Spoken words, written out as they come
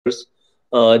members,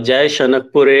 Jai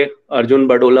Shankarpure, Arjun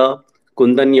Badola,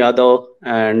 Kundan Yadav,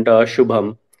 and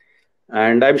Shubham.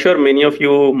 And I'm sure many of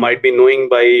you might be knowing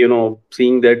by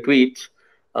seeing their tweets.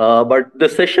 But the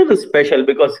session is special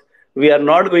because we are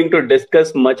not going to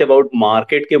discuss much about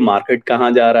market ke market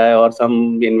kahan ja raha hai or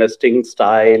some investing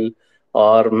style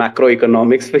or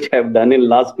macroeconomics which I've done in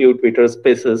last few Twitter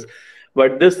spaces.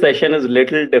 But this session is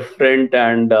little different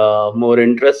and more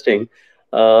interesting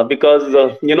because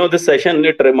this session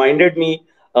it reminded me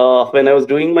when I was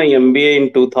doing my MBA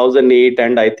in 2008,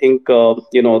 and I think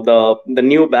the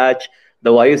new batch,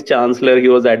 the vice chancellor he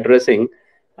was addressing,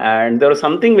 and there was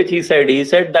something which he said. He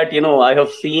said that I have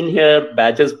seen here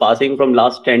batches passing from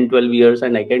last 10, 12 years,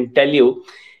 and I can tell you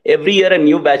every year a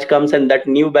new batch comes, and that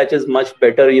new batch is much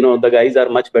better. The guys are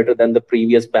much better than the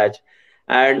previous batch,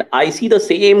 and I see the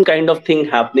same kind of thing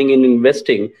happening in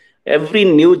investing. Every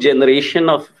new generation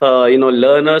of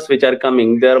learners which are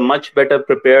coming, they are much better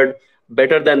prepared,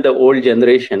 better than the old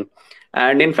generation.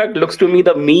 And in fact, looks to me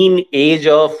the mean age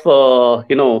of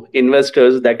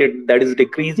investors that is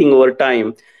decreasing over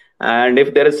time. And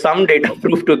if there is some data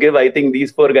proof to give, I think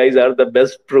these four guys are the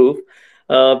best proof,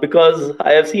 because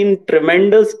I have seen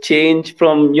tremendous change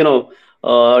from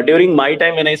during my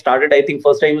time when I started. I think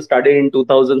first time started in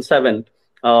 2007.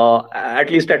 At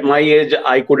least at my age,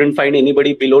 I couldn't find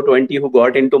anybody below 20 who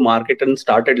got into market and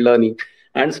started learning.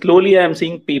 And slowly, I am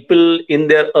seeing people in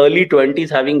their early 20s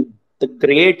having the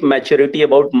great maturity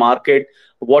about market,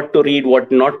 what to read, what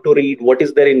not to read, what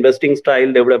is their investing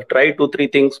style. They would have tried two, three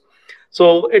things.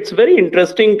 So it's very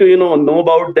interesting to know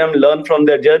about them, learn from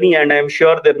their journey, and I'm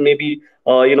sure there may be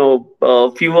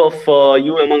few of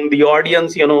you among the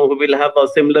audience who will have a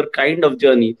similar kind of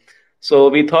journey. So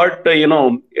we thought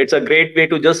it's a great way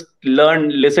to just learn,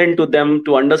 listen to them,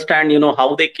 to understand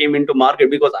how they came into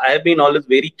market, because I have been always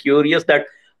very curious that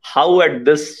how at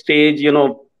this stage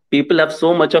people have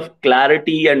so much of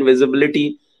clarity and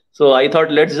visibility. So I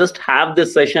thought let's just have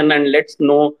this session and let's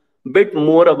know bit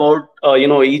more about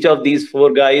each of these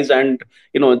four guys, and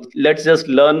let's just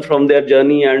learn from their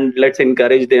journey and let's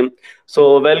encourage them.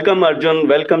 So welcome Arjun,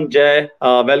 welcome Jay,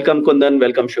 welcome Kundan,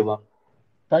 welcome Shubham.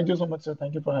 Thank you so much, sir.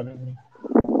 Thank you for having me.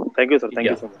 Thank you, sir. Thank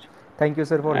you Yeah. so much. Thank you,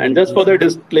 sir, for the And just for the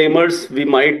invitation. disclaimers, we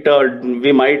might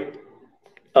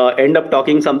end up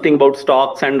talking something about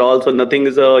stocks and also nothing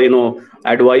is a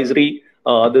advisory.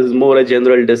 This is more a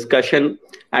general discussion,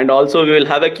 and also we will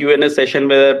have a Q&A session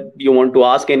where you want to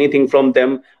ask anything from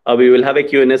them. We will have a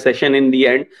Q&A session in the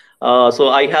end. So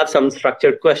I have some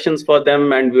structured questions for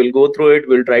them, and we'll go through it.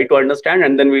 We'll try to understand,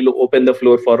 and then we'll open the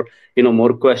floor for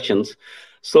more questions.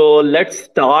 So let's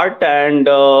start, and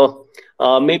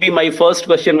maybe my first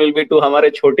question will be to हमारे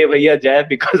छोटे भैया Jay,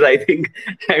 because I think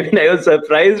I was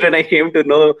surprised when I came to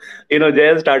know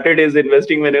Jay started his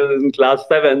investing when he was in class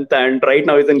 7th, and right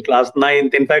now he's in class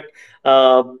 9th. In fact,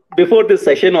 uh, before this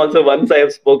session also once I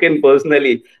have spoken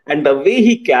personally, and the way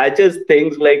he catches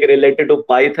things like related to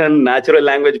Python, natural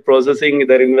language processing,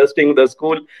 their investing, the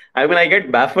school. I mean, I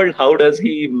get baffled. How does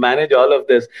he manage all of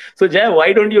this? So, Jay,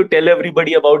 why don't you tell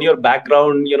everybody about your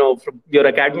background, from your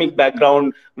academic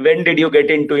background? When did you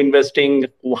get into investing?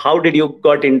 How did you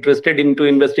got interested into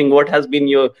investing? What has been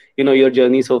your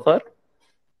journey so far?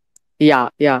 Yeah.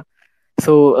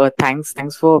 So thanks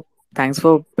for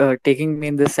taking me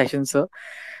in this session, sir.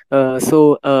 I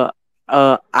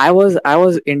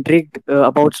was intrigued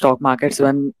about stock markets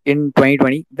when in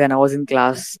 2020, when I was in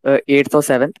class 8th or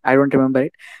 7th. I don't remember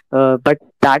it, but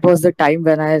that was the time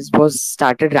when I was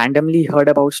started randomly heard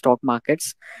about stock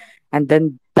markets, and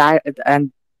then that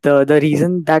and the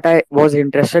reason that I was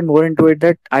interested more into it,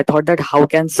 that I thought that how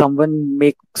can someone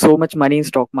make so much money in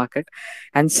stock market.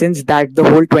 And since that the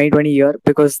whole 2020 year,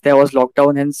 because there was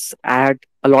lockdown, hence I had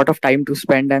a lot of time to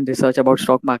spend and research about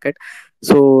stock market.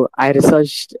 So I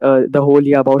researched the whole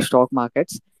year about stock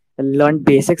markets, learned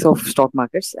basics of stock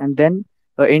markets, and then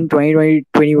in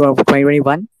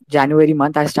 2021 January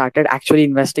month, I started actually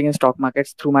investing in stock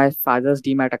markets through my father's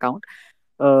demat account,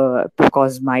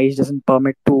 because my age doesn't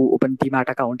permit to open demat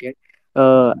account yet.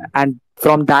 And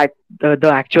from that,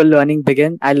 the actual learning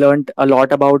began. I learned a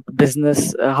lot about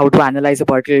business, how to analyze a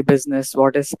particular business,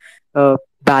 what is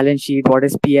balance sheet, what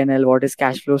is P&L, what is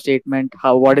cash flow statement,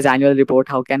 what is annual report,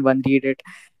 how can one read it,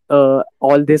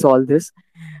 all this.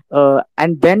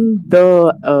 And then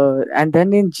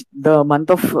in the month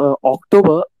of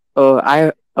October,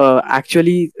 I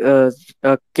actually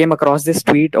came across this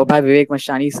tweet by Vivek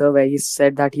Mashani sir, where he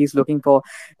said that he's looking for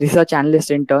research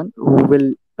analyst intern who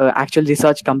will actually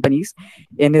research companies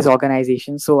in his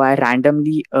organization. So I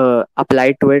randomly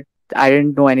applied to it. I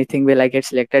didn't know anything. Will I get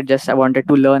selected? Just I wanted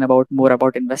to learn about more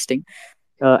about investing.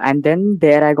 and then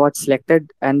there I got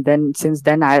selected, and then since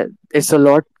then I it's a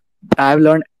lot. I've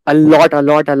learned a lot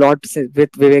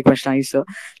with Vivek Mashtani sir,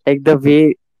 like the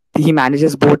way he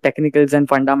manages both technicals and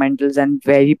fundamentals, and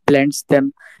where he blends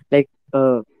them, like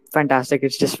fantastic.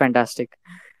 It's just fantastic.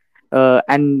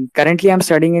 And currently I'm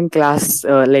studying in class.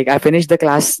 Like I finished the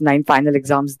class 9 final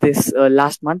exams this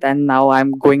last month, and now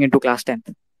I'm going into class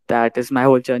 10th. That is my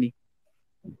whole journey.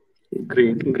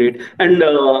 Great, great. And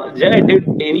Jay, did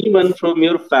anyone from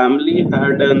your family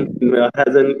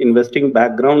has an investing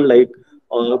background, like,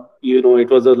 it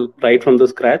was a right from the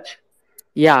scratch?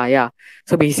 Yeah, yeah.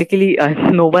 So basically,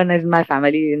 no one in my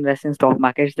family invests in stock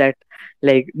markets. That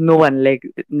like no one, like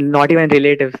not even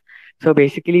relatives. So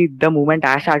basically, the moment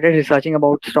I started researching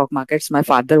about stock markets, my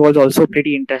father was also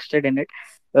pretty interested in it.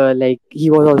 Like he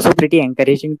was also pretty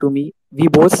encouraging to me. We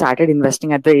both started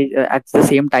investing at the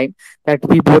same time. That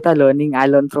we both are learning. I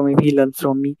learn from him. He learns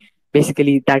from me.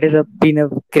 Basically, that is been a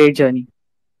great journey.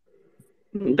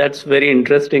 That's very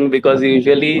interesting because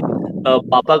usually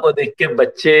पापा को देख के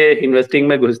बच्चे investing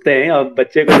में घुसते हैं और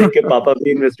बच्चे को देख के पापा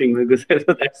भी इन्वेस्टिंग में घुसे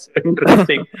so that's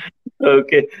interesting.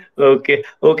 Okay, okay,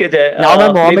 okay, Jay. Now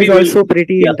my mom is Maybe we'll, also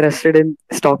pretty yeah. interested in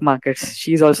stock markets.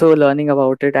 She's also learning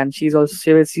about it, and she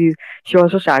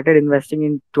also started investing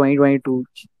in 2022.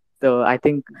 I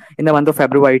think in the month of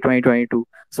February 2022.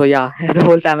 So yeah, the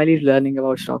whole family is learning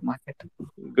about stock market.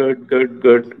 Good, good,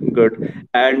 good, good.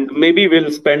 And maybe we'll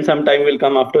spend some time, we'll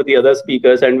come after the other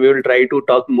speakers and we will try to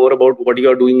talk more about what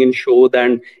you're doing in show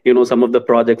than, some of the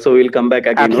projects. So we'll come back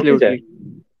again. Okay, Jay?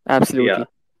 Absolutely, Yeah.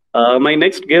 absolutely. My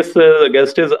next guest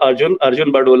is Arjun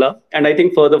Badola, and I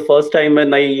think for the first time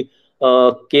when I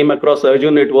came across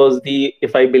Arjun, it was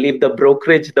if I believe, the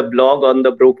brokerage, the blog on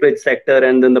the brokerage sector,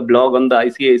 and then the blog on the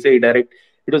ICICI Direct.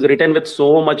 It was written with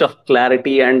so much of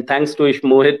clarity, and thanks to Ish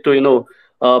Mohit to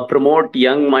promote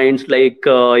young minds like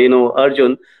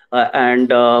Arjun, and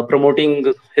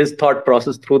promoting his thought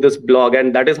process through this blog,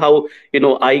 and that is how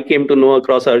I came to know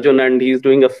across Arjun, and he's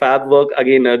doing a fab work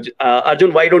again.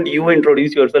 Arjun, why don't you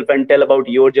introduce yourself and tell about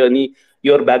your journey,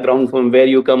 your background, from where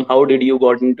you come, how did you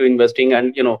got into investing,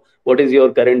 and what is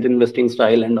your current investing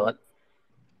style and all.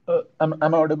 Am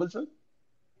I audible, sir?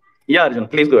 Yeah, Arjun,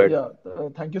 please go ahead. Yeah,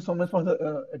 thank you so much for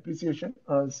the appreciation.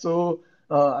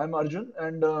 I'm Arjun,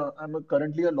 and I'm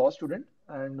currently a law student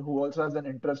and who also has an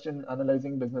interest in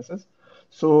analyzing businesses.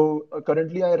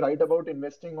 Currently, I write about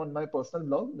investing on my personal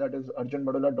blog, that is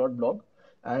arjunbadola.blog,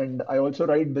 and I also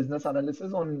write business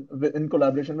analysis in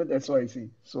collaboration with SOIC.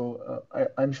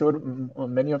 I'm sure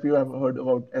many of you have heard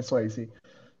about SOIC.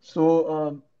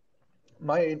 So,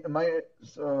 my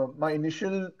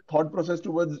initial thought process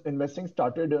towards investing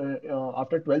started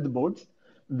after 12th boards,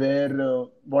 where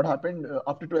what happened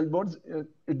after 12th boards,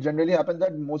 it generally happens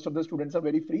that most of the students are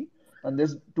very free and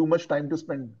there's too much time to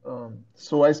spend.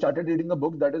 So I started reading a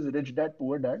book that is Rich Dad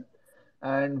Poor Dad,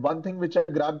 and one thing which I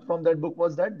grabbed from that book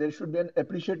was that there should be an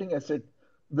appreciating asset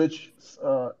which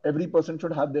every person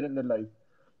should have there in their life.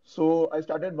 So I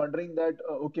started wondering that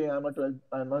okay, I'm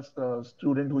a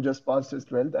student who just passed his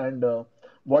 12th, and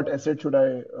what asset should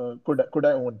I could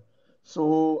I own?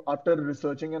 So after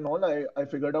researching and all, I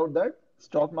figured out that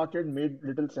stock market made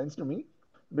little sense to me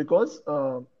because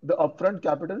the upfront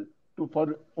capital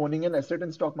for owning an asset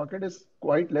in stock market is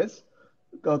quite less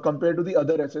compared to the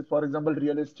other assets. For example,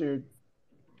 real estate,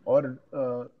 or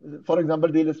for example,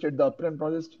 real estate, the upfront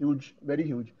cost is huge, very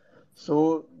huge.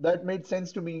 So that made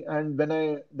sense to me. And when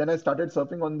I started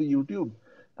surfing on the YouTube,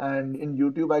 and in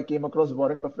YouTube I came across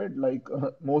Warren Buffett, like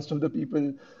most of the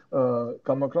people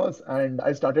come across, and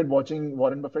I started watching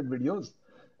Warren Buffett videos.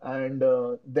 And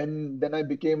then I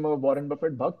became a Warren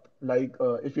Buffett bhakt. Like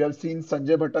if you have seen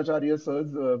Sanjay Bhattacharya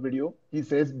sir's video, he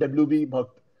says WB bhakt.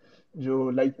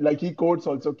 जो like he quotes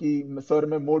also कि sir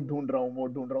मैं मोट ढूंढ रहा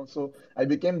हूँ. So I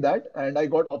became that, and I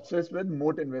got obsessed with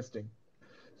moat investing.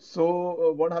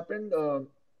 So what happened?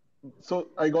 So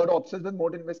I got obsessed with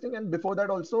moat investing, and before that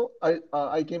also I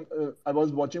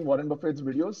was watching Warren Buffett's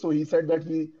videos. So he said that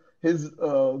his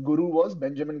guru was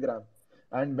Benjamin Graham,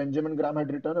 and Benjamin Graham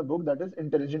had written a book that is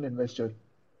Intelligent Investor.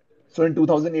 So in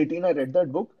 2018, I read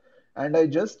that book, and I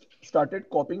just started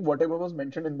copying whatever was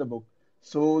mentioned in the book.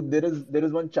 So there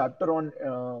is one chapter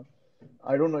on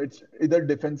I don't know, it's either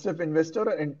defensive investor,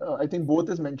 and I think both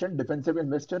is mentioned, defensive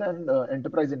investor and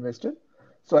enterprise investor.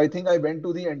 So I think I went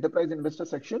to the enterprise investor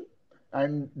section,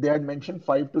 and they had mentioned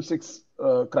 5 to 6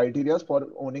 criteria for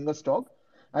owning a stock,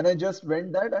 and I just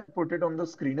went that and put it on the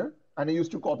screener, and I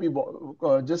used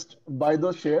to just buy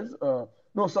those shares.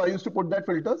 No, so I used to put that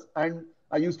filters, and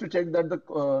I used to check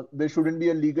that there shouldn't be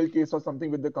a legal case or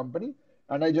something with the company,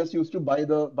 and I just used to buy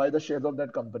the shares of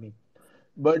that company.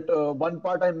 But one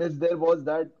part I missed there was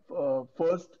that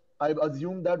first I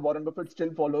assumed that Warren Buffett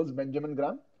still follows Benjamin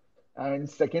Graham, and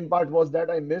second part was that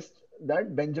I missed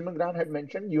that Benjamin Graham had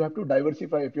mentioned you have to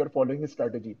diversify if you're following his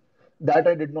strategy. That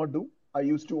I did not do. I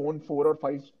used to own four or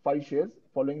five shares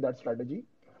following that strategy,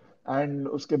 and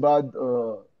उसके बाद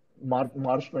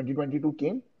March 2022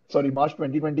 came. Sorry, March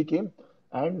 2020 came,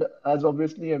 and as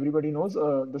obviously everybody knows,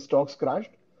 the stocks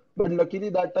crashed. But luckily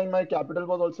that time my capital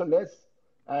was also less,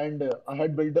 and I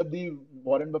had built up the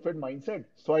Warren Buffett mindset.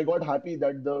 So I got happy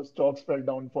that the stocks fell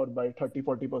down for by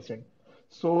 30-40%.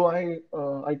 So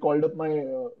I called up my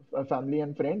family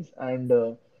and friends,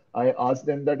 and I asked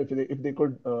them that if they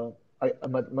could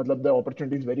matlab the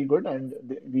opportunity is very good, and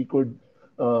we could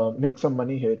make some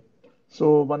money here.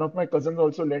 So one of my cousins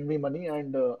also lent me money,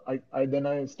 and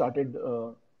I started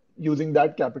using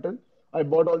that capital. I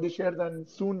bought all the shares, and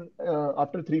soon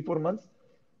after 3-4 months,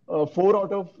 four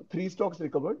out of three stocks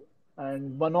recovered,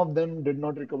 and one of them did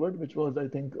not recover, which was I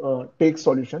think Take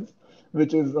Solutions,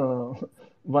 which is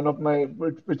one of my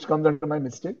which comes under my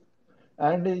mistake.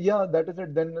 And yeah, that is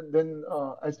it. Then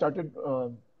I started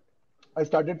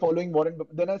following Warren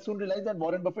Buffett. Then I soon realized that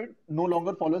Warren Buffett no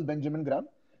longer follows Benjamin Graham,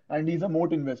 and he's a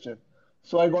moat investor.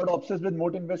 So I got obsessed with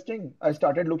moat investing. I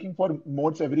started looking for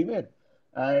moats everywhere,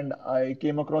 and I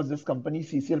came across this company,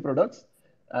 CCL Products,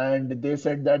 and they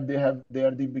said that they are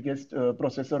the biggest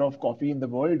processor of coffee in the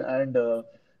world, and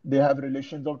they have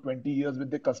relations of 20 years with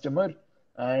the customer.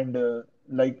 And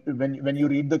like when you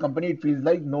read the company, it feels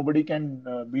like nobody can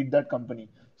beat that company.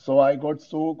 So I got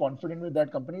so confident with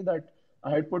that company that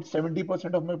I had put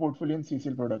 70% of my portfolio in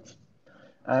CCL Products.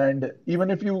 And even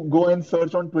if you go and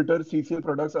search on Twitter, CCL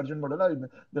Products, Arjun Badola,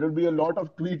 there will be a lot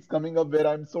of tweets coming up where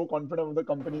I'm so confident of the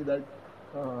company that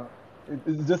uh,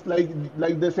 it's just like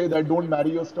they say that don't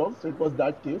marry your stocks. So it was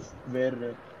that case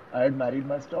where I had married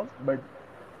my stocks. But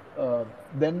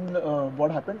then what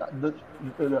happened?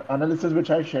 The analysis which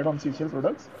I shared on CCL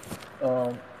Products,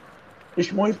 uh,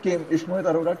 Ishmohit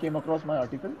Arora came across my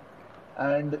article,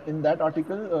 and in that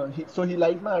article, he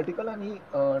liked my article and he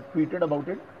tweeted about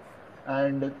it,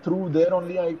 and through there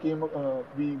only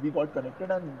we got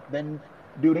connected, and then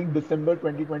during December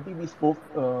 2020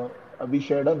 we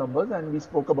shared our numbers and we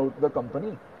spoke about the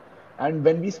company. And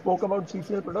when we spoke about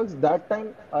CCL Products, that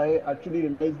time I actually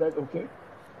realized that okay,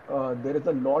 there is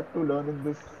a lot to learn in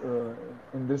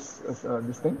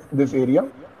this area,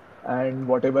 and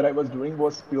whatever I was doing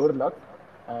was pure luck.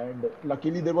 And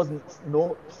luckily there was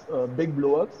no big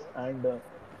blow-ups, and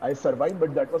I survived,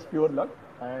 but that was pure luck.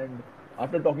 And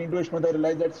after talking to Ishmat, I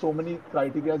realized that so many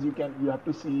criteria you have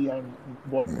to see, and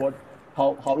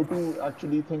how to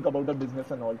actually think about a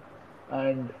business and all.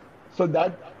 And so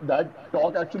that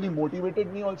talk actually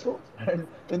motivated me also, and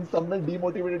in some way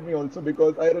demotivated me also,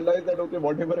 because I realized that okay,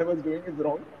 whatever I was doing is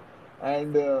wrong.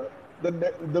 And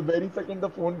the very second the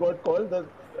phone got called,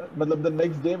 matlab the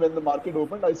next day when the market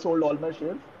opened, I sold all my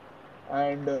shares.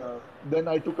 And then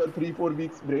I took a 3-4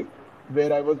 weeks break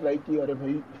where I was like, कि, अरे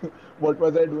भाई, what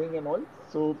was I doing and all.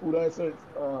 So पूरा ऐसे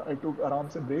I took आराम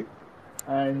से break.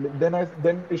 And then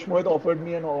Ishmohit offered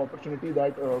me an opportunity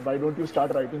that why don't you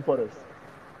start writing for us?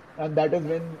 And that is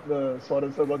when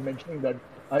Saurabh sir was mentioning that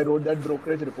I wrote that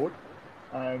brokerage report,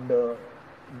 and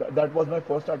that was my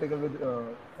first article with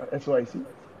SOIC.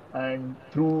 And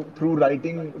through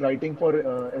writing for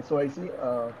SOIC,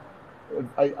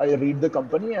 I read the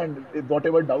company, and if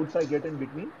whatever doubts I get in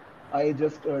between, I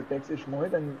just text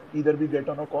Ishmohit, and either we get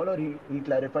on a call or he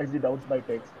clarifies the doubts by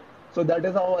text. So that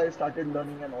is how I started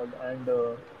learning and all. And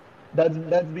that's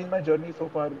been my journey so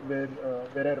far, where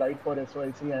I write for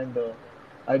SOIC, and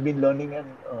I've been learning,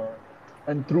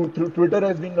 and through Twitter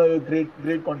has been a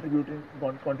great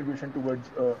contribution towards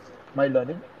my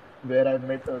learning, where I've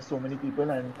met so many people.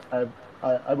 And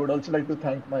I would also like to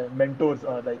thank my mentors.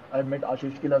 Like I've met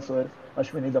Ashish Kila sir,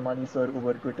 Ashwini Damani sir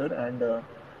over Twitter, and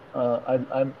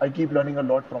I keep learning a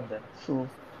lot from them. So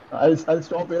I'll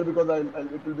stop here because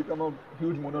it will become a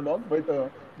huge monologue. But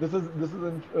this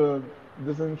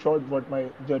is in short what my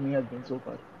journey has been so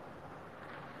far.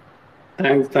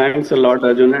 Thanks a lot,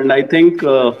 Arjun. And I think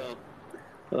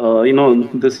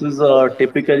this is a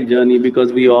typical journey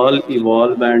because we all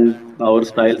evolve and our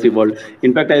styles evolve.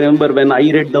 In fact, I remember when I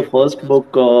read the first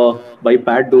book by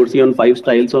Pat Dorsey on 5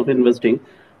 styles of investing,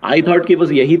 I thought कि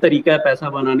बस यही तरीका है पैसा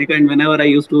बनाने का. And whenever I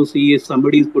used to see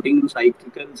somebody is putting in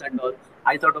cyclicals and all,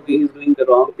 I thought okay, he's doing the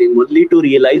wrong thing. Only to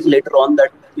realize later on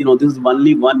that this is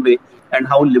only one way, and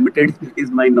how limited is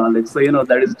my knowledge. So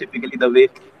that is typically the way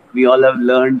we all have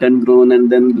learned and grown, and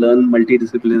then learn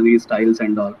multidisciplinary styles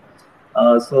and all.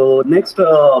 So next,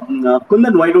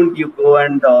 Kundan, why don't you go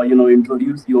and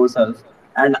introduce yourself?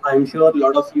 And I'm sure a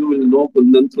lot of you will know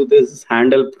Kundan through this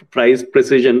handle price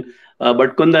precision.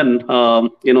 But Kundan,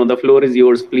 the floor is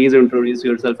yours. Please introduce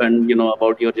yourself and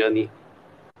about your journey.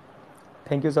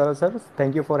 Thank you, sir.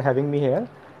 Thank you for having me here.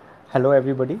 Hello,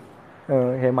 everybody.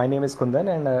 Hey, my name is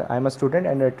Kundan, and I'm a student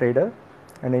and a trader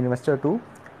and an investor too.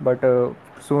 But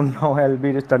soon now I'll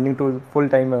be returning to full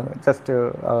time just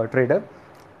trader.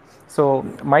 So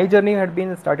my journey had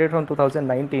been started from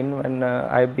 2019 when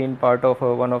I've been part of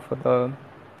one of the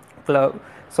club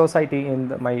society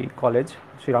in my college,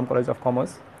 Shriram College of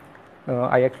Commerce.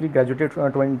 I actually graduated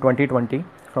 2020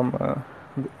 from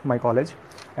my college,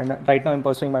 and right now I'm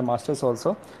pursuing my masters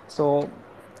also. So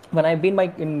when I've been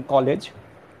in college,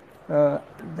 uh,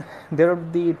 there are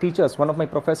the teachers. One of my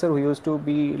professor who used to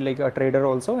be like a trader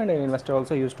also and an investor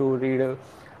also used to read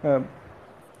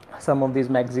some of these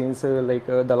magazines like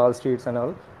Dalal Streets and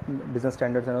all, business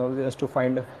standards and all, just to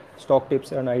find stock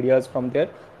tips and ideas from there.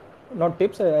 Not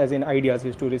tips, as in ideas.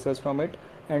 Used to research from it,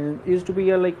 and used to be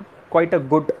a like quite a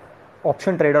good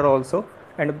option trader also,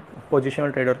 and a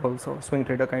positional trader also, swing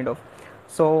trader kind of.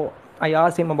 So I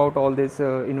asked him about all this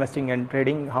investing and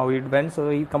trading, how it went. So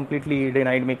he completely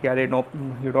denied me. "Kyare, no,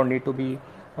 you don't need to be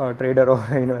a trader or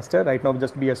an investor right now.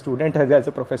 Just be a student, as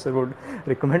a professor would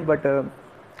recommend." But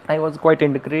I was quite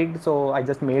intrigued, so I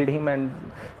just mailed him,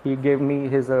 and he gave me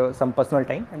his some personal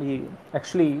time, and he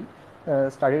actually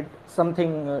started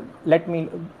something. Let me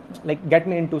like get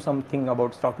me into something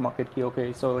about stock market. Ki, okay,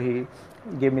 so he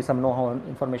gave me some know-how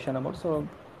information about. So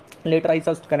later I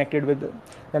just connected with,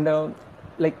 and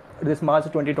like this March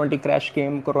 2020 crash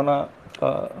came, Corona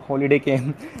holiday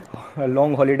came, a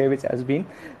long holiday which has been.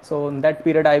 So in that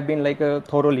period I've been like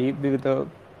thoroughly with a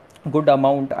good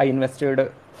amount I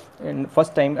invested in.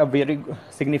 First time a very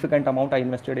significant amount I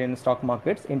invested in stock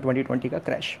markets in 2020 ka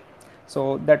crash.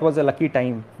 So that was a lucky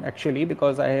time actually,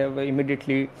 because I have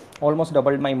immediately almost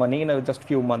doubled my money in just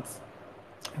few months,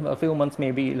 a few months,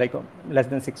 maybe like less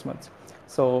than 6 months.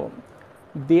 So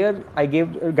there I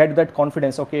get that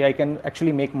confidence. Okay, I can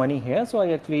actually make money here. So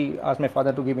I actually asked my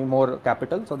father to give me more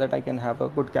capital so that I can have a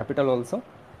good capital also.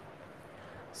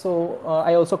 So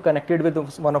I also connected with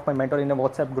one of my mentor in a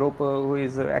WhatsApp group who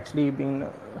is actually been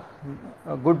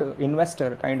a good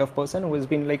investor kind of person, who has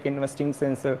been like investing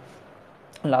since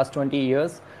last 20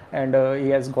 years, and he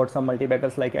has got some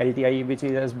multi-baggers like LTI, which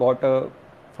he has bought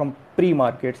from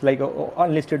pre-markets, like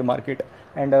unlisted market.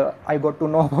 And I got to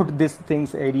know about this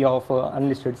things area of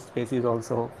unlisted spaces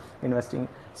also investing.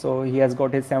 So he has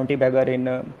got his 70 bagger in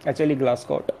HLE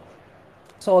Glasgow.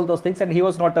 So all those things, and he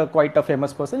was not quite a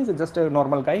famous person. He's just a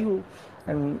normal guy who,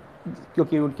 and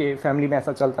क्योंकि उनके family में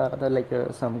ऐसा चलता रहा था, like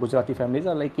some Gujarati families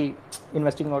are like कि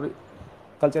investing और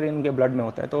culture इनके ब्लड में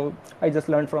होता है. तो I just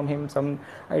learn from him some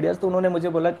ideas. तो उन्होंने मुझे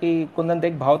बोला कि कुंदन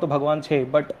देख, भाव तो भगवान छे,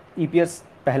 बट ईपीएस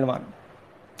पहलवान.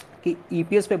 कि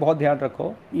ईपीएस पे बहुत ध्यान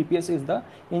रखो. EPS is the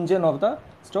engine of the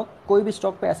stock. कोई भी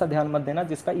स्टॉक पे ऐसा ध्यान मत देना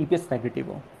जिसका ईपीएस नेगेटिव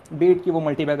हो. बीट कि वो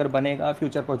मल्टीबैगर बनेगा,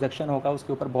 फ्यूचर प्रोजेक्शन होगा,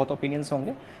 उसके ऊपर बहुत ओपिनियंस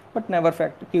होंगे, बट नेवर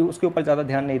फैक्ट कि उसके ऊपर ज़्यादा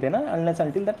ध्यान नहीं देना unless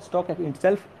until that stock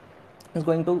itself is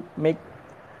going to make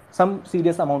some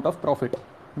serious amount of profit.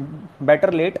 Better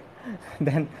late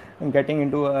than getting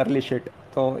into early shit.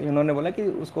 तो इन्होंने बोला कि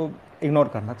उसको इग्नोर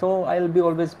करना. तो I will be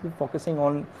always be focusing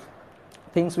on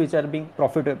things which are being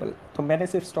profitable. तो मैंने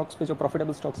सिर्फ स्टॉक्स पे, जो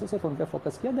प्रॉफिटेबल स्टॉक्स है, सिर्फ उन पर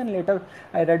फोकस किया. Then later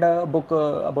I read a book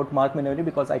about mark मिनरी,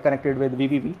 because I connected with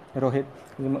वीवीवी Rohit.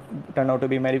 Turn out to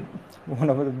be मेरी one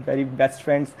of the very best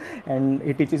friends, and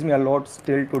he teaches me a lot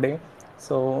still today.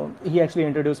 So he actually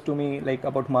introduced to me like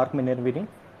about Mark Minervini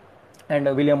and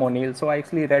William O'Neill. So I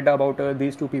actually read about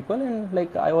these two people, and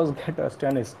like I was get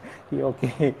astonished.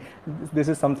 Okay,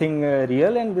 this is something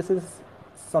real, and this is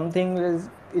something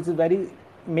is very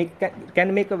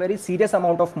can make a very serious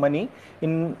amount of money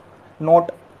in,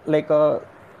 not like a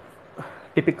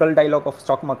typical dialogue of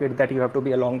stock market that you have to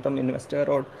be a long term investor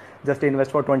or just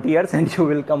invest for 20 years and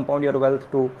you will compound your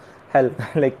wealth to hell.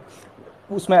 like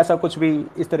उसमें ऐसा कुछ भी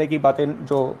इस तरह की बातें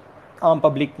जो आम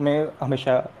पब्लिक में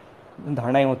हमेशा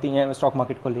धारणाएं होती हैं स्टॉक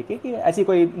मार्केट को लेके, कि ऐसी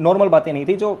कोई नॉर्मल बातें नहीं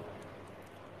थी जो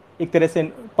एक तरह से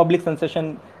पब्लिक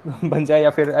सेंसेशन बन जाए, या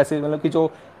फिर ऐसे मतलब कि जो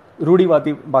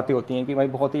रूढ़ीवादी बातें होती हैं कि भाई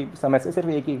बहुत ही समय से सिर्फ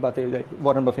एक ही बातें,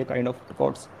 Warren Buffett kind of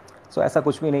quotes. सो ऐसा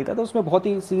कुछ भी नहीं था. तो उसमें बहुत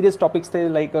ही सीरियस टॉपिक्स थे,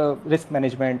 like risk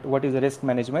management, what is risk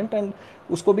management, and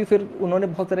उसको भी फिर उन्होंने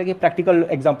बहुत तरह के प्रैक्टिकल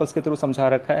एग्जांपल्स के थ्रू समझा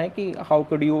रखा है कि हाउ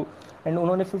कुड यू. एंड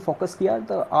उन्होंने फिर फोकस किया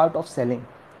the art of selling.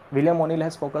 William O'Neill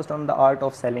has focused on the art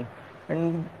of selling.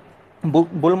 And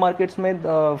bull markets में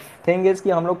थिंग इज़ कि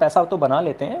हम लोग पैसा तो बना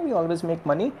लेते हैं, we always make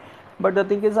money, but the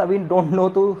thing is we don't know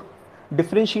to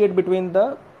differentiate between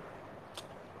the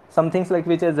some things like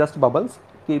which is just bubbles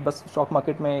कि बस स्टॉक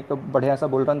मार्केट में एक बढ़िया सा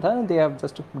बुल रन था, they have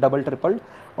just double tripled,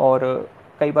 और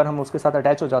कई बार हम उसके साथ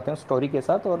अटैच हो जाते हैं स्टोरी के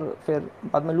साथ, और फिर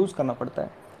बाद में लूज़ करना पड़ता है,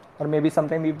 और may be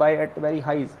sometime we by at very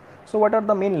highs. So what are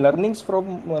the main learnings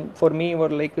from for me were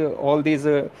like all these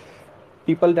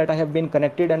people that I have been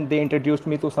connected, and they introduced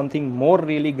me to something more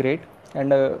really great,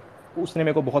 and उसने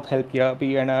मेरे को बहुत help किया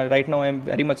अभी, and right now I am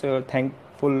very much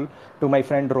thankful to my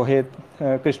friend Rohit.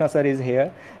 Krishna sir is here,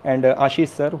 and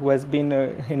Ashish sir, who has been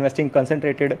investing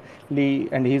concentratedly,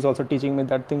 and he is also teaching me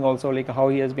that thing also, like how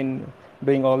he has been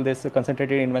doing all this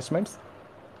concentrated investments.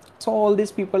 So all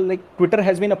these people, like Twitter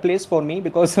has been a place for me,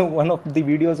 because one of the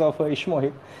videos of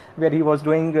Ishmohit, where he was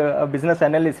doing a business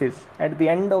analysis, at the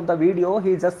end of the video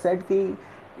he just said ki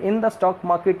in the stock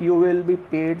market you will be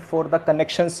paid for the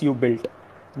connections you built.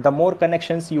 The more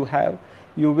connections you have,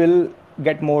 you will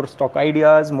get more stock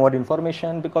ideas, more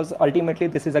information, because ultimately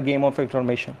this is a game of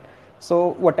information. So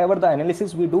whatever the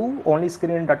analysis we do, only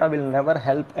screen data will never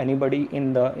help anybody in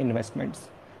the investments.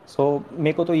 So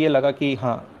मेरे को तो ये लगा कि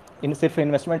हाँ, इन सिर्फ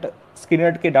investment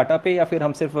screener के data पे, या फिर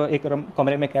हम सिर्फ एक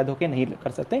कमरे में कैद होकर नहीं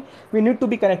कर सकते. We need to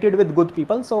be connected with good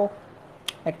people. So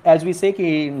as we say कि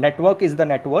network is the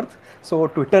net worth. So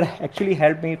Twitter actually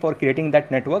helped me for creating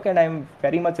that network, and I am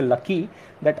very much lucky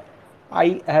that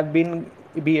I have been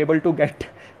be able to get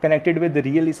connected with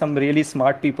really some really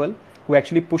smart people who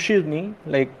actually pushes me,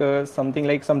 like something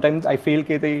like sometimes I feel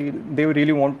कि they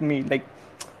really want me, like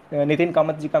Nitin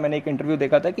Kamat जी का मैंने एक interview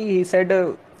देखा था कि he said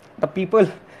the people,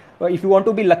 if you want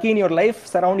to be lucky in your life,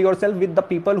 surround yourself with the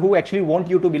people who actually want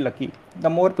you to be lucky. The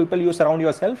more people you surround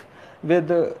yourself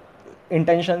with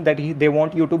intention that they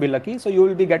want you to be lucky, so you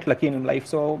will be get lucky in life.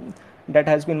 So that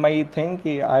has been my thing.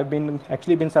 I've been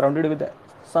actually been surrounded with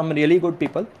some really good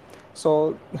people.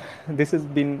 So this has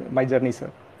been my journey,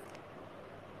 sir.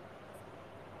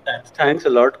 Thanks a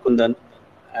lot, Kundan.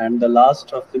 And the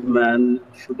last of the man,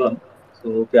 Shubham.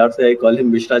 So, प्यार से I call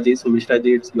him Mishra ji. So, Mishra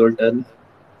ji, it's your turn.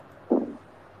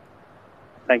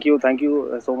 Thank you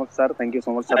so much, sir. Thank you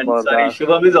so much, sir, And for sorry, the.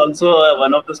 Shubham is also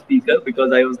one of the speaker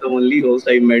because I was the only host.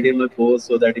 I made him a co-host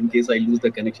so that in case I lose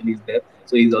the connection, he's there.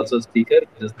 So he's also a speaker.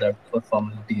 Just that for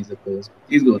formality, he's a co-host.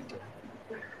 Please go ahead.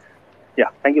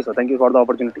 Yeah, thank you, sir. Thank you for the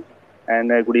opportunity,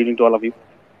 and good evening to all of you.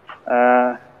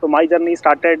 So my journey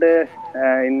started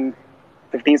in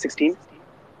 15-16.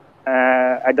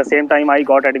 At the same time, I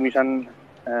got admission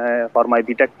for my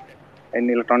BTech in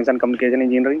Electronics and Communication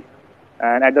Engineering,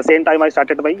 and at the same time, I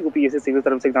started my UPSC Civil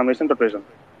Service Examination preparation.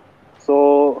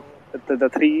 So the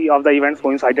three of the events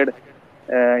coincided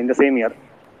in the same year.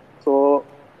 So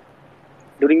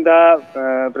during the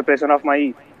preparation of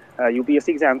my UPSC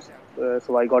exams,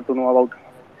 so I got to know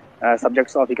about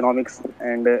subjects of economics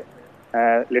and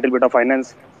little bit of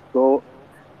finance. So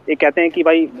ये कहते हैं कि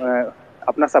भाई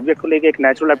अपना subject को लेके एक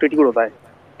natural aptitude होता है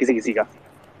किसी किसी का.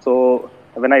 So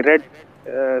when I read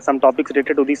some topics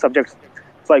related to these subjects,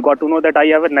 so I got to know that I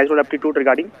have a natural aptitude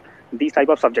regarding these type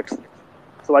of subjects.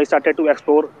 So I started to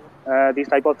explore these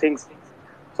type of things.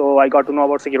 So I got to know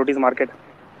about securities market.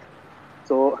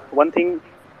 So one thing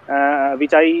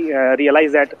which I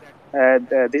realized that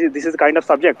this is the kind of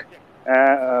subject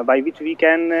by which we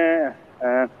can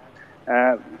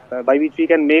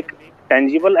make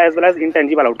tangible as well as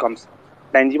intangible outcomes.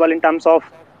 Tangible in terms of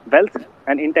wealth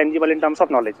and intangible in terms of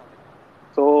knowledge.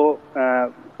 So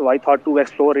I thought to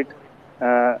explore it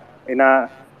in a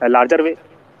larger way.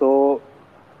 So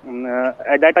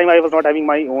at that time I was not having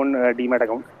my own demat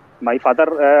account. My father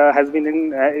has been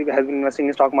investing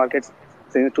in stock markets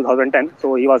since 2010.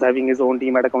 So he was having his own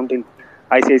demat account in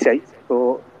ICICI.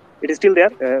 So it is still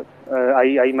there.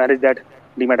 I managed that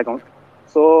demat account.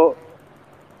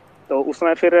 तो उस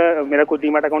समय फिर मेरा कोई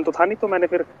demat account तो था नहीं, तो मैंने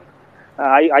फिर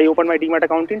I opened my demat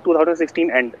account in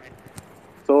 2016 end.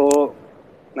 So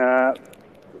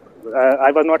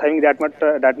I was not having that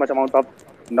much amount of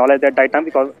knowledge at that time,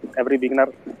 because every beginner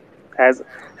has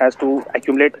to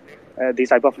accumulate these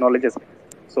type of knowledges.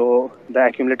 So the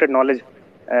accumulated knowledge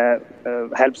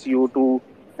helps you to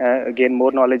gain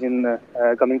more knowledge in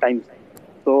coming times.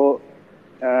 So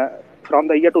from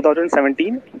the year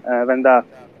 2017 when the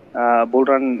bull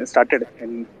run started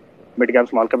in mid cap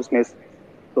small cap space,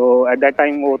 तो at that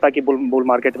time वो होता कि bull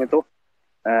market में तो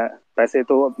पैसे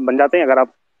तो बन जाते हैं, अगर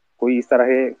आप कोई इस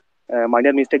तरह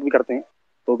माइनर मिस्टेक भी करते हैं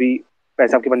तो भी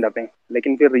पैसे आपके बन जाते हैं.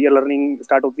 लेकिन फिर रियल लर्निंग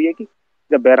स्टार्ट होती है कि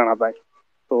जब बेयर रन आता है.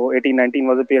 तो 18-19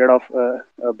 was a period of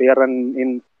bear run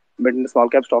in mid small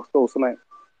cap stocks. तो उस समय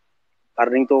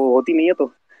अर्निंग तो होती नहीं है,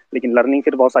 तो लेकिन लर्निंग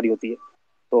फिर बहुत सारी होती है.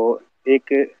 तो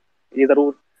एक ये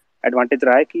ज़रूर एडवांटेज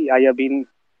रहा है कि I have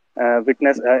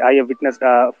witnessed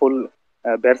full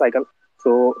bear cycle.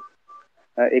 सो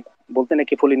एक बोलते हैं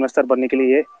कि फुल इन्वेस्टर बनने के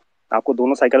लिए आपको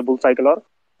दोनों साइकिल, बुल साइकिल और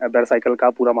बेर साइकिल का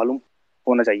पूरा मालूम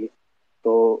होना चाहिए।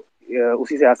 तो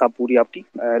उसी से आप पूरी आपकी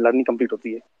लर्निंग कंप्लीट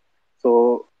होती है। तो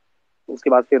उसके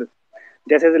बाद फिर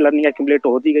जैसे जैसे लर्निंग एक्यूमुलेट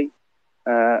होती गई,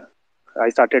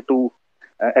 I started to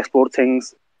explore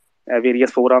things,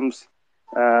 various forums,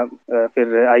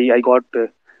 फिर I got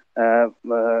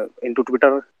into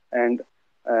Twitter, and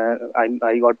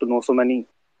I got to know so many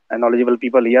knowledgeable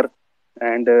people here,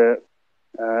 and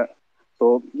तो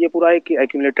ये पूरा एक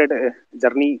एक्यूमुलेटेड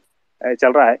जर्नी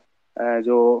चल रहा है,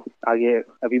 जो आगे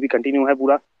अभी भी कंटिन्यू है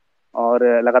पूरा, और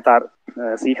लगातार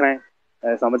सीख रहे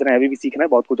हैं, समझ रहे हैं, अभी भी सीख रहे हैं,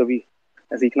 बहुत कुछ अभी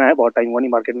सीखना है, बहुत टाइम हुआ नहीं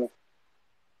मार्केट में,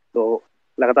 तो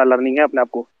लगातार लर्निंग है, अपने आप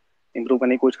को इम्प्रूव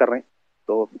करने की कोशिश कर रहे हैं।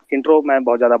 तो इंट्रो मैं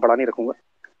बहुत ज़्यादा बड़ा नहीं रखूँगा,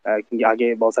 क्योंकि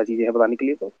आगे बहुत सारी चीज़ें हैं बताने के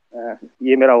लिए। तो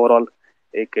ये मेरा ओवरऑल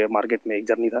एक मार्केट में एक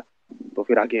जर्नी था, तो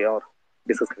फिर आगे और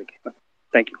डिस्कस करेंगे।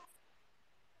 Thank you.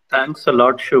 Thanks a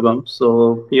lot, Shubham. So,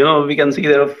 we can see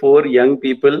there are four young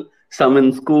people, some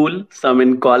in school, some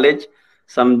in college,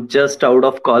 some just out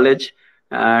of college,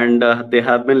 and they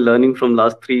have been learning from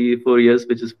last 3 4 years,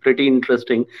 which is pretty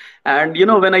interesting. And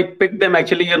when I picked them,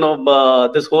 actually,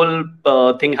 this whole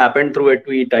thing happened through a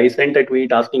tweet. I sent a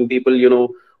tweet asking people,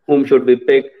 whom should we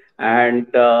pick,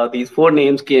 and these four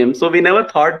names came. So we never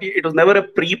thought, it was never a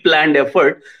pre-planned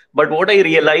effort. But what I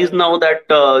realize now, that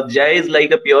Jay is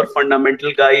like a pure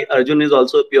fundamental guy. Arjun is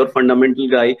also a pure fundamental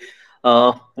guy.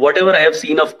 Whatever I have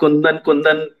seen of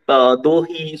Kundan, though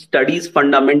he studies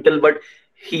fundamental, but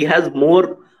he has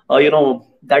more,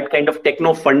 that kind of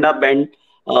techno funda bent.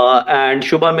 And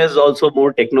Shubham is also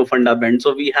more techno funda bent.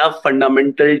 So we have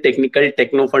fundamental, technical,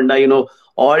 techno funda,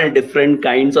 all different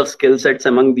kinds of skill sets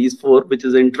among these four, which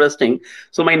is interesting.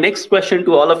 So my next question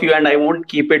to all of you, and I won't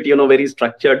keep it, very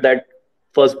structured, that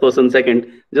first person, second,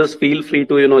 just feel free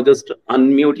to just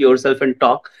unmute yourself and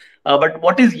talk. But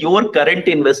what is your current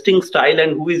investing style,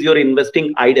 and who is your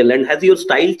investing idol, and has your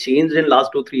style changed in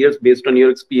last 2 3 years based on your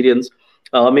experience?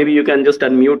 Maybe you can just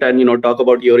unmute and talk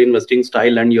about your investing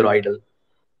style and your idol.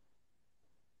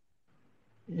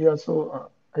 Yeah, so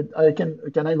I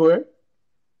can I go ahead?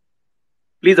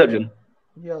 Please, Arjun.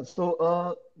 Yeah, so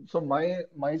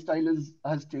my style is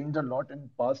has changed a lot in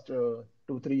past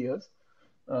 2 3 years.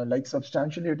 Like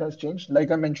substantially, it has changed. Like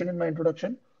I mentioned in my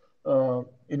introduction,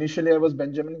 initially I was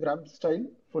Benjamin Graham style,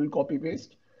 full copy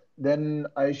paste. Then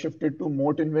I shifted to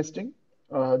moat investing.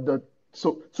 The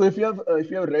so if you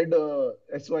have read,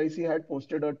 SYC had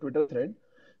posted a Twitter thread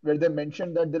where they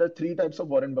mentioned that there are three types of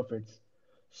Warren Buffetts.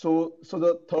 So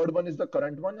the third one is the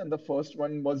current one, and the first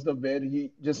one was the where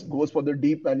he just goes for the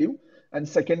deep value, and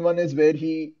second one is where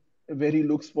he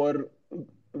looks for,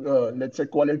 let's say,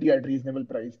 quality at reasonable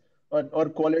price, or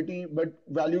quality but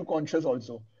value conscious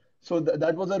also. So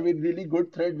that was a really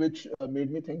good thread which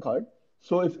made me think hard.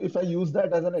 So if I use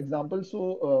that as an example,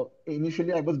 so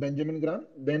initially I was Benjamin Graham,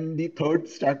 then the third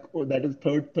stack, that is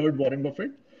third Warren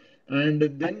Buffett, and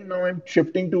then now I'm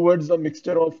shifting towards a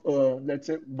mixture of, let's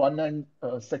say, one and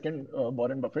second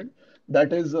Warren Buffett.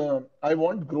 That is, I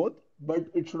want growth, but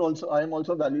it should also, I am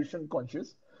also valuation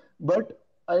conscious, but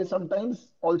I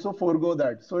sometimes also forego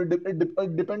that. So it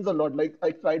depends a lot. Like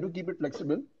I try to keep it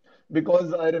flexible,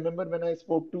 because I remember when I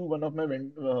spoke to one of my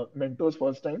mentors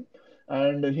first time,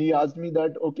 and he asked me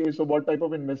that, okay, so what type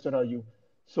of investor are you?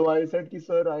 So I said, ki,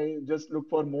 sir, I just look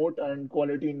for moat and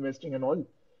quality investing and all.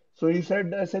 So he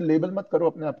said, ऐसे label मत करो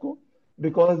अपने आप को,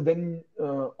 because then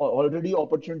already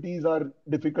opportunities are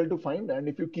difficult to find, and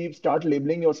if you start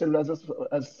labeling yourself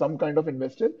as some kind of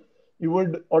investor, you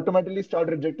would automatically start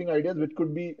rejecting ideas which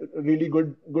could be really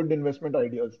good investment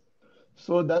ideas.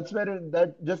 So that's where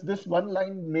that just this one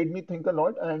line made me think a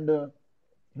lot, and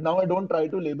now I don't try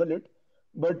to label it,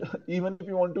 but even if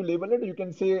you want to label it, you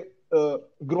can say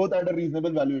growth at a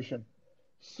reasonable valuation.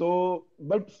 So,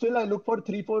 but still, I look for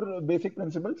three, four basic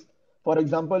principles. For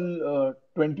example,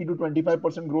 20 to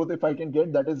 25% growth, if I can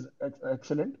get, that is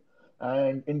excellent.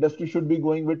 And industry should be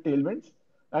going with tailwinds.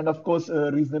 And of course,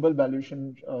 reasonable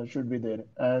valuation should be there.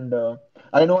 And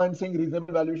I know I'm saying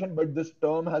reasonable valuation, but this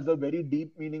term has a very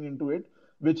deep meaning into it,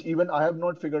 which even I have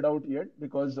not figured out yet,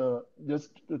 because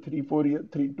just 3 4 years,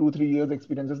 3 years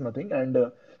experience is nothing. And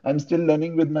I'm still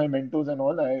learning with my mentors and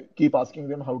all. I keep asking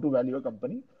them how to value a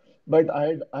company. But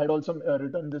I had also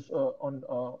written this on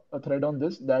a thread on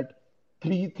this, that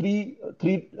in three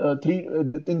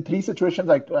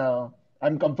situations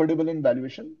I'm comfortable in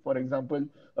valuation. For example,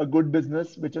 a good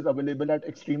business which is available at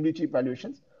extremely cheap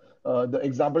valuations. The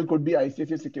example could be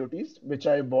ICICI Securities, which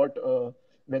I bought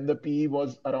when the PE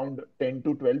was around 10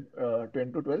 to 12,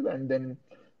 and then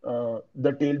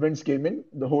the tailwinds came in.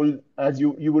 The whole, as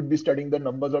you would be studying the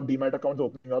numbers of demat accounts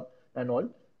opening up and all.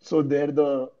 So there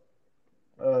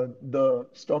the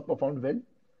stock performed well.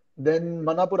 Then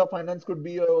Manapura Finance could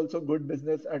be also good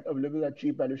business at available at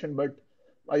cheap valuation, but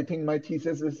I think my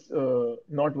thesis is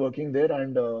not working there,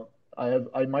 and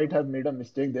I might have made a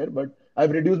mistake there. But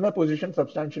I've reduced my position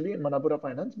substantially in Manapura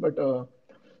Finance. But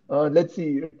let's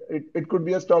see, it could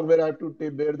be a stock where I have to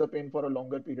bear the pain for a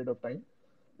longer period of time.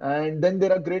 And then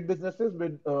there are great businesses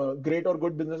with great or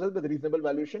good businesses with reasonable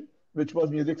valuation, which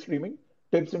was music streaming.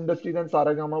 Tips Industries and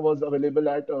Saragama was available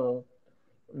at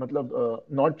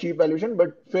not cheap valuation,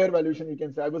 but fair valuation, you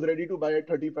can say. I was ready to buy at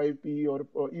 35p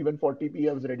or even 40p.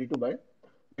 I was ready to buy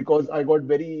because I got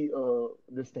very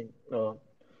this thing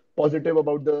positive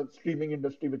about the streaming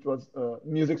industry, which was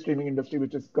music streaming industry,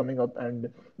 which is coming up, and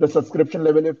the subscription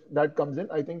level, if that comes in,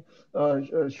 I think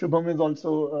Shubham is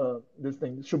also this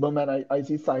thing. Shubham and I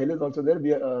see Sahil is also there.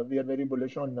 We are very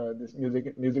bullish on this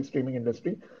music streaming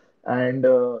industry. And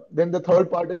then the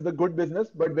third part is the good business,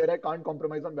 but where I can't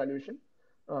compromise on valuation.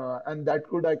 And that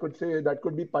could, I could say, that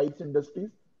could be pipes industries,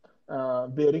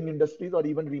 bearing industries, or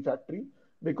even refractory.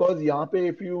 Because यहाँ पे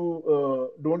if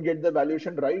you don't get the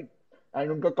valuation right and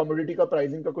उनका commodity का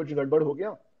pricing का कुछ गड़बड़ हो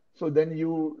गया, so then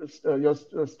your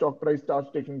stock price starts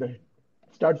taking the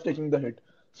hit.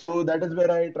 So that is where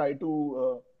I try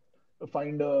to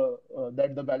find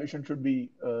that the valuation should be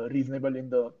reasonable in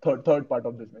the third part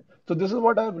of business. So this is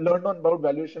what I've learned on about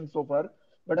valuation so far,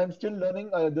 but I'm still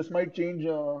learning. This might change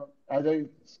as I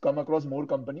come across more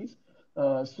companies.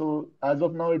 So as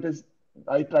of now,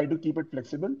 I try to keep it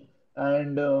flexible.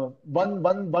 And one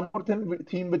more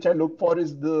theme which I look for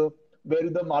is the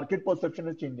where the market perception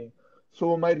is changing.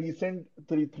 So my recent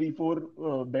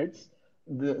four bets,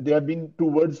 they have been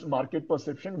towards market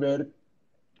perception where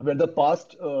the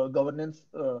past governance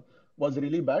was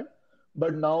really bad,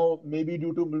 but now maybe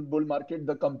due to bull market,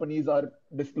 the companies are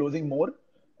disclosing more,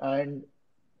 and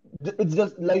it's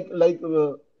just like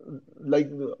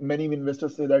many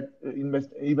investors say that invest.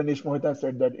 Even Ish Mohita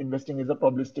said that investing is a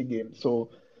probabilistic game. So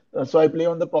I play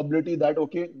on the probability that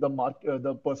okay,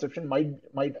 the perception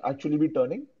might actually be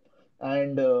turning,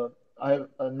 and I have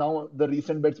now the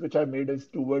recent bets which I made is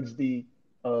towards the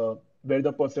where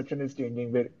the perception is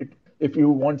changing. If you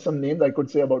want some names, I could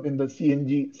say about in the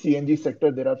CNG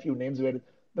sector, there are few names where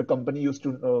the company used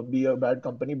to be a bad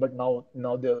company, but now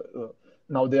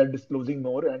they are disclosing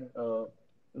more, and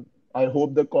I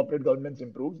hope the corporate governance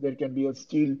improves. There can be a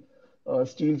steel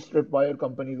strip wire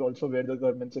companies also where the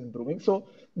government's improving. So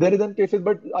there is an cases,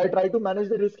 but I try to manage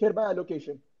the risk here by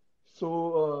allocation.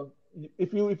 So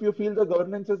if you feel the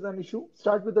governance is an issue,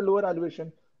 start with the lower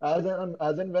allocation. As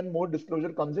and when more disclosure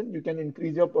comes in, you can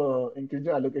increase your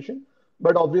allocation.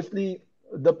 But obviously,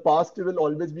 the past will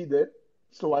always be there.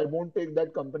 So I won't take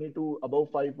that company to above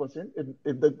 5%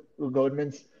 if the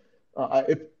governance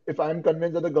if I'm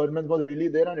convinced that the government was really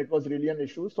there and it was really an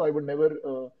issue, so I would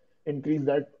never increase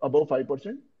that above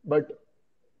 5%. But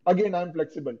again, I'm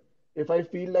flexible. If I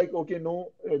feel like okay,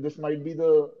 no, this might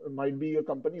be a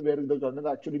company where the governance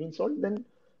actually been solved,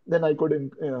 then I could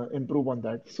improve on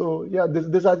that. So yeah,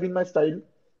 this has been my style.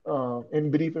 In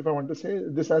brief, if I want to say,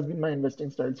 this has been my investing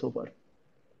style so far.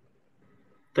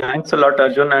 Thanks a lot,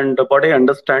 Arjun. And what I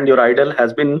understand, your idol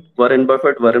has been Warren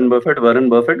Buffett, Warren Buffett, Warren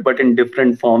Buffett, but in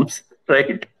different forms,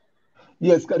 right?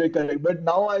 Yes, correct. But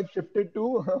now I've shifted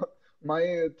to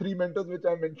my three mentors which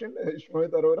I mentioned, Shmohit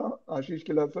Arora, Ashish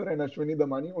Kilasar, and Ashwini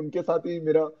Damani. उनके साथ ही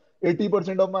मेरा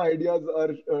 80% of my ideas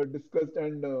are discussed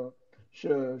and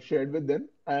shared with them.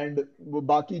 And वो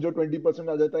बाकी जो 20%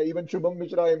 आ जाता है, even Shubham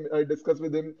Mishra, I discuss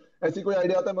with him. ऐसी कोई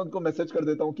idea आता है मैं उनको मैसेज कर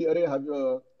देता हूँ कि अरे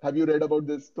have you read about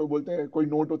this? तो बोलते हैं कोई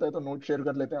नोट होता है तो नोट शेयर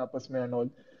कर लेते हैं आपस में and all.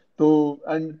 तो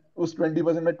एंड उस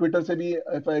 20% में ट्विटर से भी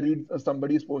if I read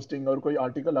somebody's posting और कोई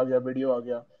आर्टिकल आ गया वीडियो आ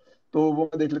गया तो वो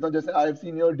मैं देख लेता हूँ जैसे I have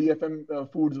seen your DFM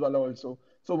foods वाला आल्सो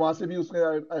सो वहां से भी उसमें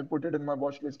I put it in my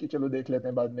watch list की चलो देख लेते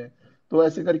हैं बाद में तो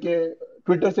ऐसे करके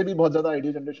ट्विटर से भी बहुत ज्यादा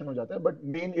आइडिया जनरेशन हो जाता है but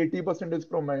main 80% is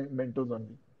from my mentors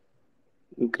only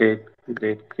Great,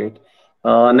 great, great.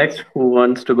 Next, who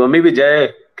wants to go? Maybe Jay,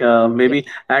 Yeah, maybe.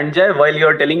 And Jay, while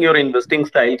you're telling your investing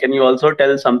style, can you also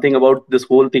tell something about this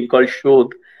whole thing called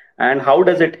Shodh? And how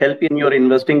does it help in your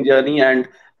investing journey? And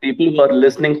people who are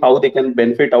listening, how they can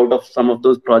benefit out of some of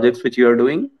those projects which you are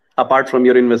doing, apart from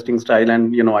your investing style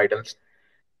and idols.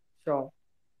 sure.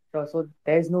 So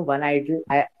there's no one idol.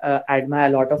 I admire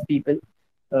a lot of people.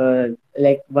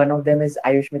 Like one of them is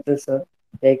Ayush Mittal sir.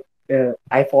 Like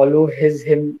I follow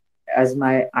him as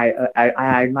I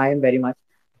admire him very much.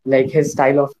 Like his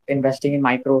style of investing in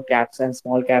micro caps and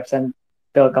small caps and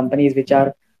the companies which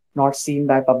are not seen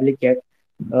by public yet.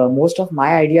 Most of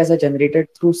my ideas are generated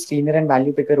through screener and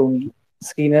value picker only.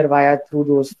 Screener via through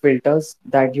those filters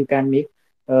that you can make.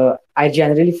 I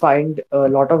generally find a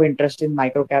lot of interest in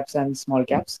micro caps and small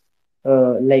caps,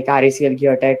 like RACL,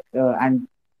 Geotech, and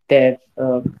their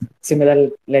similar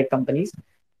like companies.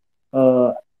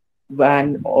 Uh,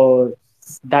 and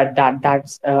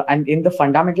that's and in the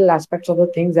fundamental aspects of the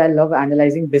things, I love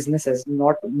analyzing businesses,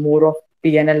 not more of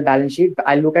P&L balance sheet.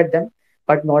 I look at them,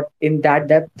 but not in that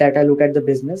depth that I look at the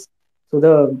business. So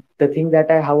the thing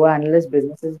that I how I analyze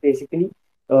business is basically,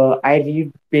 I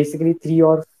read basically three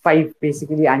or five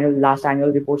basically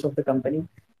annual reports of the company,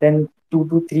 then two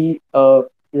to three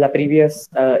la previous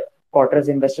quarters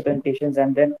investor presentations,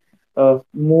 and then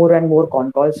more and more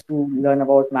con calls to learn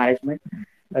about management.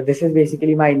 This is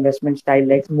basically my investment style,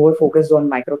 like more focused on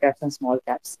micro caps and small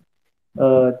caps.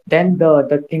 Then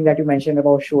the thing that you mentioned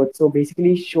about Shod. So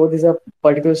basically, Shod is a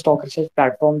particular stock research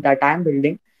platform that I'm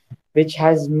building, which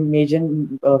has major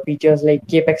features like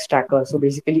capex tracker. So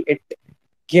basically, it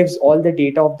gives all the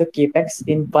data of the capex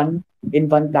in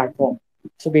one platform.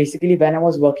 So basically, when I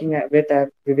was working with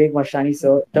Vivek Mashani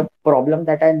sir, the problem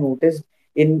that I noticed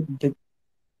in the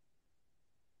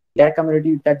entire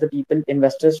community that the people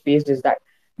investors faced is that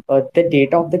the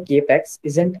data of the capex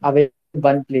isn't available in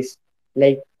one place.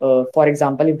 Like for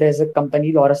example, if there's a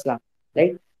company Lauraslam,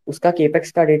 right? उसका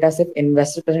capex का data सिर्फ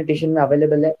investor presentation में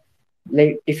available है.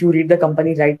 Like if you read the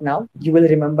company right now, you will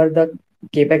remember the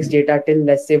capex data till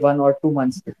let's say 1 or 2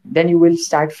 months. Then you will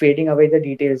start fading away the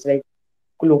details, like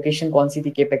location कौन सी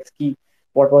थी capex की,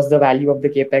 what was the value of the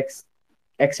capex,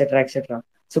 etc., etc.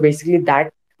 So basically,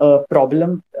 that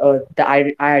problem,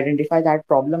 I identify that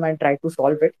problem and try to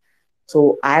solve it.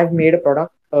 So I have made a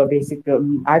product, I've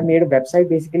made a website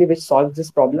basically which solves this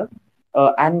problem.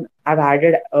 And I've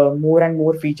added more and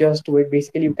more features to it.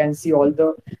 Basically, you can see all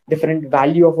the different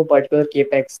value of a particular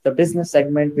capex, the business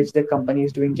segment which the company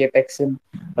is doing capex in,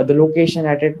 the location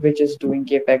at it which is doing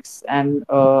capex, and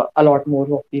a lot more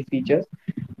of these features.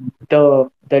 The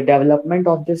development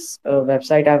of this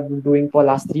website I've been doing for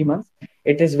last 3 months.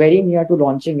 It is very near to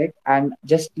launching it, and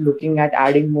just looking at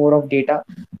adding more of data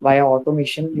via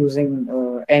automation using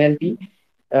NLP,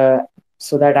 uh,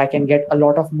 so that I can get a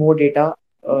lot of more data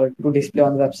to display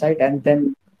on the website, and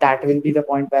then that will be the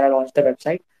point where I launch the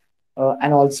website.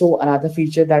 And also another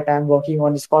feature that I'm working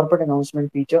on is corporate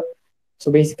announcement feature.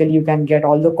 So basically, you can get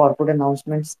all the corporate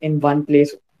announcements in one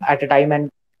place at a time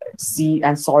and see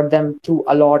and sort them through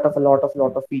a lot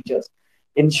of features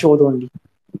in Shod only.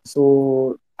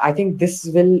 So I think this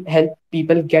will help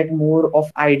people get more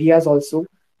of ideas also.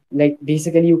 Like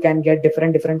basically, you can get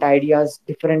different ideas,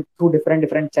 different through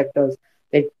different sectors.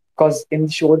 Like because in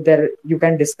Shod there you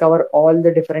can discover all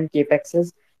the different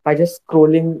capexes by just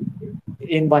scrolling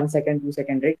in 1 second, 2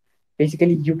 second, right?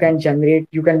 Basically, you can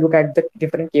look at the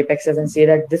different capexes and say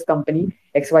that this company,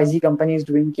 XYZ company, is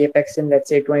doing capex in let's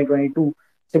say 2022.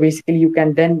 So basically,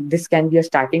 this can be a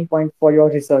starting point for your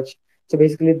research. So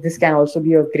basically, this can also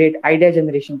be a great idea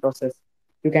generation process.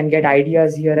 You can get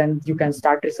ideas here and you can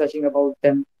start researching about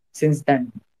them since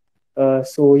then.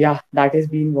 So yeah, that has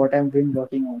been what I've been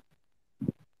working on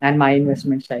and my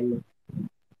investment style.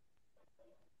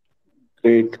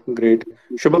 Great, great.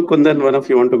 Shubham, Kundan, one of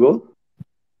you want to go?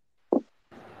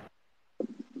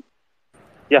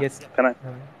 Yeah, Yes. can I?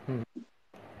 Hmm.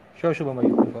 Sure, Shubham,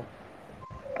 you can go.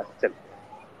 Chal.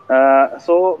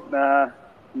 So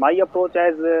my approach,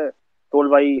 as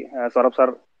told by Saurabh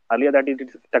sir earlier, that it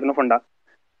is techno funda.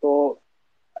 So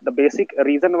the basic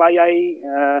reason why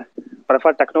I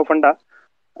prefer techno funda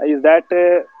is that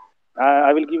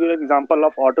I will give you an example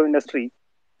of auto industry.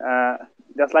 Uh,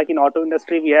 just like in auto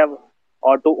industry, we have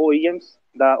auto OEMs,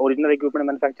 the original equipment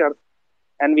manufacturer,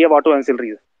 and we have auto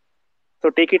ancillaries. So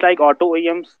take it like auto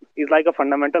OEMs is like a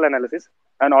fundamental analysis,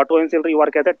 and auto ancillary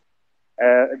work as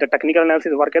the technical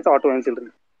analysis work as auto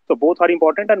ancillary. So both are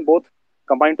important and both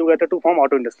combine together to form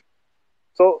auto industry.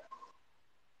 So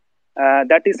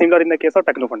that is similar in the case of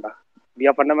technofunda. We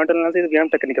have fundamental analysis, we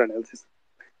have technical analysis.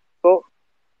 So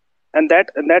and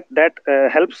that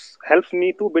helps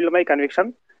me to build my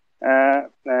conviction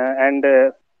and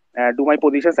do my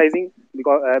position sizing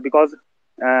because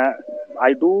uh,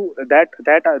 I do that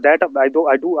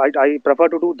I prefer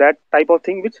to do that type of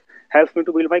thing which helps me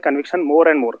to build my conviction more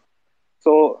and more.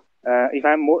 So if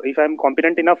I'm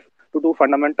competent enough to do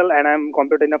fundamental and I'm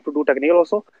competent enough to do technical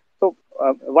also, so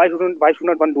why should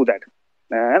not one do that?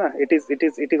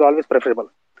 It is always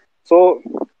preferable. So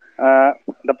uh,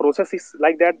 the process is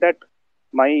like that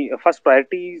my first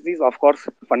priority is of course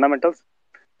fundamentals.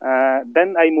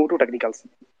 Then I move to technicals.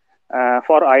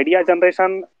 For idea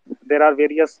generation, there are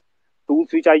various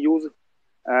tools which I use,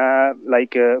 there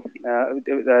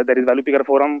is Value Picker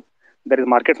Forum, there is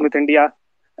Marketsmith India,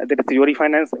 there is Theory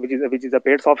Finance, which is a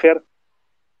paid software.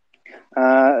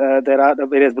 There are the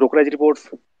various brokerage reports.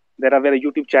 There are various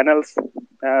YouTube channels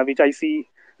which I see.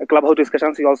 Clubhouse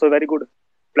discussions is also a very good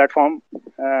platform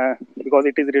because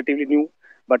it is relatively new,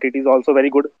 but it is also very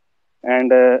good.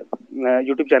 And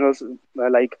YouTube channels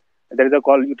like there is a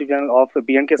call YouTube channel of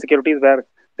BNK Securities where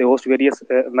they host various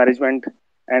management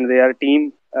and their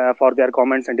team for their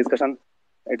comments and discussion.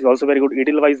 It is also very good.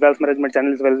 Edelweiss Wealth Management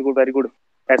channel is very good, very good.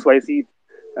 SYC,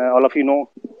 all of you know,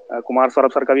 Kumar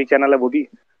Saurabh sir का भी channel है, वो भी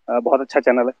बहुत अच्छा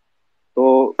channel है.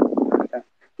 तो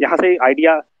यहाँ से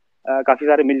आइडिया काफ़ी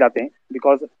सारे मिल जाते हैं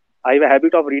because I have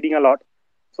habit of reading a lot.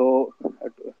 सो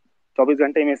 24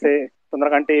 घंटे में से 15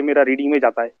 घंटे मेरा रीडिंग में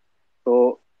जाता है.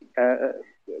 तो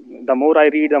the more I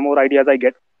read the more ideas I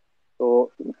get.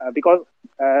 So because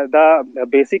the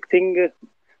basic thing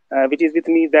which is with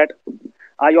me is that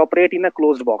I operate in a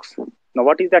closed box. Now,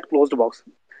 what is that closed box?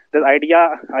 The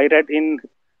idea I read in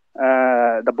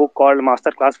the book called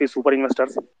Master Class with Super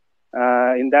Investors.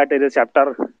 In that, there is a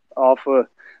chapter of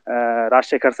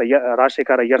Rajshekhar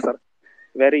Iyer sir,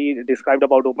 where he described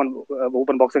about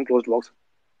open box and closed box.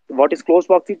 What is closed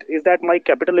box? It is that my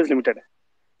capital is limited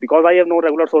because I have no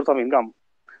regular source of income.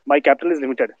 My capital is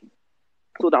limited,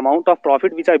 so the amount of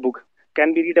profit which I book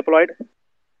can be redeployed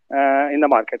in the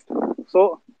market.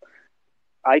 So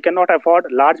I cannot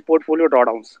afford large portfolio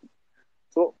drawdowns.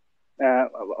 So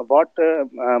what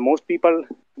most people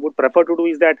would prefer to do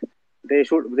is that they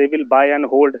will buy and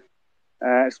hold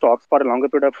stocks for a longer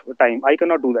period of time. I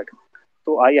cannot do that.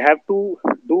 So I have to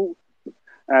do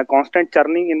constant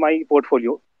churning in my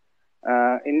portfolio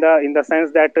in the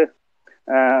sense that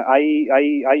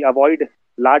I avoid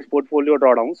large portfolio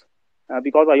drawdowns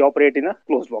because I operate in a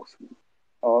closed box.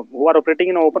 Who are operating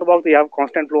in an open box, they have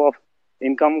constant flow of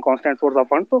income, constant source of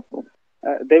funds, so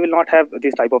they will not have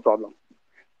this type of problem.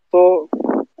 So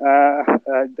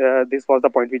this was the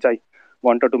point which I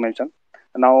wanted to mention.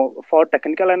 Now, for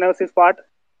technical analysis part,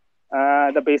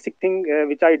 the basic thing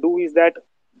which I do is that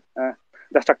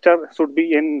the structure should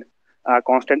be in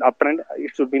constant uptrend.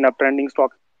 It should be an uptrending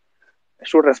stock.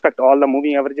 Should respect all the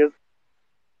moving averages.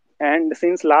 And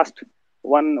since last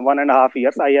 1.5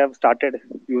 years, I have started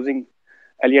using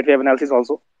Elliott wave analysis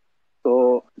also.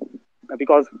 So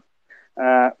because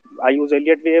I use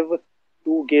Elliott wave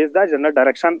to gauge the general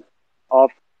direction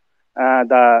of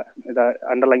the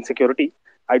underlying security.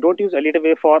 I don't use Elliott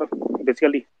wave for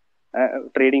basically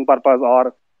trading purpose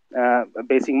or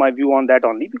basing my view on that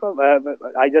only, because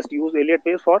I just use Elliott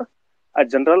wave for a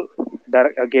general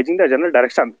gauging the general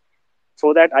direction,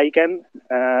 so that I can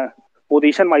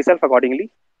position myself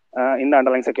accordingly in the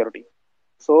underlying security.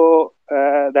 So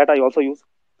that I also use.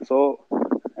 So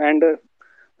and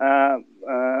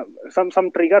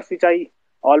some triggers which I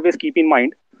always keep in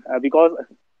mind because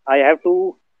I have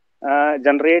to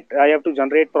generate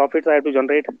profits. I have to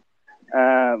generate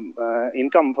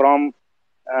income from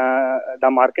the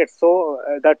market. So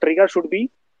the trigger should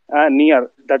be near.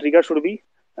 The trigger should be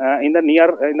in the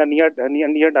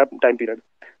near time period.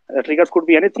 Triggers could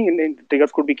be anything.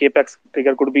 Triggers could be capex.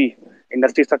 Trigger could be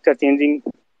industry structure changing.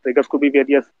 Triggers could be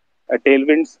various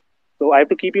tailwinds. So I have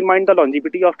to keep in mind the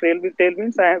longevity of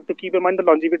tailwinds. I have to keep in mind the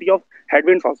longevity of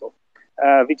headwinds also,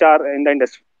 which are in the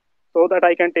industry, so that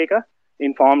I can take a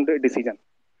informed decision.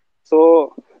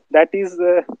 So that is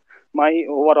my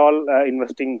overall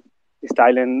investing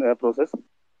style and process.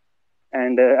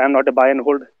 And I'm not a buy and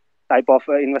hold type of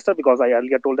investor, because I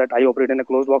earlier told that I operate in a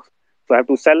closed box. So I have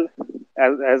to sell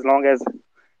as long as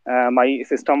my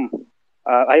system.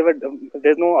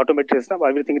 There's no automated system.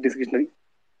 Everything is discretionary.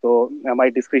 So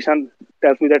my discretion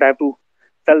tells me that I have to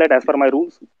sell that as per my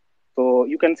rules. So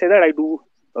you can say that I do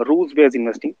rules-based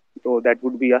investing. So that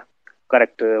would be a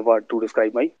correct word to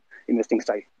describe my investing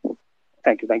style.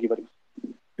 Thank you. Thank you very much.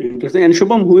 Interesting. And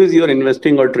Shubham, who is your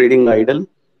investing or trading idol?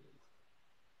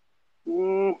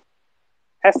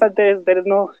 As such, there is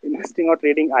no investing or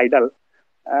trading idol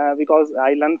because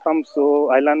I learn from so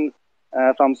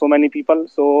many people.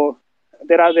 So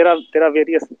there are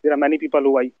many people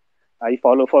who I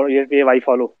follow. For wave I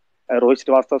follow Rohit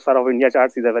Srivastava sir of India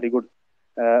Charts. Is a very good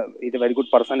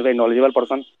person, very knowledgeable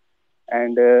person.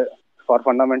 And for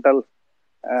fundamental,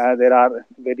 there are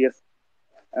various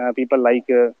people like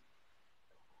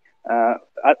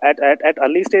at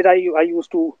early stage I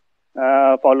used to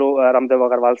follow Ramdev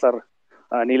Agarwal sir,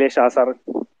 Nilesh Shah sir,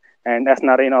 and S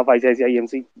Narayan of ICICI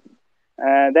EMC.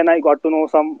 Then I got to know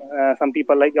some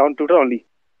people like on Twitter only.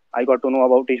 I got to know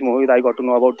about Tish Mohit, I got to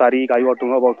know about Tariq, I got to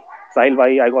know about Sahil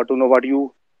Bhai, I got to know about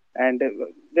you. And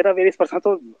there are various persons.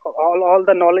 So all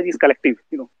the knowledge is collective,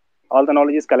 all the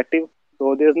knowledge is collective.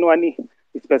 So there's no any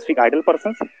specific idle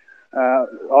persons.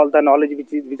 All the knowledge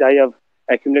which I have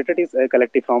accumulated is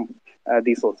collective from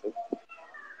these sources.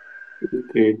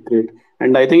 Great, great.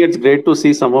 And I think it's great to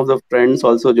see some of the friends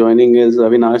also joining. Is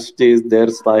Avinash is there,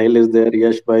 Sahil is there,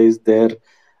 Yash Bhai is there,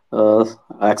 uh,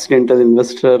 accidental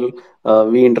investor.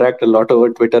 We interact a lot over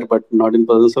Twitter, but not in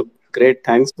person. So great,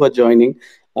 thanks for joining.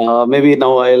 Maybe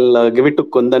now I'll give it to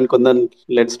Kundan. Kundan,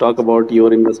 let's talk about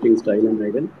your investing style and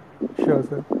idea. Sure,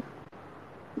 sir.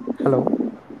 Hello.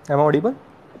 Am I audible?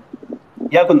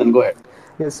 Yeah, Kundan, go ahead.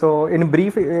 Yes, so in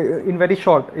brief, in very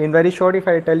short, if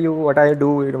I tell you what I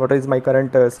do, what is my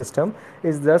current system,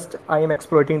 is just I am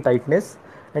exploiting tightness,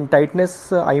 and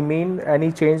tightness I mean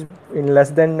any change in less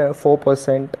than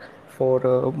 4%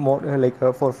 for more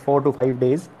for 4 to 5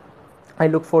 days. I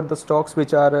look for the stocks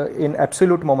which are in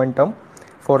absolute momentum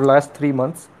for last 3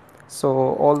 months.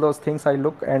 So all those things I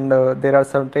look, and there are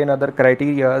certain other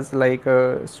criterias like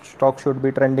stock should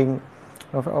be trending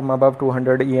above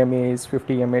 200 EMAs,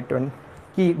 50 EMA, 20,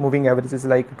 key moving averages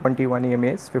like 21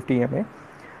 EMAs, 50 EMA.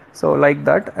 So like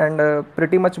that, and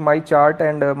pretty much my chart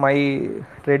and my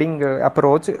trading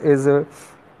approach is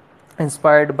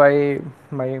inspired by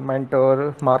my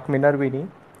mentor Mark Minervini,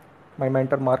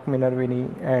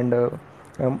 and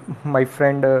my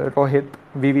friend Rohit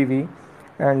VVV,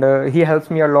 and he helps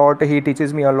me a lot. He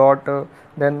teaches me a lot.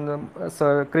 Then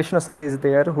Sir Krishna sir is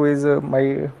there, who is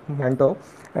my mentor,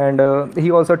 and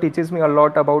he also teaches me a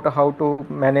lot about how to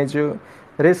manage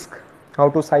risk, how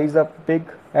to size up big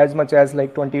as much as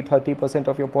like 20-30%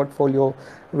 of your portfolio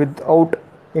without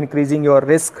increasing your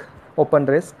risk, open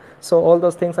risk. So all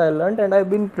those things I learned, and I've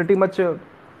been pretty much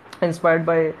inspired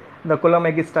by the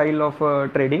Kulamagi style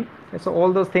of trading. So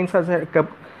all those things has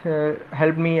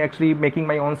helped me actually making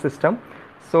my own system.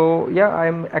 So yeah,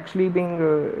 I'm actually being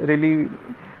really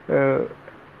uh,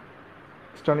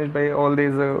 astonished by all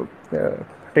these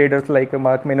traders like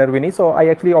Mark Minervini. So I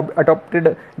actually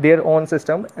adopted their own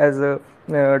system as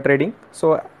trading.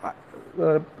 So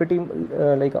pretty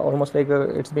like almost like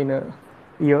it's been a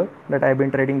year that I've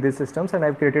been trading these systems, and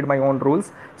I've created my own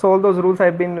rules. So all those rules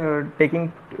I've been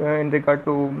taking in regard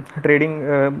to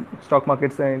trading stock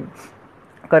markets in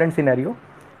current scenario,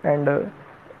 and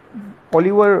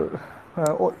Oliver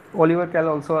Oliver Cal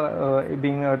also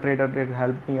being a trader did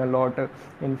help me a lot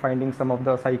in finding some of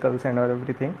the cycles and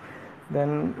everything.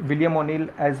 Then William O'Neill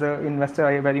as an investor,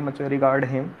 I very much regard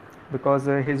him because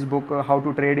his book How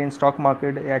to Trade in Stock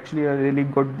Market actually a really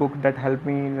good book that helped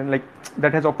me like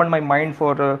that has opened my mind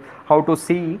for how to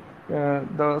see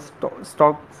the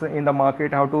stocks in the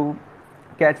market, how to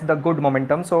catch the good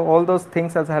momentum. So all those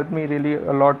things has helped me really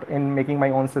a lot in making my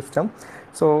own system.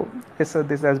 So this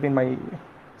has been my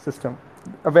system,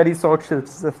 a very short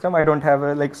system. I don't have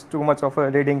like too much of a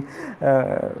reading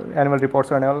annual reports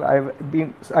and all.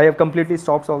 I have completely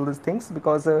stopped all these things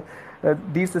because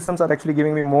these systems are actually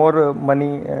giving me more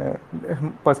money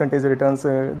percentage returns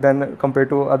than compared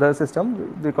to other systems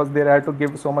because they have to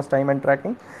give so much time and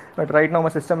tracking. But right now my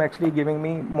system actually giving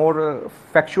me more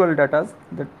factual data,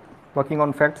 that working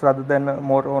on facts rather than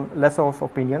more on less of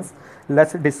opinions,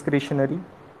 less discretionary.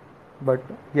 But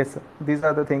yes, sir, these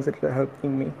are the things that are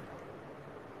helping me.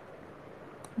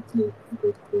 Great,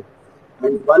 great, great.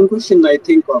 And one question I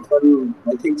think often,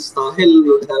 I think Sahil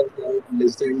would have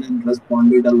listened and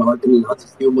responded a lot in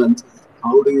last few months.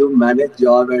 How do you manage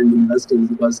job and investing?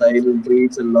 Because Sahil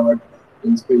reads a lot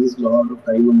and spends a lot of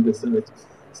time on research.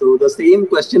 So the same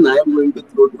question I am going to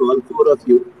throw to all four of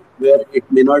you, where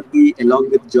it may not be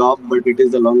along with job, but it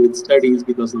is along with studies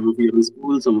because some of you are in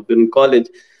school, some of you are in college.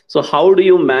 So how do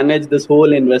you manage this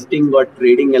whole investing or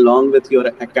trading along with your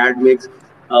academics?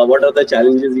 What are the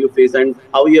challenges you face and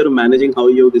how you're managing, how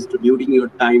you're distributing your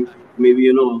time? Maybe,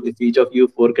 if each of you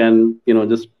four can,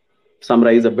 just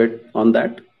summarize a bit on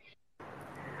that.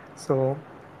 So,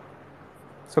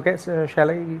 okay, so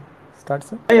shall I start,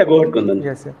 sir? Yeah, yeah, go ahead, Kundan.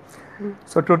 Yes, sir.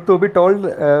 So to be told,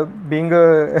 being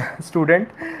a student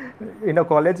in a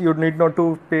college, you need not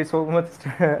to pay so much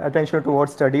attention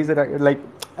towards studies, like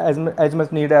as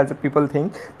much need as people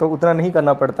think. तो उतना नहीं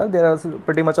करना पड़ता. There is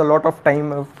pretty much a lot of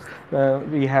time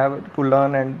we have to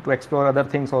learn and to explore other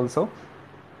things also.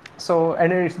 So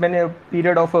and it's been a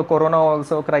period of corona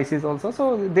also, crisis also,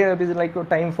 so there is like a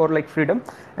time for like freedom.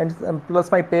 And plus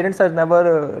my parents have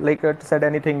never said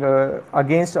anything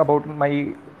against about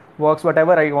my works,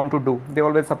 whatever I want to do. They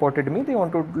always supported me. They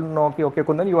want to know, okay, okay,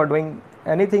 Kundan, you are doing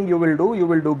anything you will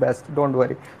do best, don't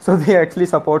worry. So they actually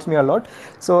supports me a lot.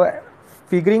 So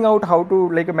figuring out how to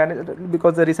like manage,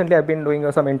 because recently I've been doing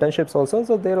some internships also,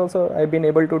 so there also I've been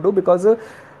able to do because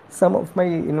some of my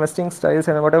investing styles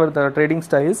and whatever the trading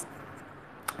styles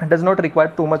does not require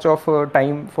too much of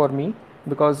time for me.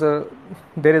 because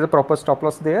there is a proper stop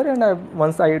loss there, and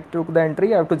once I took the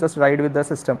entry, I have to just ride with the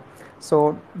system.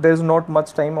 So there is not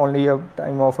much time, only a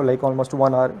time of like almost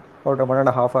 1 hour or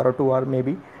 1.5 hour or 2 hour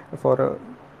maybe for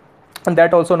and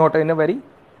that also not in a very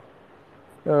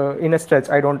in a stretch.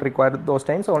 I don't require those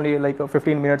times, only like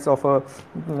 15 minutes of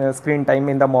screen time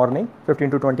in the morning,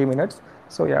 15 to 20 minutes.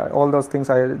 So yeah, all those things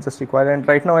I just require. And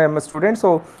right now I am a student,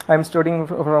 so I'm studying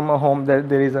from a home.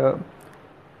 There is a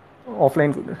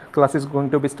offline class is going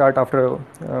to be start after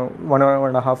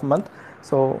 1.5 month.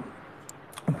 So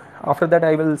after that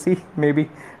I will see, maybe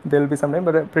there will be some time,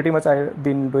 but pretty much I've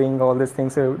been doing all these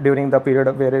things during the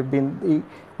period where I've been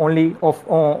only of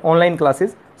online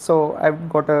classes. So I've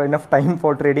got enough time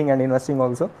for trading and investing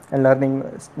also, and learning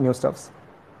new stuffs.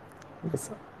 Yes,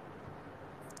 sir.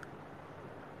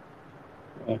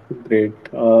 Great.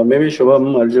 Maybe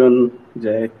Shubham, Arjun,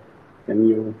 Jay, can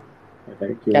you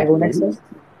highlight Can your I go next, sir? points?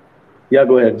 Yeah,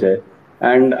 go ahead, Jay.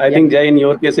 And I Yeah. think, Jay, in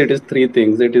your case, it is three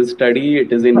things: it is study,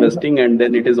 it is investing, and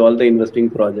then it is all the investing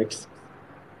projects.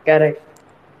 Correct.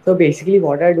 So basically,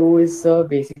 what I do is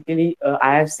basically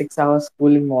I have 6 hours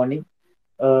school in morning,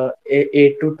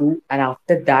 8 to 2, and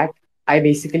after that I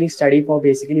basically study for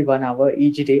basically 1 hour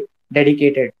each day,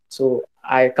 dedicated. So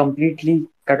I completely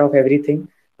cut off everything,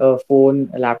 phone,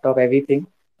 laptop, everything,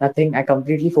 nothing. I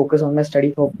completely focus on my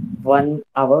study for 1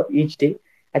 hour each day.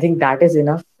 I think that is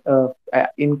enough.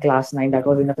 In class 9, that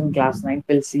was enough in class 9.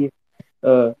 We'll see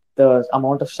if the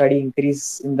amount of study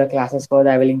increase in the classes further.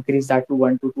 I will increase that to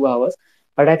 1 to 2 hours.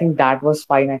 But I think that was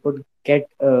fine. I could get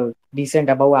decent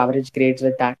above average grades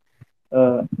with that.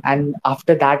 And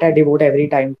after that, I devote every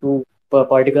time to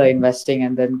particular investing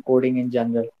and then coding in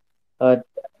general. Uh,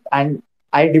 and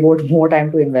I devote more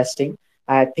time to investing.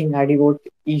 I think I devote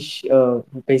each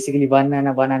basically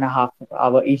 1.5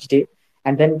 hour each day.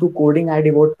 And then to coding, I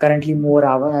devote currently more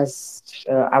hours as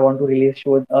I want to release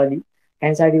shows early.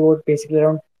 Hence, I devote basically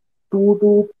around 2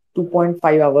 to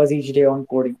 2.5 hours each day on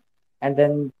coding. And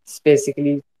then it's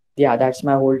basically, yeah, that's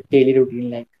my whole daily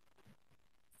routine. Like,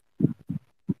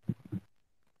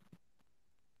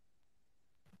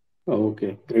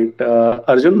 Okay, great.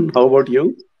 Arjun, how about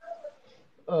you?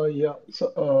 Yeah.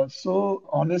 So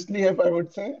honestly, if I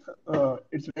would say,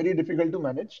 it's very difficult to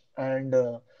manage, and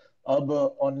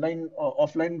online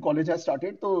offline college has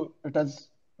started, so it has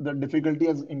the difficulty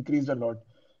has increased a lot.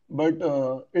 But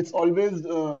it's always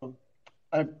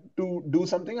I have to do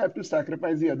something. I have to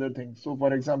sacrifice the other thing. So,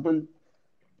 for example,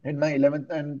 in my 11th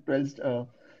and 12th,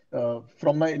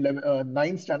 from my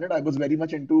 9th standard, I was very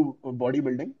much into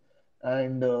bodybuilding.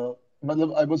 And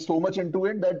I was so much into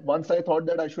it that once I thought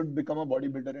that I should become a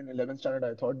bodybuilder in 11th standard,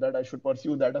 I thought that I should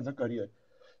pursue that as a career.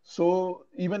 So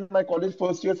even my college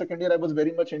first year, second year, I was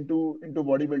very much into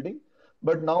bodybuilding.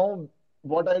 But now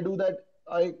what I do that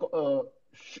I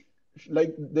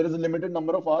like there is a limited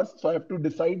number of hours, so I have to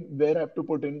decide where I have to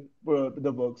put in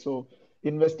the work. So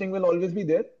investing will always be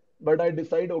there, but I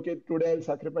decide, okay, today I'll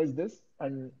sacrifice this,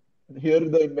 and here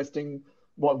the investing,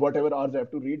 whatever hours I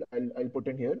have to read, I'll put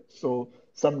in here. So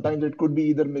sometimes it could be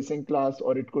either missing class,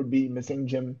 or it could be missing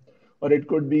gym, or it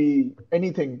could be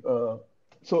anything.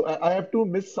 So I have to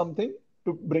miss something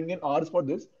to bring in hours for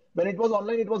this. When it was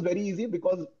online, it was very easy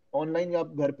because online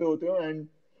आप घर पे होते हो, and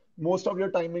most of your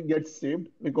time it gets saved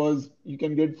because you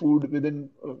can get food within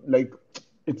like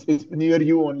it's near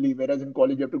you only. Whereas in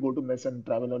college you have to go to mess and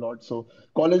travel a lot. So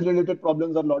college related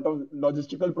problems, a lot of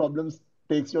logistical problems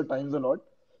takes your times a lot.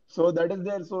 So that is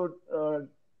there. So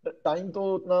time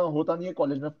तो उतना होता नहीं है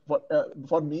college में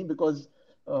for me because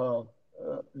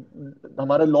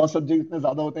हमारे law subject इतने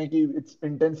ज्यादा होते हैं कि it's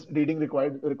intense reading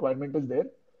requirement is there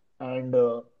and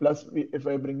plus if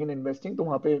I bring in investing तो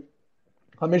वहाँ पे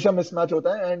हमेशा मिसमैच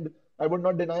होता है and I would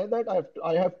not deny that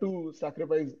I have to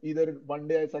sacrifice either one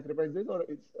day I sacrifice this or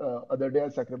it's other day I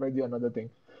sacrifice the another thing.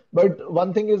 But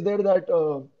one thing is there that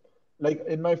like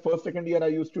in my first second year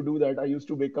I used to do that. I used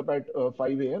to wake up at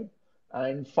 5 a.m.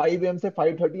 and 5 a.m. say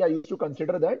 5:30 I used to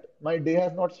consider that my day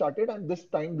has not started and this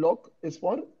time block is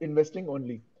for investing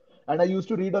only. And I used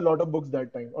to read a lot of books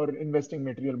that time or investing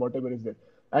material, whatever is there.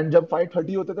 And जब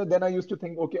 5:30 होते थे, then I used to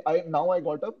think, okay, I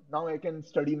got up, now I can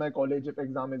study my college if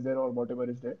exam is there or whatever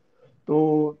is there. So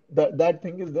that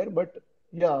thing is there, but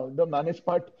yeah, the managed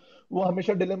part वो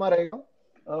हमेशा dilemma रहेगा.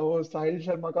 वो साहिल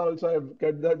शर्मा का also I have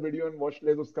kept that video and watched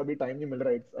less. उसका भी time नहीं मिल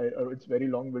रहा है. It's very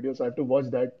long video, so I have to watch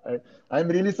that.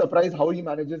 I'm really surprised how he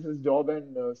manages his job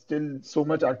and still so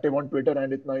much active on Twitter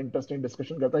and इतना interesting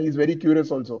discussion करता है. He's very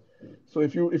curious also. So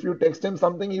if you text him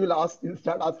something, he'll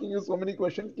start asking you so many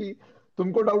questions कि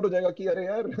तुमको doubt हो जाएगा कि अरे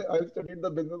यार I studied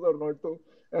the business or not. तो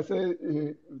ऐसे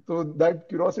तो that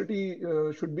curiosity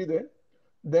should be there.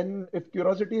 then if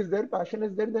curiosity is there, passion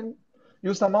is there, then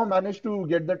you somehow manage to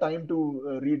get the time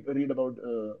to read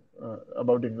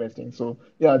about investing. So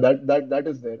yeah, that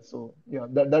is there. So yeah,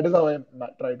 that is how I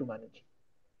try to manage.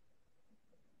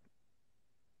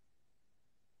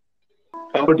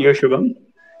 How about you, Shubham?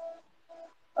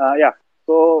 Yeah.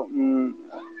 So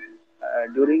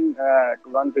during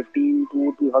 2015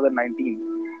 to 2019,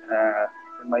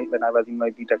 when I was in my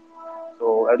BTech,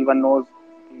 so everyone knows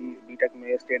कि BTech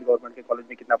में state government के college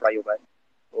में कितना पढ़ाई होता है.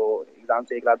 तो exam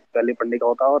से एक रात पहले पढ़ने का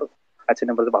होता है और अच्छे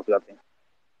नंबर से पास हो जाते हैं.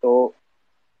 तो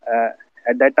uh,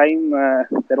 at that time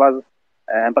there was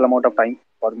ample amount of time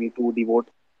for me to devote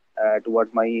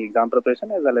towards my exam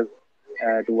preparation as well as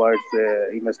towards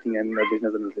investing and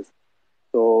business analysis.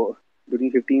 तो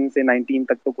during 15 से 19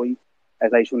 तक तो कोई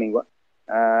ऐसा इशू नहीं हुआ.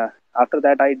 After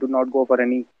that I did not go for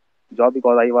any job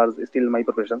because I was still in my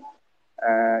profession.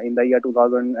 In the year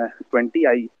 2020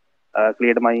 I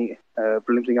cleared my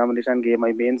prelims examination, gave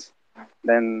my mains.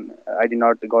 Then I did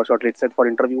not go shortlisted for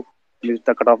interview, missed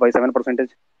the cutoff by 7%.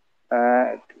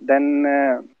 Then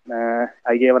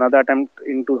I gave another attempt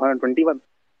in 2021.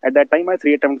 At that time my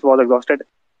 3 attempts was exhausted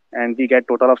and we get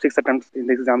total of 6 attempts in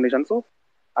this examination. So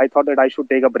I thought that I should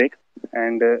take a break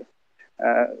and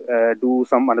do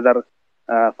some another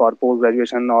for post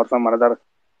graduation or some another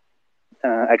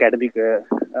academic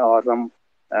or some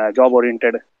job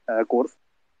oriented course.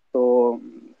 So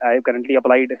I have currently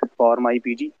applied for my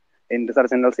PG in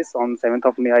research analysis. On 7th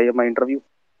of May I have my interview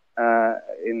uh,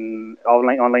 in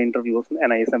online interviews में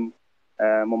NISM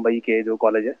Mumbai के जो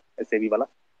college है SAB वाला.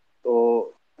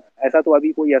 तो ऐसा तो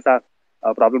अभी कोई ऐसा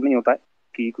प्रॉब्लम नहीं होता है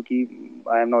कि क्योंकि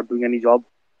I am not doing any job.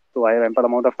 तो I have ample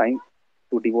amount of time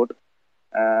to devote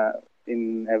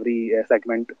in every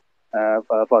segment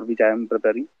for which I am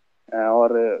preparing. और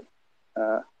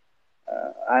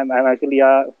I'm actually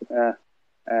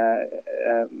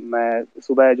मैं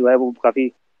सुबह जो है वो काफ़ी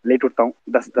लेट उठता हूँ.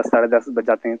 10 साढ़े 10 बज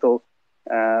जाते हैं. तो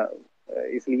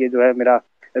इसलिए जो है मेरा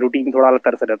रूटीन थोड़ा अलग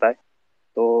तरह से रहता है.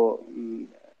 तो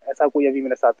ऐसा कोई अभी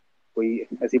मेरे साथ कोई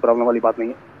ऐसी प्रॉब्लम वाली बात नहीं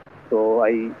है. तो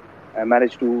I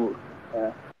manage to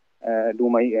do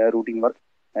my routine work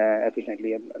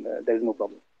efficiently and there is no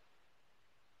problem.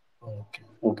 Okay.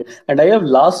 Okay. And I have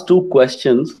last two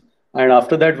questions, and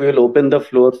after that we will open the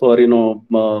floor for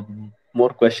more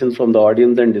questions from the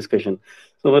audience and discussion.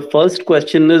 So my first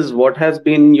question is, what has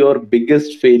been your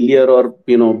biggest failure or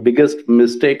biggest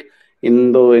mistake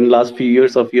in last few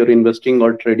years of your investing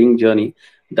or trading journey?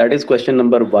 That is question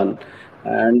number one.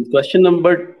 And question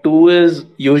number two is,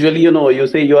 usually you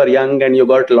say you are young and you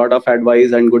got a lot of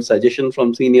advice and good suggestion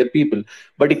from senior people,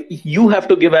 but if you have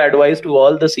to give advice to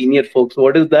all the senior folks,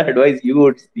 what is the advice you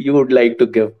would like to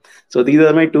give? So these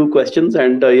are my two questions,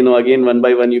 and again, one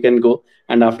by one you can go,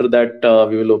 and after that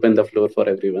we will open the floor for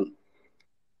everyone.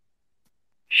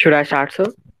 Should I start, sir?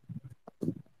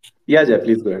 Yeah, Jay,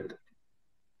 please go ahead.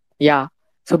 Yeah.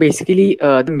 So basically,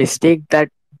 the mistake that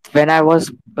when I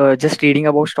was just reading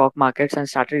about stock markets and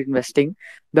started investing,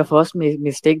 the first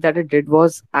mistake that I did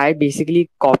was I basically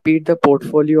copied the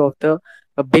portfolio of the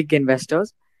big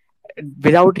investors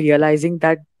without realizing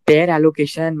that their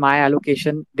allocation and my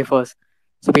allocation differs.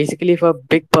 So basically, if a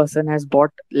big person has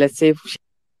bought, let's say,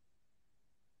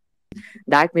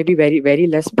 that may be very, very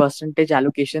less percentage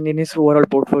allocation in his overall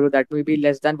portfolio. That may be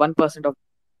less than 1% of.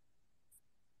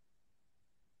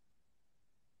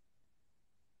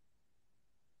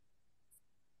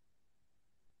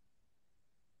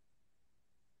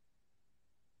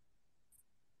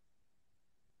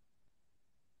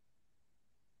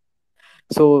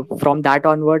 So from that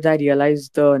onwards, I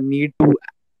realized the need to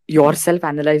yourself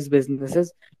analyze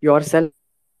businesses, yourself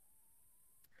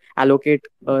allocate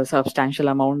a substantial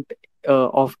amount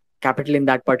of capital in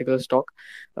that particular stock.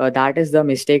 That is the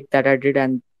mistake that I did,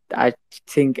 and I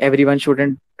think everyone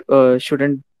shouldn't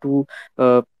do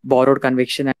borrowed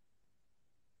conviction.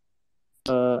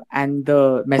 And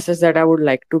the message that I would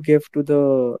like to give to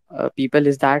the people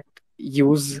is that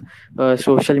use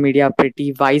social media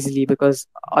pretty wisely, because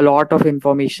a lot of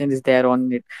information is there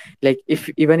on it. Like, if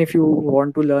even if you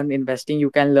want to learn investing,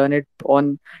 you can learn it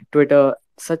on Twitter.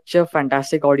 Such a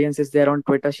fantastic audience is there on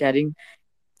Twitter sharing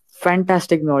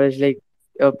fantastic knowledge. Like,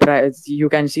 you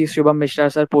can see Shubham Mishra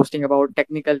sir posting about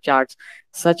technical charts,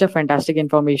 such a fantastic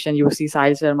information. You see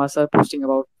Sahil Sharma sir posting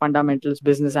about fundamentals,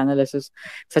 business analysis,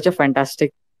 such a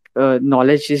fantastic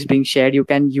knowledge is being shared. You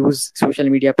can use social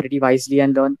media pretty wisely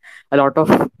and learn a lot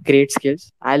of great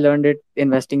skills. I learned it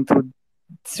investing through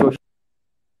social.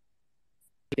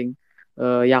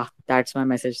 Yeah, that's my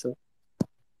message, sir.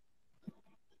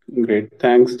 Great,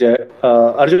 thanks, Jay.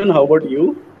 Arjun, how about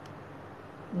you?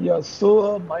 Yeah,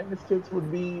 so my mistakes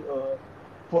would be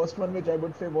first one, which I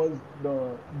would say was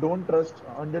the don't trust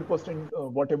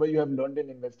 100% whatever you have learned in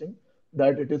investing,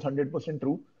 that it is 100%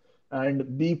 true,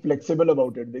 and be flexible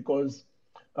about it. Because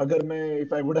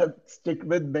if I would have stick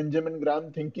with Benjamin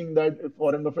Graham thinking that if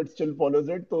Warren Buffett still follows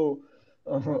it, so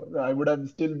I would have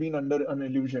still been under an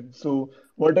illusion. So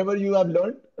whatever you have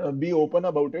learned, be open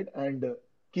about it, and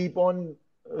keep on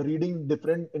reading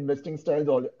different investing styles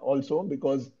also,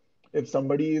 because if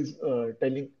somebody is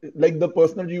telling, like, the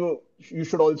personal, you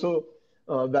should also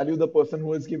value the person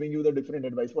who is giving you the different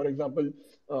advice. For example,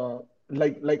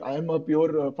 like I am a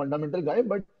pure fundamental guy,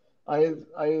 but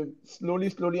I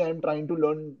slowly I am trying to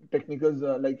learn technicals,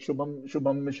 like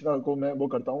Shubham Mishra को मैं वो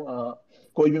करता हूँ,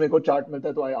 कोई भी मेरे को chart मिलता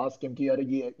है तो I ask him कि यार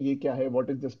ये क्या है, what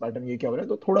is this pattern, ये क्या हो रहा है,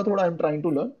 तो थोड़ा थोड़ा I am trying to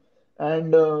learn.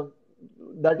 And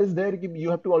that is there you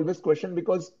have to always question,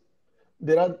 because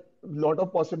there are lot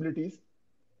of possibilities,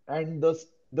 and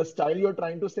the style you're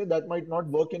trying to say, that might not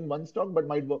work in one stock but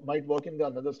might work in the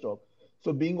another stock.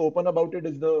 So being open about it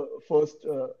is the first,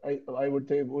 I would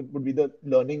say, would be the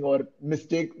learning, or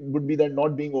mistake would be that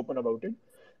not being open about it.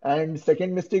 And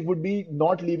second mistake would be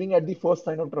not leaving at the first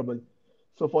sign of trouble.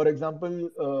 So for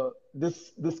example,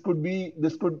 this could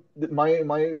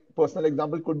my personal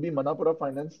example could be Manapura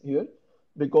Finance here,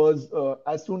 because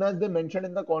as soon as they mentioned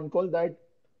in the con call that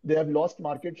they have lost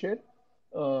market share,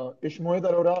 Ishmohit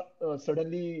Arora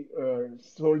suddenly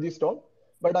sold the stock.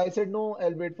 But I said, no,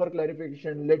 I'll wait for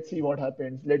clarification. Let's see what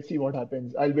happens. Let's see what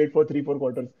happens. I'll wait for 3-4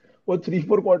 quarters. वो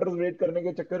 3-4 quarters wait करने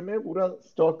के चक्कर में पूरा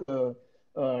stock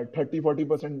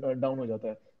 30-40% down हो जाता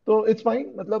है. तो इट्स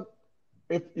फाइन, मतलब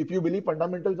if you believe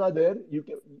fundamentals are there,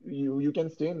 you can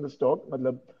stay in the stock.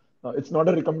 मतलब it's not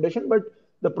a recommendation, but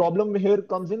the problem here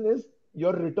comes in is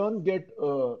your returns get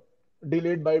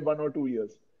delayed by 1 or 2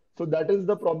 years. So that is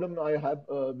the problem I have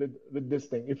with this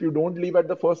thing. If you don't leave at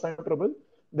the first sign of trouble,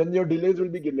 then your delays will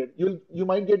be delayed. You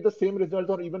might get the same results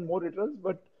or even more returns,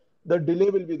 but the delay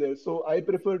will be there. So I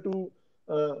prefer to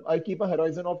I keep a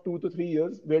horizon of 2 to 3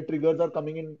 years where triggers are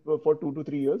coming in for 2 to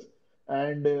 3 years,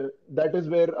 and that is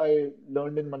where I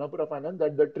learned in Manapura Finance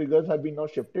that the triggers have been now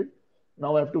shifted.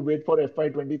 Now I have to wait for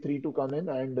FY23 to come in,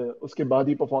 and uske baad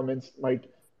hi performance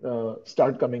might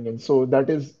start coming in. So that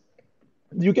is,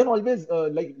 you can always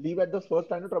like leave at the first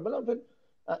sign of trouble, and then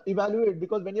evaluate,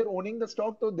 because when you're owning the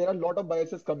stock, so there are a lot of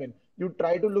biases come in. You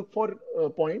try to look for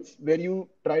points where you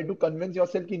try to convince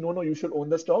yourself that no, you should own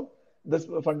the stock. This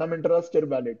fundamental are still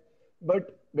valid.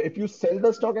 But if you sell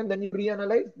the stock and then you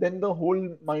reanalyze, then the whole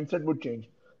mindset would change.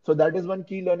 So that is one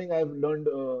key learning I've learned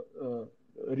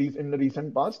in the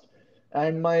recent past.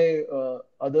 And my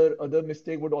other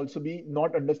mistake would also be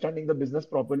not understanding the business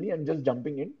properly and just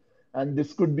jumping in. And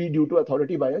this could be due to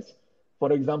authority bias.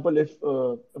 For example, if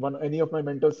any of my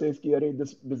mentors says कि अरे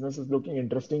this business is looking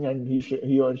interesting, and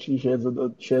he or she shares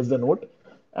the note,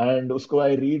 and उसको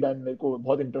I read and मेरे को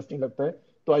बहुत interesting लगता है,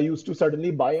 तो I used to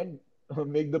suddenly buy and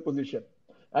make the position,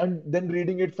 and then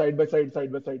reading it side by side,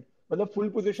 मतलब full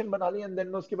position बना ली, and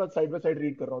then मैं उसके बाद side by side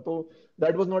read कर रहा हूँ. तो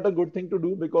that was not a good thing to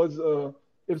do, because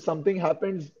if something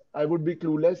happens, I would be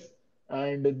clueless,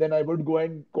 and then I would go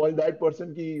and call that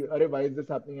person ki, "Arey, why is this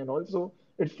happening?" and all. So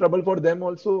it's trouble for them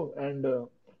also, and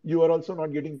you are also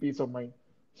not getting peace of mind.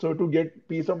 So to get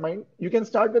peace of mind, you can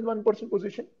start with 1%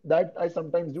 position. That I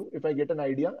sometimes do if I get an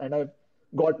idea and I've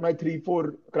got my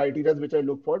 3-4 criteria which I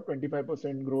look for: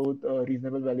 25% growth,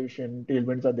 reasonable valuation,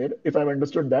 tailwinds are there. If I've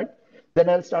understood that, then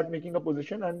I'll start making a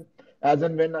position, and as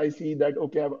and when I see that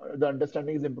okay, the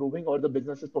understanding is improving or the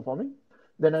business is performing,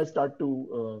 then I start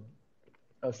to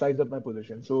size up my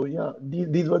position. So yeah,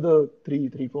 these were the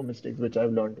 4 mistakes which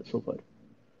I've learned so far.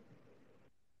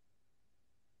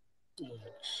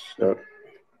 Sure.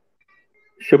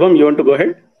 Shubham, you want to go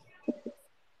ahead?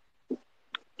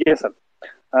 Yes, sir.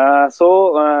 So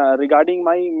regarding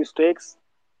my mistakes,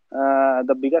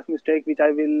 the biggest mistake which I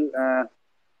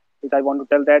want to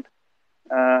tell that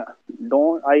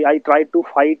I tried to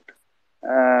fight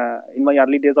in my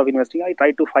early days of investing. I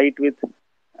tried to fight with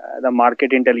the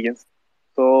market intelligence.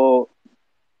 So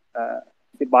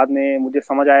फिर बाद में मुझे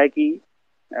समझ आया कि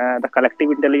the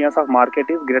collective intelligence of market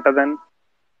is greater than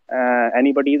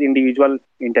anybody's individual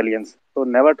intelligence. So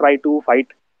never try to fight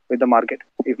with the market.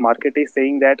 If market is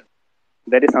saying that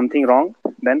there is something wrong,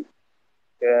 then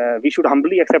we should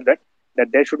humbly accept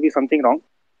that there should be something wrong.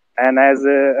 And as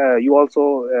you also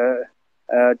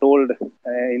told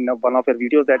in one of your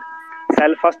videos that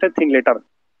sell first and think later.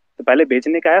 तो पहले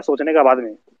बेचने का है, सोचने का बाद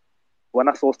में,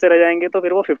 वरना सोचते रह जाएंगे तो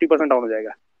फिर वो 50% डाउन हो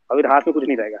जाएगा और फिर हाथ में कुछ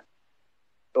नहीं रहेगा.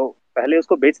 तो पहले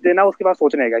उसको बेच देना, उसके बाद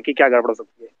सोचने का कि क्या गड़बड़ हो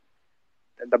सकती है.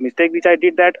 The mistake which I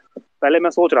did that, पहले मैं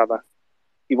सोच रहा था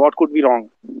कि what could be wrong,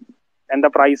 and the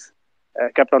price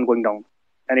kept on going down,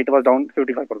 and it was down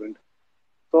 55%.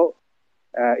 So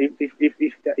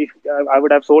if I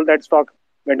would have sold that stock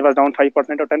when it was down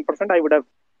 5% or 10%, I would have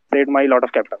saved my lot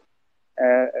of capital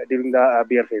during the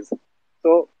bear phase.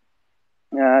 So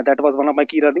that was one of my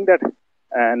key learning, that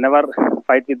never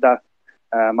fight with the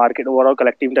market, overall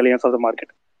collective intelligence of the market.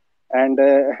 And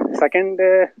second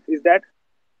is that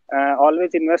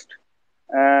always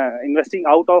investing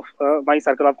out of my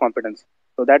circle of competence.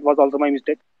 So that was also my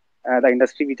mistake. The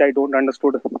industry which I don't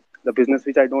understood, the business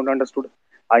which I don't understood,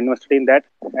 I invested in that.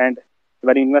 And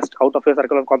when you invest out of your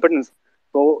circle of competence,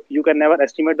 so you can never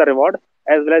estimate the reward,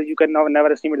 as well as you can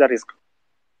never estimate the risk.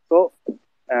 So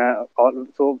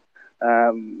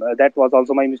that was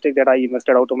also my mistake, that I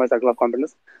invested out of my circle of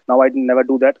competence. Now I never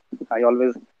do that. I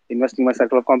always invest in my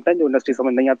circle of competence. जो industry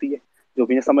समझ नहीं आती है, जो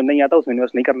business समझ नहीं आता, उसमें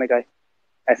इन्वेस्ट नहीं करने का है.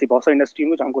 ऐसी बहुत सारी इंडस्ट्री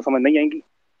में जो हमको समझ नहीं आएंगी.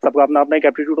 सबका अपना अपना एक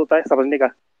एप्टीट्यूड होता है समझने का.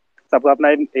 सबका अपना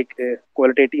एक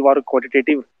क्वालिटेटिव और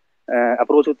क्वांटिटेटिव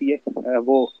अप्रोच होती है.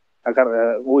 वो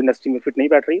अगर वो इंडस्ट्री में फिट नहीं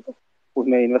बैठ रही तो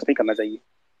उसमें इन्वेस्ट नहीं करना चाहिए.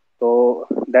 तो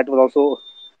that was also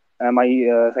my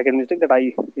second mistake, that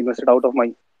I invested out of my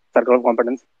circle of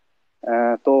competence.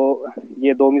 तो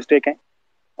ये दो मिस्टेक हैं.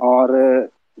 और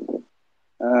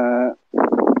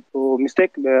तो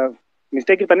मिस्टेक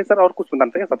की तनी सर और कुछ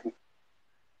बताते हैं साथ में.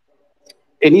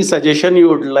 Any suggestion you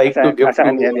would like to give अच्छा, to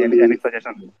any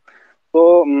suggestion? So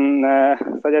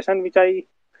suggestion which I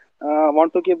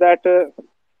want to give, that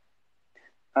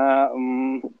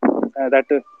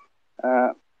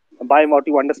buy what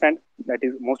you understand. That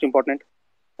is most important.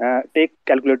 Take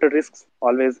calculated risks.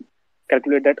 Always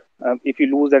calculate that if you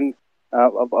lose, then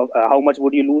how much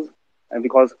would you lose? And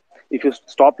because if you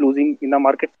stop losing in the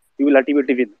market, you will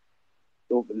ultimately win.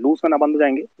 तो loose करना बंद हो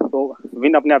जाएंगे तो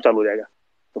win अपने आप चालू हो जाएगा.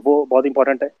 तो वो बहुत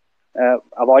इंपॉर्टेंट है.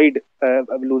 Avoid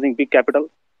losing big capital.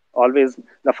 Always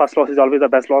the first loss is always the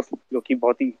best loss, जो कि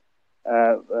बहुत ही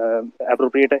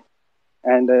अप्रोप्रिएट है.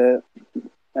 And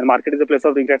market is a place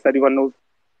of regrets. Everyone knows.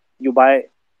 You bye,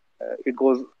 it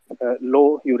goes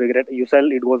low, you regret. You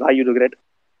cell, it goes high, you regret.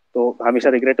 तो हमेशा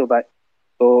regret होता है.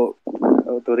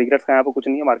 तो regrets का यहाँ पर कुछ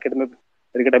नहीं है. मार्केट में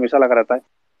रिग्रेट हमेशा लगा रहता है.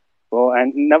 तो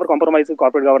and never compromise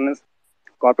corporate governance.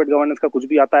 Corporate governance का कुछ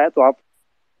भी आता है तो आप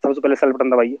सबसे पहले सेल बटन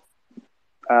दबाइए,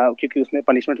 क्योंकि उसमें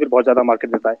पनिशमेंट फिर बहुत ज़्यादा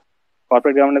मार्केट देता है.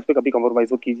 कॉर्पोरेट गवर्नेंस पे कभी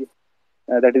कॉम्प्रोमाइज मत कीजिए.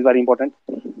 That is very important.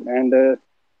 And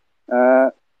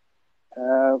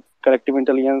collective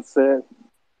intelligence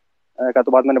का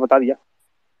तो बात मैंने बता दिया.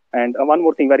 And one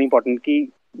more thing very important,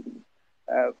 कि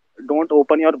don't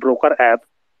open your broker app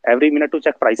every minute to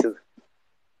check prices.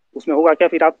 उसमें होगा क्या,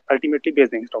 फिर आप अल्टीमेटली बेच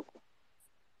देंगे स्टॉक को.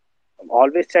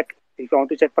 Always check. If you want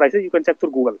to check prices, you can check through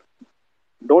Google.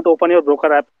 Don't open your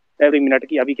broker app every minute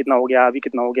की अभी कितना हो गया, अभी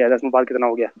कितना हो गया, 10 मिनट बाद कितना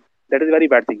हो गया. That is very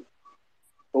bad thing.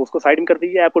 तो उसको साइड में कर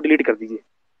दीजिए, ऐप को डिलीट कर दीजिए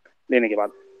लेने के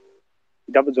बाद.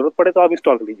 जब जरूरत पड़े तो आप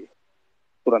इंस्टॉल कर लीजिए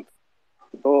तुरंत.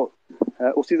 तो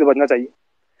उस चीज़ से बचना चाहिए.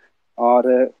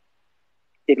 और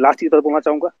एक लास्ट चीज़ पर बोलना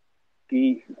चाहूँगा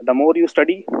कि the more you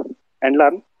study and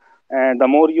learn, the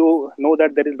more you know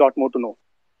that there is lot more to know.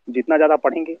 जितना ज़्यादा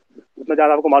पढ़ेंगे उतना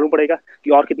ज़्यादा आपको मालूम पड़ेगा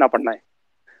कि और कितना पढ़ना है,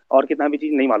 और कितना भी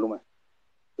चीज़ नहीं मालूम है.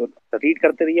 तो रीड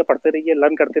करते रहिए, पढ़ते रहिए,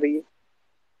 लर्न करते रहिए.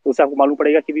 तो उससे आपको मालूम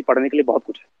पड़ेगा कि भी पढ़ने के लिए बहुत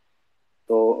कुछ है.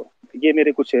 तो ये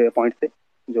मेरे कुछ पॉइंट थे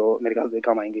जो मेरे ख्याल से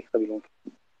काम आएंगे सभी लोगों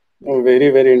को. Very,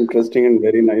 very interesting and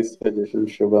very nice suggestion,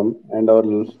 Shubham. And our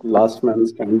last man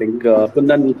standing,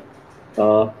 Kundan,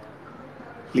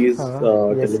 please Yes,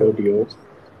 tell sir. about yours.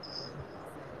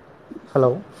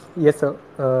 Hello. Yes, sir.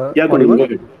 Yeah, Kundan, Audible? go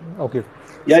ahead. Okay.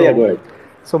 Yeah, So, go ahead.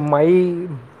 so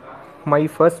my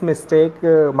first mistake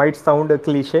might sound a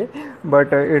cliche,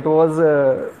 but it was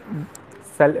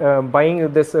buying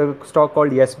this stock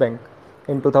called Yes Bank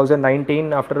in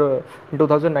 2019. After in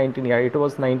 2019, yeah, it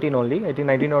was 19 only. I think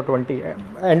 19 or 20,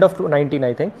 end of 19,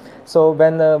 I think. So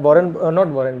when not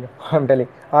Warren, I'm telling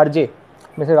RJ.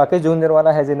 Mr. Rakesh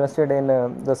Junjarwala has invested in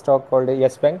the stock called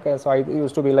Yes Bank. So I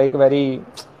used to be like very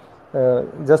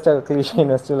just a cliche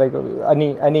investor, like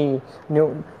any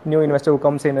new investor who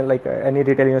comes in, like any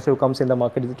retail investor who comes in the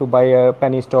market to buy a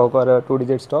penny stock or a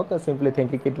two-digit stock, simply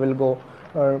thinking it will go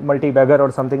multi-bagger or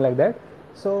something like that.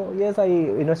 So yes, I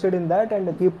invested in that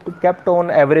and kept on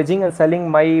averaging and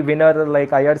selling my winner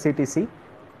like IRCTC.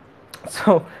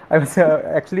 So I was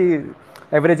actually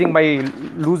averaging my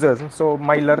losers. So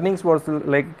my learnings was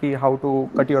like how to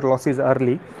cut your losses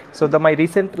early. So my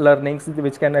recent learnings,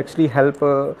 which can actually help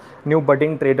new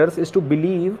budding traders, is to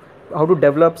believe how to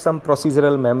develop some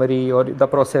procedural memory or the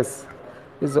process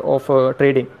is of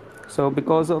trading. So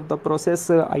because of the process,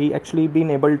 I actually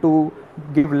been able to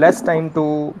give less time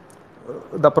to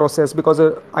the process, because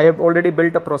I have already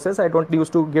built a process. I don't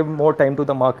used to give more time to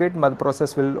the market. My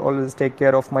process will always take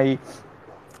care of my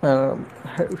uh,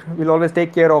 will always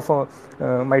take care of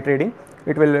my trading.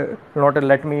 It will not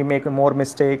let me make more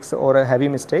mistakes or heavy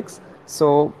mistakes.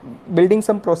 So building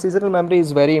some procedural memory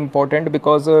is very important,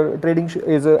 because trading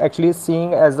is actually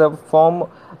seen as a form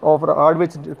of art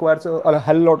which requires a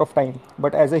hell lot of time.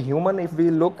 But as a human, if we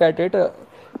look at it,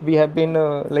 we have been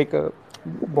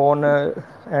born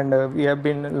and we have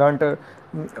been learned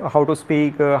how to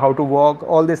speak, how to walk,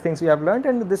 all these things we have learned.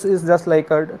 And this is just like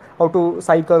how to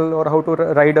cycle or how to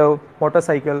ride a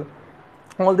motorcycle.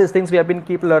 All these things we have been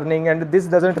keep learning, and this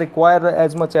doesn't require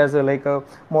as much as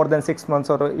more than 6 months,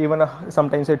 or even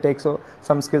sometimes it takes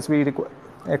some skills we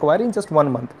acquire in just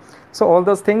 1 month. So all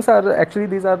those things are actually,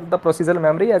 these are the procedural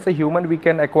memory. As a human, we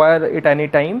can acquire it any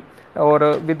time, or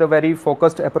with a very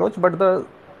focused approach. But the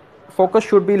focus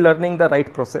should be learning the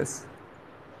right process.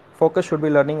 Focus should be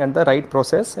learning and the right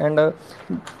process. And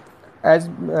as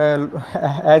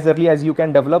as early as you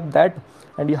can develop that,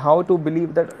 and you have to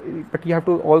believe that. But you have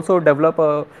to also develop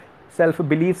a self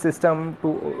belief system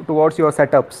towards your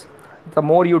setups. The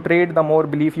more you trade, the more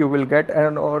belief you will get,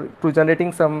 and or to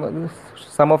generating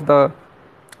some of the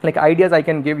like ideas I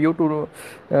can give you to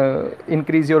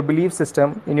increase your belief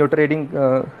system in your trading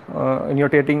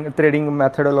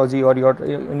methodology, or your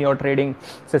in your trading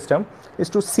system, is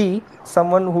to see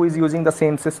someone who is using the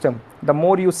same system. The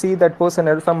more you see that person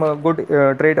as some good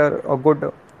trader or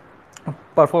good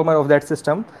performer of that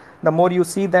system, the more you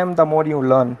see them, the more you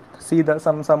learn. See the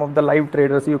some of the live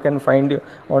traders you can find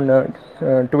on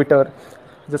Twitter.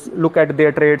 Just look at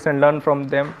their trades and learn from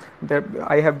them.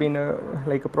 I have been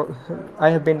I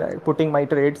have been putting my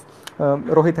trades.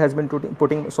 Rohit has been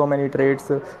putting so many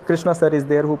trades. Krishna sir is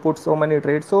there who puts so many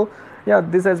trades. So yeah,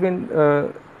 this has been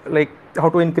like how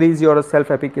to increase your self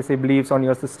efficacy beliefs on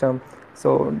your system.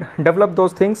 So develop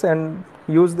those things and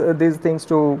use these things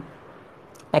to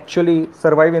actually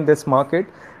survive in this market.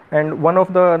 And one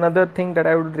of the another thing that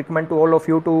I would recommend to all of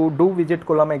you to do, visit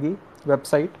Kolamagi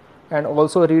website, and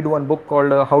also read one book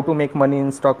called How to Make Money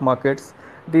in Stock Markets.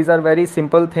 These are very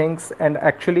simple things, and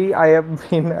actually I have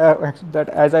been that,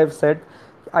 as I've said,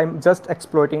 I'm just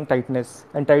exploiting tightness,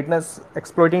 and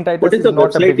exploiting What tightness is is the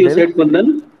not a website big you deal. said,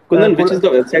 Kundan? uh, Kundan, which is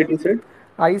Kul- the website you said?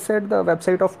 I said the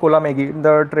website of Kolamagi,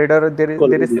 the trader. There is,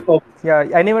 Kolmogly. Oh, yeah.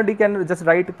 Anybody can just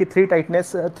write three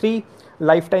tightness, three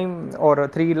lifetime or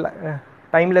three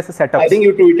timeless I setups. think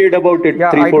you tweeted about it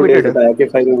Yeah, three, I 4 days tweeted. back,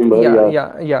 if I remember. Yeah, Yeah.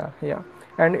 yeah, yeah, yeah.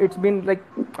 And it's been like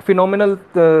phenomenal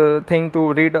thing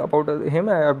to read about him.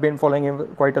 I have been following him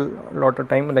quite a lot of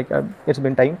time. Like it's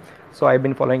been time, so I've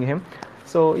been following him.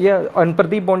 So yeah, on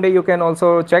Pradeep Bonde you can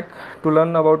also check to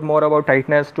learn about more about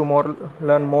tightness, to more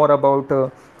learn more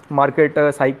about market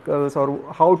cycles, or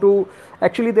how to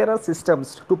actually, there are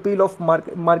systems to peel off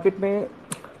market में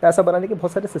पैसा बनाने के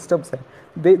बहुत सारे systems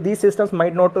हैं. These systems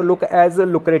might not look as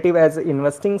lucrative as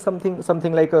investing,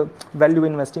 something like value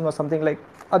investing, or something like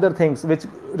other things which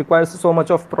requires so much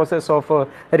of process of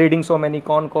reading so many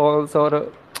con calls or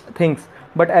things.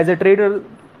 But as a trader,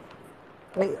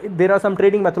 there are some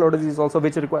trading methodologies also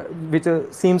which require, which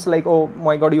seems like, oh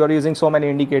my god, you are using so many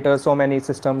indicators, so many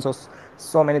systems, or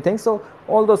so many things. So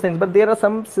all those things, but there are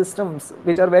some systems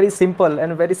which are very simple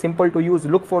and very simple to use.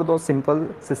 Look for those simple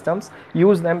systems,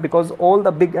 use them, because all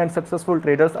the big and successful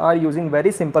traders are using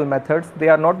very simple methods. They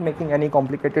are not making any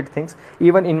complicated things.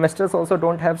 Even investors also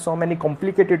don't have so many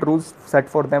complicated rules set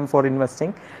for them for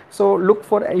investing. So look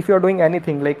for, if you're doing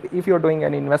anything, like if you're doing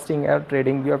any investing or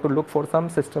trading, you have to look for some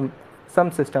system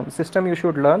you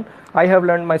should learn. I have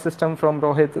learned my system from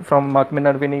Rohit, from Mark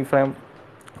Minervini, from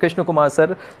Krishna Kumar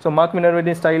sir. So Mark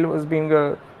Minervini style was being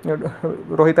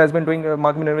Rohit has been doing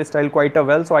Mark Minervini style quite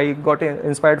well, so I got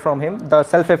inspired from him. The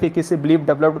self efficacy belief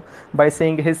developed by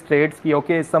seeing his trades, ki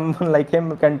okay, someone like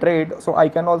him can trade, so I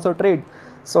can also trade.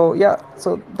 So yeah,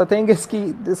 so the thing is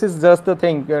ki, this is just the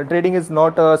thing. Trading is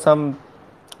not some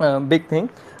big thing,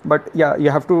 but yeah,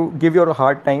 you have to give your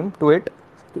hard time to it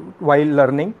while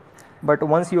learning. But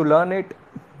once you learn it,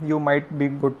 you might be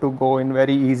good to go in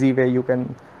very easy way. You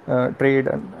can trade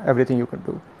and everything you can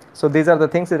do. So these are the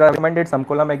things that I recommended. Some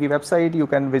Kolamagi website you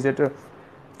can visit.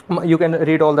 You can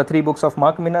read all the three books of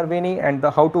Mark Minervini, and the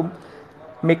How to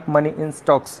Make Money in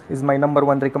Stocks is my number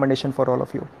one recommendation for all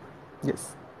of you.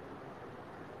 Yes.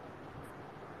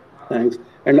 Thanks.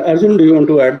 And Arjun, do you want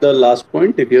to add the last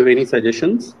point if you have any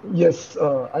suggestions? Yes,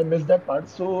 I missed that part.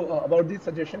 So about the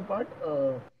suggestion part,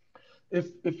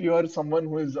 if you are someone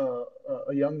who is a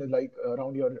young, like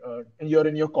around your you're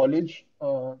in your college,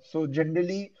 so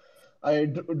generally I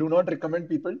do not recommend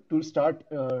people to start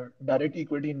direct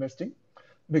equity investing,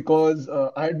 because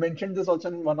I had mentioned this also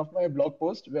in one of my blog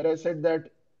posts where I said that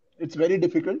it's very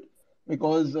difficult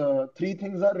because three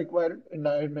things are required, and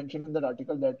I had mentioned in that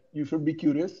article that you should be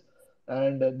curious,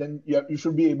 and then you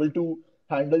should be able to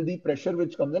handle the pressure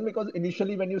which comes in, because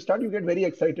initially when you start you get very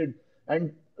excited,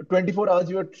 and 24 hours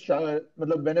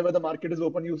matlab, whenever the market is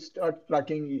open you start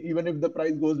tracking. Even if the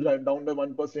price goes down by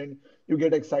 1%, you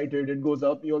get excited. It goes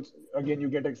up, you also, again you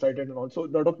get excited, and also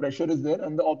a lot of pressure is there,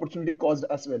 and the opportunity cost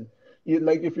as well.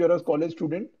 Like if you're a college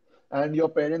student and your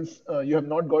parents, you have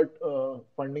not got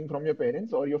funding from your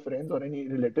parents or your friends or any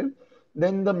relative,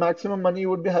 then the maximum money you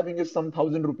would be having is some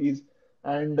 1,000 rupees.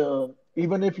 And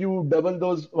even if you double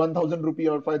those 1,000 rupee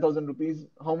or 5,000 rupees,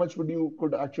 how much would you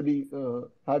could actually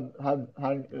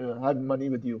have money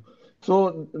with you?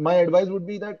 So my advice would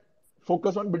be that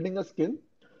focus on building a skill.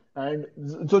 And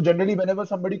so generally, whenever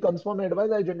somebody comes for my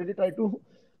advice, I generally try to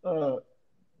uh,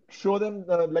 show them,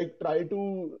 like try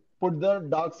to put the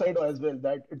dark side as well,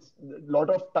 that it's a lot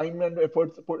of time and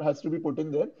efforts has to be put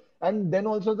in there, and then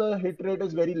also the hit rate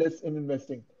is very less in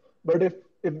investing. But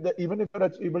even if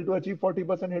you're able to achieve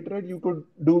 40% hit rate, you could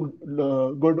do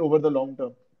good over the long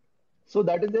term. So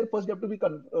that is there. First, you have to be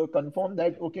confirm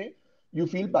that okay, you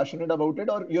feel passionate about it,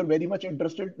 or you're very much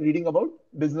interested reading about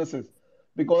businesses.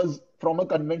 Because from a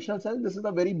conventional sense, this is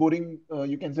a very boring,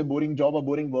 you can say boring job or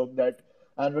boring work, that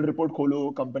annual report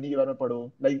kholo, company ke bare mein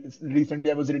padho. Like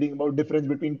recently, I was reading about difference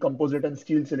between composite and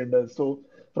steel cylinders. So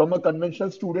from a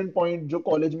conventional student point, जो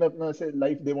college में अपना ऐसे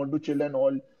life they want to chill and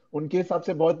all, उनके हिसाब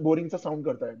से बहुत boring सा sound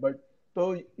करता है. But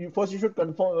so you should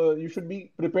confirm, you should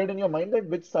be prepared in your mind that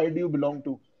which side do you belong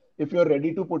to. If you're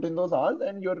ready to put in those hours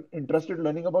and you're interested in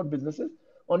learning about businesses,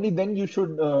 only then you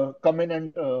should come in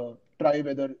and try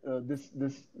whether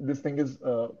this thing is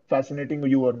fascinating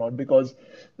you or not. Because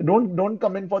don't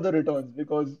come in for the returns,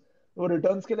 because वो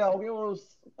returns के लिए आओगे वो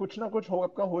कुछ ना कुछ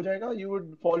आपका हो जाएगा. You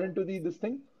would fall into this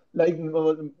thing. Like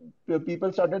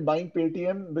people started buying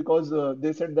Paytm because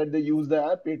they said that they use the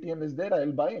app. Paytm is there,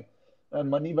 I'll buy.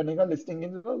 Money बनेगा listing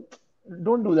in.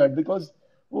 Don't do that, because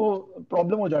वो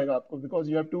problem हो जाएगा आपको. Because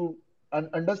you have to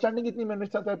understanding इतनी मैंने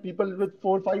चाहता है. People with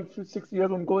 4 5 6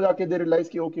 years उनको जाके दे रियलाइज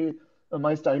कि okay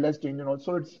my style has change and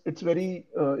also it's very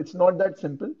it's not that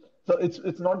simple. So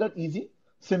it's not that easy.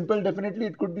 Simple, definitely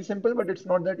it could be simple, but it's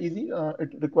not that easy.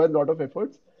 It requires a lot of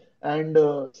efforts. And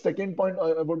second point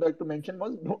I would like to mention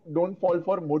was don't fall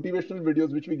for motivational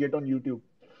videos which we get on YouTube.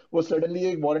 वो suddenly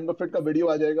एक Warren Buffett का video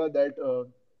आ जाएगा that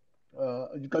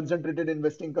concentrated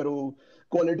investing करो,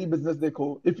 quality business देखो.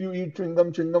 If you eat chewing gum,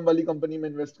 chewing gum वाली company में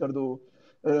invest कर दो.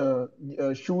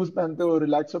 शूज पहनते हो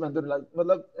रिलैक्सो पहनते हो रिलैक्स,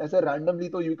 मतलब ऐसे रैंडमली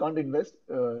तो you can't invest.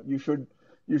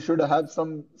 You should have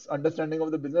some understanding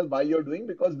of the business why you're doing,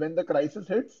 because when the crisis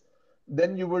hits,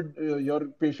 then you would your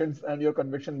patience and your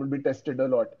conviction will be tested a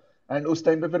lot. And उस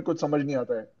time पे फिर कुछ समझ नहीं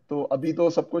आता है. तो अभी तो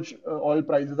सब कुछ all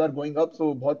prices are going up,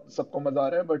 सो बहुत सबको मजा आ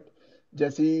रहा है. बट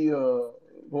जैसे ही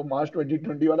वो मार्च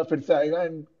 2020 वाला फिर से आएगा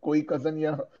एंड कोई कजन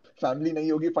या फैमिली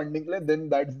नहीं होगी फंडिंग के लिए, then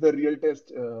that's the real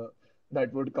test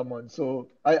that would come on. So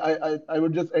I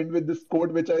would just end with this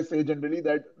quote which I say generally,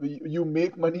 that you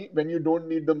make money when you don't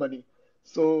need the money.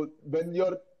 So when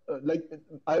you're like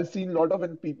I've seen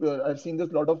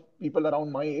this lot of people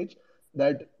around my age,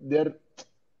 that they're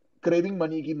craving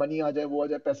money, की money आ जाए वो आ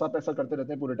जाए, पैसा पैसा करते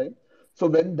रहते हैं पूरे time. So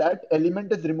when that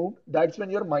element is removed, that's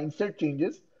when your mindset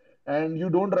changes, and you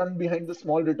don't run behind the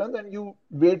small returns, and you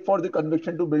wait for the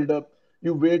conviction to build up.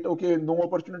 You wait, okay, no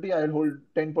opportunity, I'll hold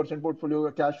 10% portfolio,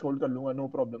 cash hold kar lunga, no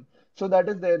problem. So that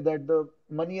is there, that the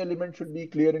money element should be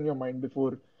clear in your mind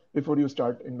before you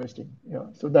start investing. Yeah.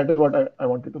 So that is what I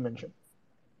wanted to mention.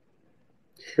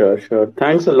 Sure, sure.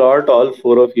 Thanks a lot, all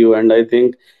four of you. And I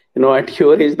think, at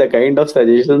your age, the kind of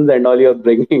suggestions and all you're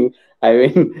bringing, I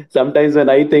mean, sometimes when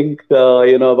I think,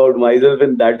 about myself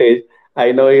in that age,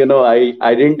 I know,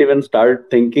 I didn't even start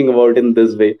thinking about in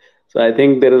this way. So I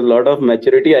think there is a lot of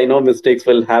maturity. I know mistakes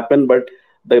will happen, but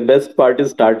the best part is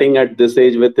starting at this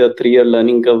age with your 3 year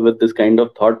learning curve with this kind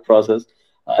of thought process.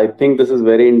 I think this is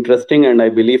very interesting. And I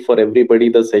believe for everybody,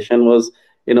 the session was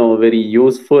very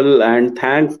useful. And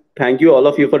thank you all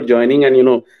of you for joining,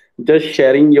 and just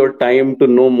sharing your time to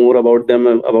know more about them,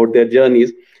 about their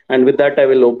journeys. And with that, I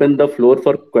will open the floor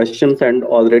for questions. And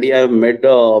already I have met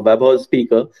Vaibhav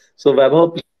speaker. So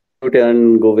Vaibhav, please unmute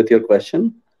and go with your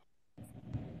question.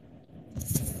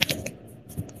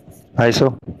 Hi, so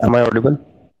am I audible?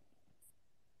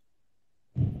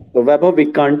 So Vaibhav, we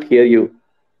can't hear you.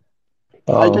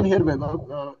 I can hear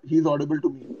Vaibhav. He's audible to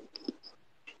me.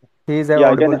 He is Yeah,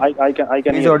 audible. I can He is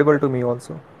hear you. audible to me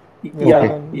also. Yes, I Yeah, Okay.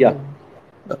 can. yeah.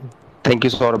 Thank you,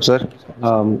 Saurabh sir.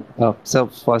 So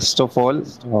first of all,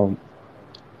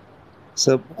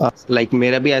 सब like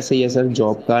मेरा भी ऐसा ही है sir,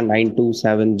 job का 9 to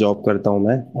 7 job करता हूँ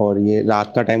मैं, और ये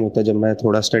रात का टाइम होता है जब मैं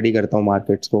थोड़ा स्टडी करता हूँ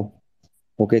मार्केट्स को,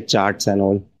 okay, charts and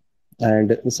all.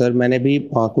 And sir मैंने भी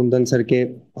कुंदन सर के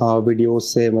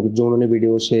वीडियोस से, मतलब जो उन्होंने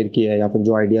वीडियो शेयर किया है या फिर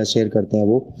जो आइडिया शेयर करते हैं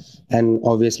वो, एंड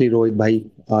ऑब्वियसली रोहित भाई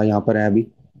यहाँ पर हैं अभी,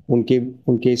 उनके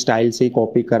उनके स्टाइल से ही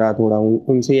कॉपी करा थोड़ा,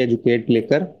 उनसे एजुकेट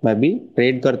लेकर मैं भी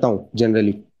ट्रेड करता हूँ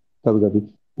जनरली कभी कभी।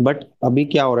 बट अभी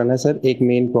क्या हो रहा है ना सर, एक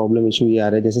मेन प्रॉब्लम इशू ये आ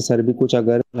रहा है, जैसे सर भी कुछ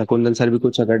अगर, कुंदन सर भी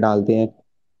कुछ अगर डालते हैं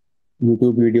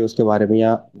यूट्यूब वीडियोस के बारे में,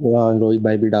 या रोहित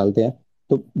भाई भी डालते हैं,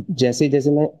 तो जैसे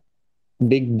जैसे मैं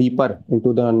डिग deeper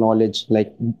into the knowledge,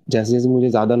 like जैसे जैसे मुझे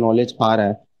ज्यादा नॉलेज आ रहा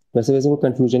है, वैसे वैसे वो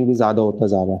कंफ्यूजन भी ज्यादा होता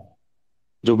जा रहा है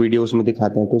जो वीडियोस में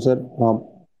दिखाते हैं। तो सर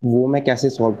वो मैं कैसे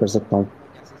सॉल्व कर सकता हूँ?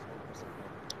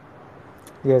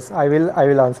 Yes, I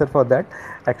will answer for that.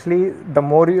 Actually, the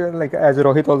more you like, as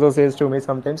Rohit also says to me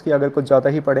sometimes कि अगर कुछ ज़्यादा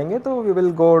ही पढ़ेंगे तो we will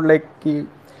go like कि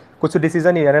कुछ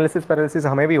डिसीजन ही एनालिसिस पैरालिसिस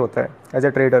हमें भी होता है एज ए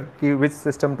ट्रेडर कि which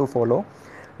system to follow,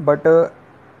 but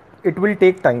it will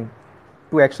take time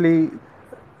to actually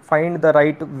find the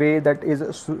right way that is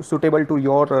suitable to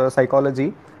your psychology.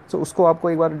 So उसको आपको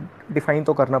एक बार define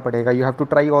तो करना पड़ेगा. You have to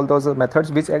try all those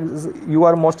methods which you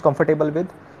are most comfortable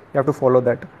with. You have to follow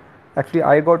that. Actually,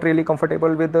 I got really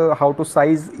comfortable with how to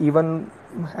size even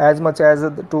as much as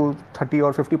to 30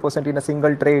 or 50% in a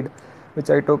single trade, which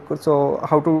I took. So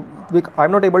how to,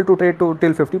 I'm not able to trade to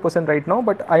till 50% right now,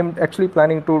 but I'm actually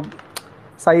planning to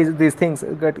size these things,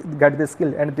 get this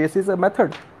skill, and this is a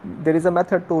method. There is a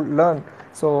method to learn.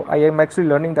 So I am actually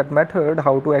learning that method,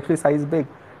 how to actually size big.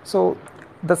 So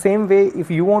the same way, if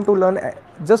you want to learn,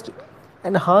 just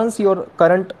enhance your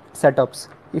current setups.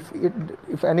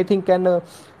 If anything can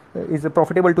is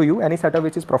profitable to you, any setup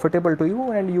which is profitable to you,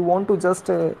 and you want to just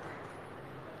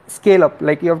scale up,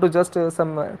 like you have to just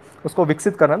सम उसको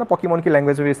विकसित करना है ना Pokemon की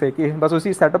language में से, कि बस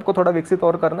उसी सेटअप को थोड़ा विकसित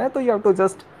और करना है, तो you have to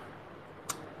just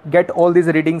get all this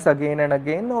readings again and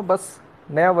again, और बस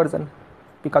नया वर्जन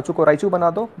पिकाचू को राइचू बना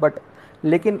दो, बट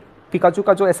लेकिन पिकाचू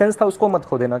का जो एसेंस था उसको मत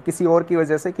खो देना किसी और की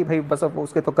वजह से कि भाई बस अब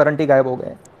उसके तो करंट ही गायब हो गए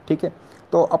हैं. ठीक है,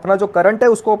 तो अपना जो करंट है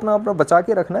उसको अपना अपना बचा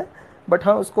के रखना है, बट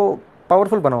हाँ उसको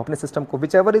पावरफुल बनाओ अपने सिस्टम को,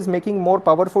 which ever is making more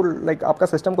powerful, like आपका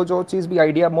सिस्टम को जो चीज़ भी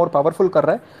आइडिया मोर पावरफुल कर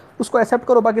रहा है उसको एक्सेप्ट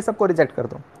करो, बाकी सबको रिजेक्ट कर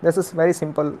दो. This is very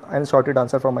simple and shorted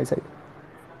answer from my side.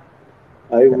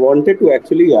 I wanted to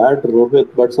actually add Rohit,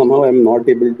 but somehow I'm not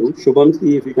able to. Shubham,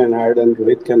 see if you can add, and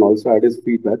Rohit can also add his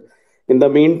feedback. In the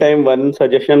meantime, one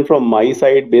suggestion from my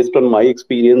side, based on my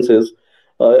experiences,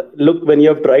 look, when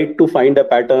you have tried to find a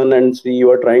pattern and see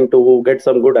you are trying to get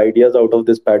some good ideas out of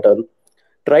this pattern,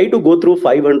 try to go through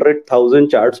 500,000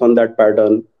 charts on that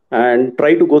pattern and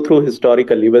try to go through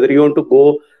historically, whether you want to go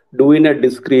do in a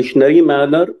discretionary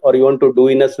manner or you want to do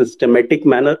in a systematic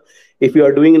manner. If you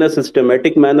are doing in a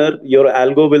systematic manner, your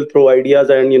algo will throw ideas,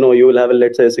 and you will have a,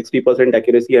 let's say, 60%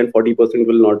 accuracy and 40%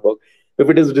 will not work. If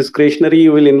it is discretionary,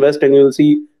 you will invest and you will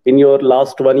see in your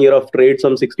last 1 year of trade,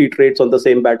 some 60 trades on the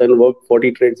same pattern worked,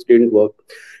 40 trades didn't work.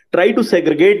 Try to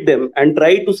segregate them and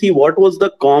try to see what was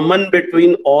the common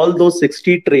between all those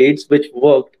 60 trades which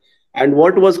worked and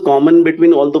what was common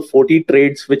between all the 40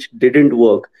 trades which didn't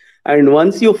work. And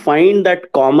once you find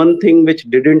that common thing which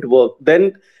didn't work,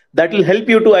 then that will help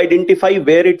you to identify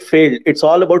where it failed. It's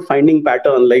all about finding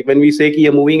pattern. Like when we say कि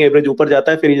ये moving average ऊपर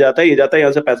जाता है, फिर ये जाता है, ये जाता है,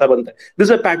 यहाँ से पैसा बनता है. This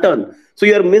is a pattern. So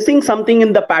you are missing something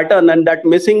in the pattern, and that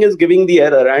missing is giving the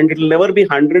error, and it will never be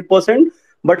 100%.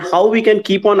 But how we can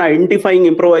keep on identifying,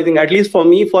 improvising, at least for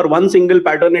me, for one single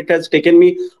pattern, it has taken me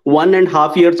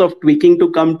 1.5 years of tweaking to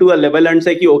come to a level and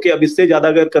say कि okay, अब इससे ज्यादा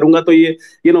अगर करूंगा तो ये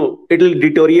it will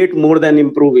deteriorate more than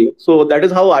improving. So that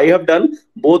is how I have done,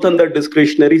 both on the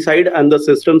discretionary side and the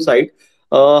system side.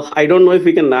 I don't know if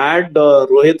we can add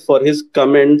Rohit for his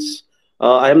comments.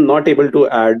 I am not able to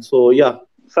add, so yeah,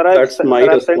 that's my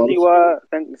I've sent response. you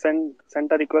a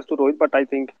sent a request to Rohit, but I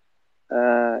think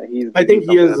he's I busy think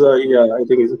he somewhere. is. Yeah, I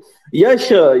think he's. Yash,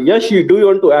 Yash, do you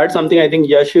want to add something? I think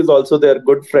Yash is also their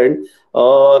good friend.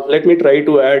 Let me try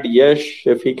to add Yash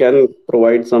if he can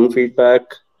provide some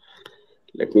feedback.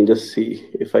 Let me just see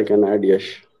if I can add Yash.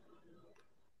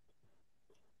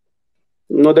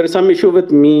 No, there is some issue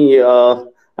with me.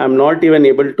 I'm not even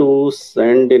able to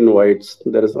send invites.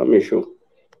 There is some issue.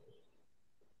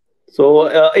 So,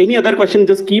 any other question?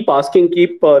 Just keep asking,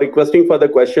 keep requesting for the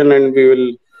question, and we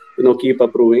will, keep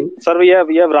approving. Sir, we have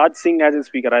Raj Singh as a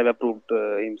speaker. I've approved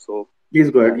him, so Please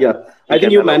go ahead. Yeah, he I think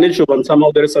can you allow. managed Shubham.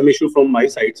 Somehow there is some issue from my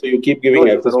side, so you keep No giving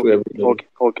issue, sir. access to Okay, everybody.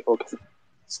 okay.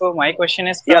 So my question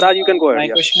is Yeah, from Raj, you can go ahead. my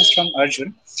Yeah. question is from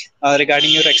Arjun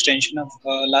regarding your extension of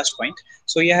last point.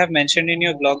 So you have mentioned in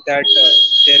your blog that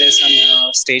there is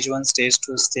some stage 1, stage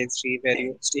 2, stage 3, where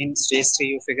you in stage 3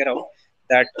 you figure out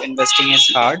that investing is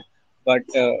hard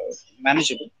but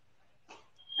manageable.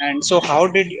 And so, how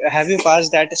did have you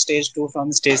passed that stage two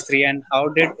from stage three? And how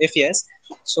did, if yes,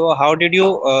 so how did you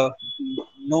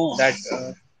know that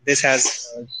this has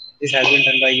this has been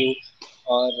done by you,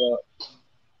 or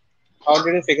how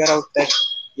did you figure out that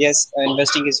yes,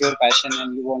 investing is your passion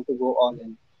and you want to go all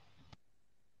in?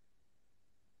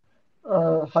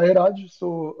 Hi Raj.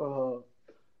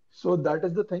 So that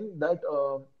is the thing that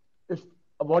if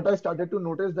what I started to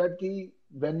notice that ki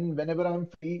whenever I'm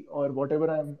free or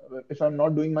whatever if I'm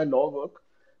not doing my law work,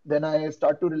 then I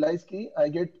start to realize ki I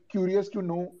get curious to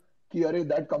know ki arey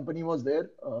that company was there.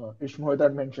 Ishmohit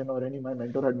had mentioned or any my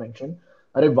mentor had mentioned.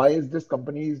 Arey why is this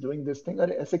company is doing this thing?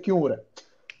 Arey ऐसे क्यों हो रहा है?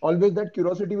 Always that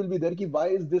curiosity will be there ki why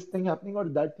is this thing happening or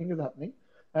that thing is happening.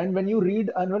 And when you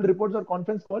read annual reports or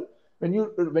conference call, when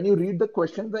you read the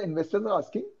questions the investors are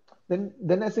asking,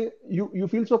 then I say you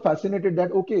feel so fascinated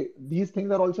that okay, these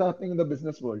things are also happening in the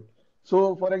business world.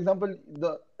 So for example,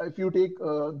 the if you take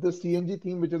the CNG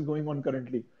theme which is going on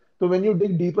currently, so when you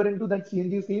dig deeper into that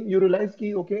CNG theme, you realize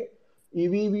कि okay,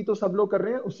 EV तो सब लोग कर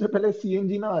रहे हैं, उससे पहले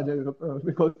CNG ना आ जाएगा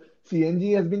because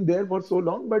CNG has been there for so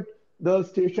long, but the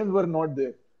stations were not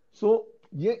there. So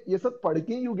ये सब पढ़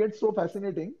के you get so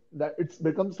fascinating that it's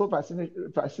become so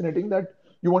fascinating that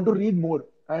you want to read more.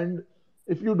 And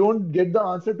if you don't get the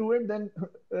answer to it, then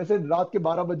ऐसे रात के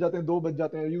 12 बज जाते हैं, 2 बज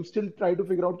जाते हैं, you still try to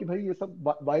figure out कि भाई ये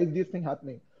सब why is this thing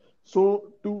happening. So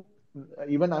to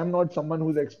even I'm not someone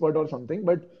who's expert or something,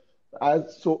 but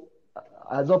as so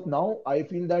as of now, I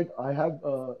feel that I have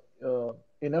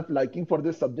enough liking for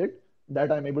this subject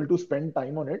that I'm able to spend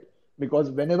time on it.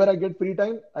 Because whenever I get free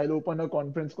time, I'll open a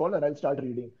conference call and I'll start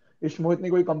reading. इश्मोहित ने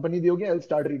कोई company दी होगी, I'll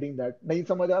start reading that. नहीं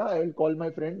समझ आ रहा, I'll call my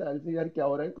friend, I'll say यार क्या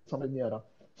हो रहा है, कुछ समझ नहीं आ रहा.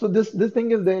 So this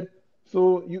thing is there.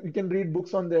 So you can read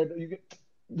books on that. You can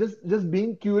just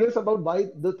being curious about why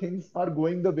the things are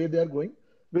going the way they are going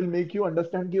will make you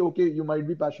understand कि okay, you might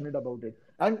be passionate about it.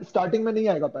 And starting में नहीं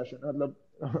आएगा passion. मतलब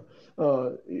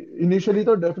initially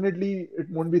तो definitely it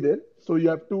won't be there. So you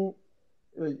have to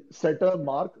set a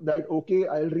mark that okay,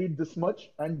 I'll read this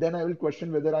much and then I will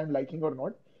question whether I'm liking or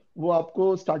not. वो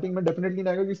आपको starting में definitely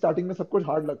नहीं आएगा कि starting में सब कुछ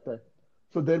hard लगता है.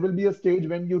 So there will be a stage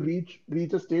when you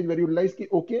reach a stage where you realize कि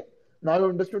okay, now I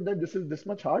understood that this is this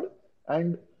much hard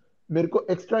and मेरे को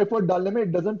extra effort डालने में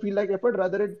it doesn't feel like effort,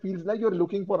 rather it feels like you're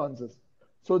looking for answers.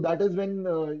 So that is when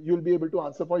you'll be able to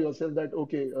answer for yourself that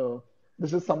okay,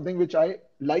 this is something which I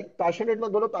like. Passionate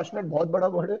मत बोलो, passionate बहुत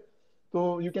बड़ा word है.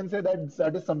 So you can say that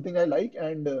that is something I like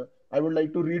and I would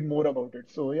like to read more about it.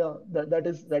 So yeah, that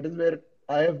is where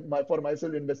I have my for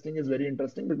myself investing is very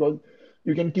interesting because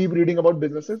you can keep reading about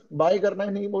businesses. Buy करना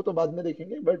है नहीं वो तो बाद में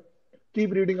देखेंगे, but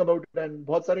keep reading about it and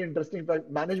बहुत सारे interesting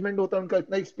fact management होता है, उनका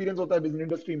इतना experience होता है business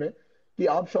industry में कि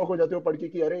आप शॉक हो जाते हो पढ़ के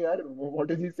कि अरे यार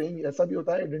what is he saying, ऐसा भी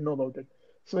होता है, I didn't know about it.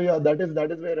 So yeah, that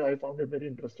is where I found it very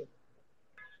interesting.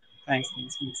 Thanks,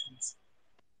 thanks, makes sense.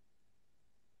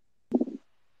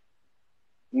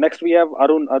 Next we have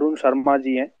Arun Sharma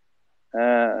ji हैं.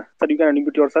 Sir, you can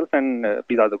unmute yourself and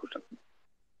please ask the question.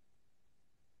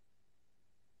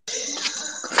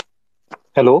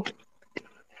 Hello,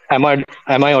 am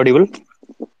I audible?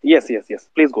 Yes,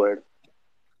 please go ahead.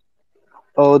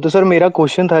 तो sir मेरा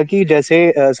question था कि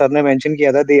जैसे sir ने mention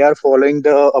किया था they are following the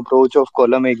approach of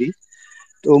कोलामेगी.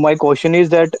 तो my question is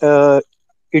that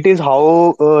it is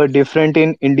how different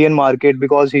in Indian market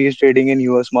because he is trading in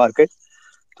US market.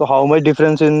 So how much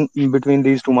difference in between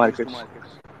these two markets?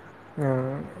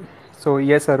 Uh, so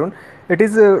yes, Arun, it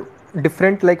is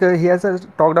different. Like he has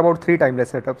talked about three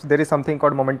timeless setups. There is something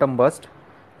called momentum burst.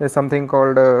 There's something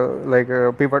called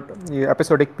pivot,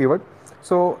 episodic pivot.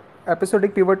 So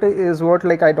episodic pivot is what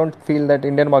like I don't feel that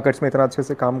Indian markets में इतना अच्छे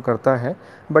से काम करता है.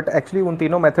 But actually उन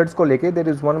तीनों methods को लेके there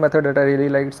is one method that I really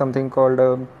like, something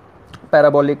called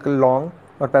parabolic long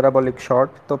or parabolic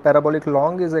short. So parabolic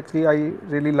long is actually I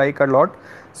really like a lot.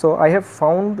 So I have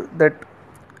found that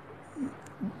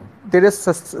there is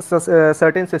a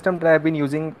certain system that I have been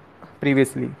using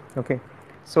previously. Okay,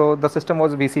 so the system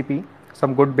was VCP,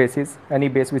 some good bases, any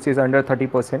base which is under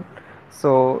 30%.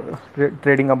 So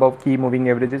trading above key moving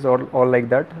averages or all like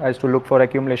that. I used to look for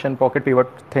accumulation, pocket pivot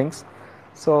things.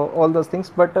 So all those things,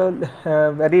 but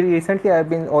very recently I have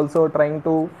been also trying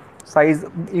to size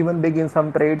even big in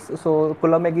some trades. So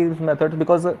Kulamegi's method,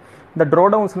 because the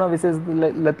drawdowns now, which is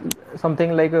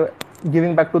something like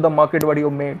giving back to the market what you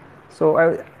made. So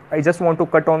I just want to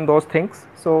cut on those things.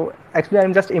 So actually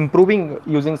I'm just improving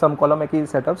using some Kolameki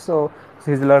setups. So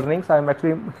his learnings, I'm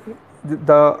actually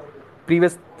the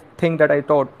previous thing that I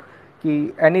taught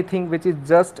कि anything which is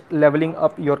just leveling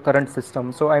up your current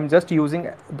system. So I'm just using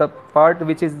the part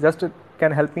which is just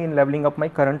can help me in leveling up my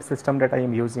current system that I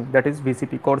am using, that is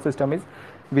VCP. Core system is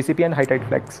VCP and high tide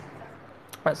flex.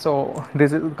 So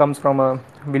this comes from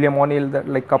William O'Neill, that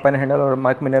like cup and handle, or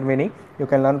Mark Minervini. You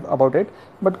can learn about it.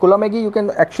 But Kulamagi, you can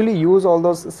actually use all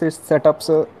those setups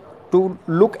to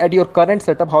look at your current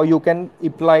setup, how you can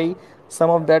apply some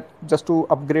of that just to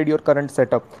upgrade your current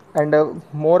setup. And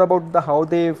more about the how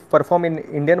they perform in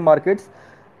Indian markets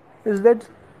is that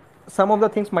some of the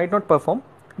things might not perform,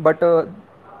 but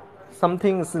some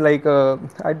things like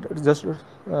I just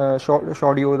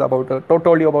showed you about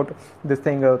told you about this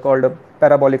thing called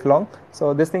parabolic long.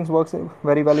 So this thing works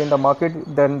very well in the market.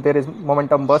 Then there is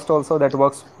momentum burst also that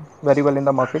works very well in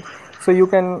the market. So you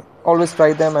can always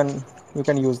try them and you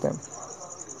can use them.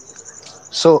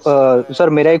 So, sir,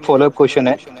 मेरा एक follow-up question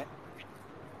है.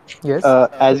 Yes.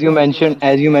 As you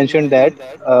mentioned that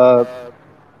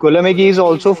Kulamegi is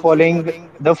also following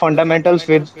the fundamentals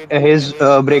with his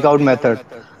breakout method.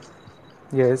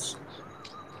 Yes.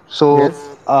 So, Yes.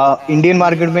 Indian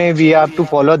market में we have to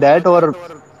follow that, और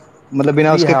मतलब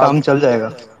बिना we उसके have काम चल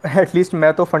जाएगा. एटलीस्ट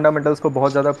मैं तो फंडामेंटल्स को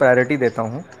बहुत ज़्यादा प्रायोरिटी देता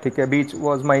हूँ. ठीक है, बीच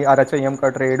वॉज माई RHIM का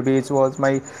trade, beach was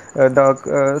my the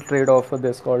trade off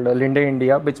this called Linde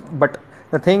India, beach but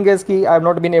the thing is कि I have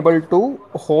not been able to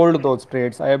hold those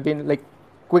trades. I have been like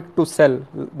quick to sell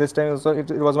this time. So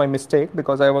it was my mistake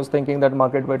because I was thinking that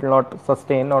market will not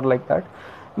sustain or like that.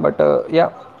 But yeah,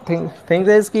 thing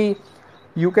is ki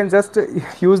you can just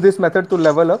use this method to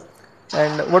level up.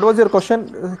 And what was your question?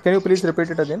 Can you please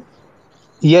repeat it again?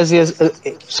 Yes yes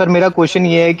sir, मेरा question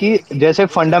ये है कि जैसे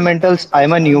fundamentals, I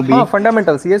am a newbie. हाँ,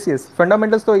 fundamentals. Yes, yes.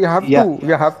 Fundamentals. So या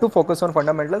you have to focus on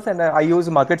fundamentals, and I use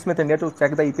MarketSmith India to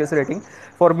check the EPS rating.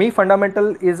 For me,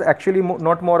 fundamental is actually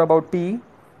not more about PE.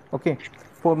 Okay.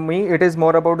 For me, it is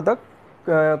more about the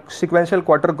sequential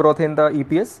quarter growth in the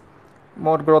EPS,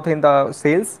 more growth in the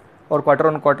sales, or quarter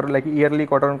on quarter, like yearly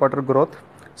quarter on quarter growth.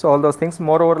 So all those things.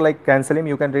 Moreover, like canceling,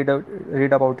 you can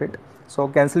read about it. So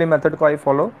canceling method ko I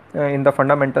follow in the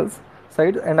fundamentals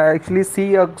side, and I actually see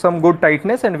some good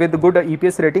tightness, and with good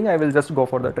EPS rating I will just go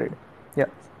for the trade. Yeah.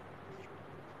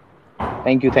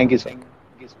 Thank you sir.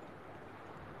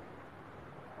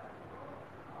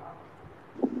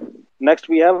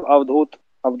 Next we have Avdhut.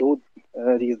 Avdhut,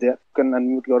 he is there. You can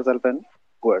unmute yourself and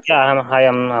go ahead, sir. Yeah, hi,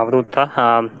 I'm Avrutha.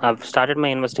 I've started my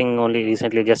investing only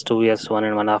recently, just 2 years,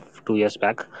 1.5, 2 years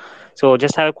back. So,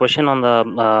 just have a question on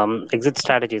the exit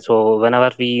strategy. So, whenever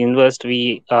we invest, we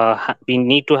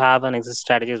need to have an exit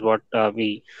strategy. Is what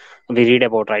we read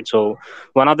about, right? So,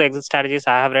 one of the exit strategies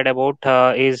I have read about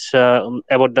is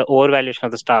about the overvaluation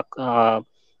of the stock.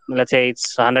 Let's say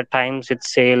it's 100 times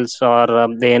its sales or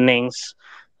the earnings.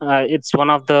 It's one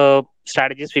of the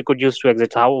strategies we could use to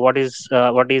exit. What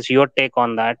is your take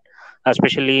on that?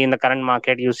 Especially in the current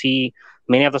market, you see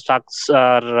many of the stocks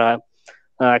are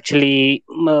actually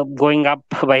going up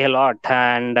by a lot.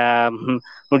 And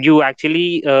would you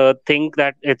actually think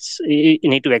that you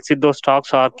need to exit those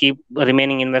stocks or keep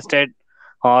remaining invested,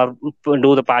 or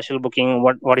do the partial booking?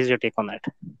 What is your take on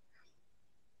that?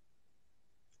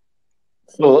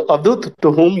 So, Abdut,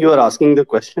 to whom you are asking the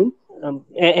question?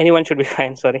 Anyone should be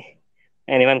fine. Sorry,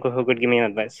 anyone who could give me an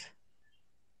advice.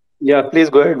 Yeah, please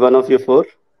go ahead. One of you four.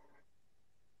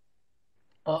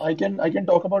 I can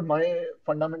talk about my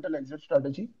fundamental exit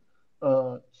strategy.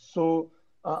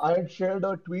 I had shared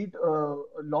a tweet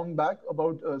long back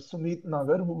about Sumit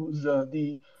Nagar, who's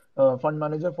the fund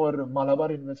manager for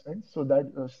Malabar Investments. So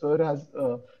that sir has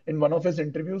in one of his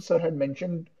interviews, sir had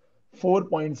mentioned 4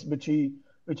 points which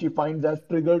he finds as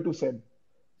trigger to sell.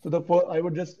 So I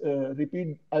would just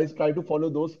repeat. I try to follow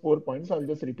those 4 points. I'll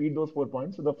just repeat those 4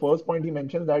 points. So the first point he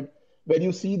mentioned that when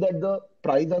you see that the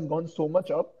price has gone so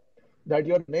much up that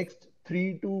your next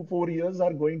 3 to 4 years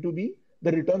are going to be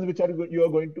the returns which you are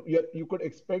going to you could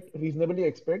reasonably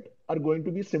expect are going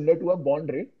to be similar to a bond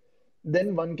rate,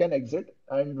 then one can exit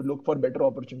and look for better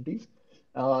opportunities.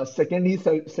 Second, he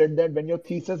said that when your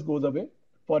thesis goes away,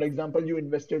 for example, you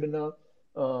invested in a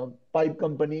pipe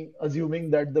company, assuming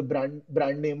that the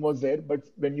brand name was there, but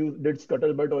when you did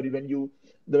scuttlebutt, or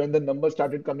when the numbers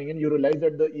started coming in, you realize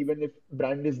that even if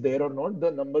brand is there or not,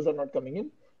 the numbers are not coming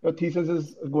in. Your thesis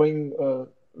is going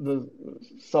the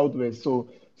southways. So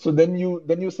then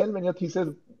you sell when your thesis.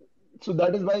 So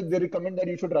that is why they recommend that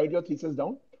you should write your thesis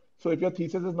down. So if your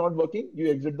thesis is not working,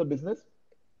 you exit the business.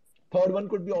 Third one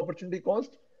could be opportunity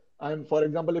cost. For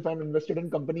example, if I'm invested in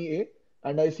company A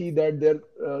and I see that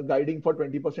they're guiding for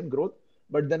 20% growth,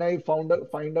 but then I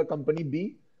find a company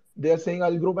B, they are saying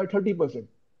I'll grow by 30%.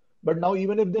 But now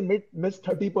even if they miss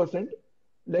 30%,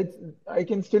 I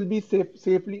can still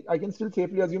safely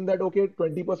assume that okay,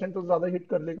 20% to ज़्यादा hit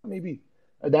कर लेगा maybe,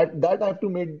 That I have to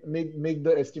make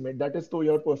the estimate. That is to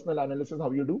your personal analysis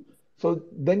how you do. So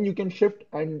then you can shift,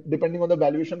 and depending on the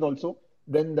valuations also,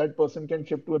 then that person can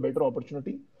shift to a better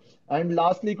opportunity. And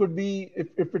lastly, could be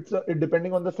if it's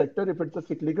depending on the sector, if it's a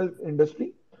cyclical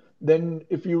industry, then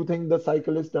if you think the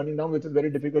cycle is turning down, which is very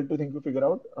difficult to figure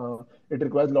out, it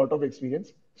requires a lot of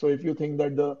experience. So if you think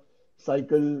that the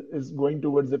cycle is going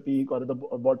towards the peak or the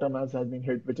bottom has been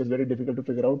hit, which is very difficult to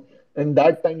figure out, and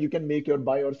that time you can make your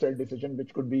buy or sell decision,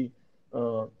 which could be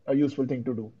a useful thing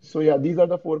to do. So yeah, these are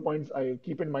the 4 points I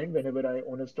keep in mind whenever I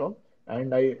own a stock,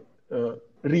 and I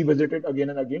revisit it again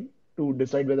and again to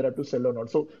decide whether I have to sell or not.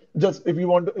 So just if you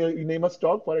want to name a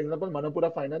stock, for example,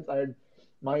 Manapura Finance,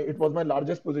 it was my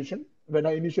largest position. When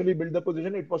I initially built the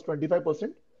position, it was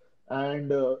 25%,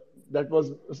 and that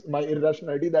was my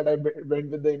irrationality that I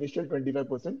went with the initial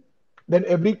 25%. Then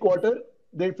every quarter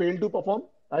they failed to perform.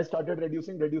 I started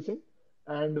reducing,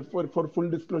 and for full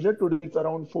disclosure, today it's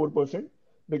around 4%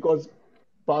 because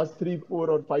past 3, 4,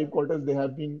 or 5 quarters they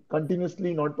have been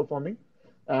continuously not performing,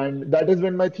 and that is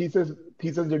when my thesis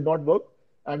did not work.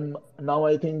 And now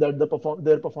I think that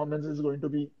their performance is going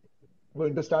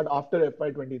to start after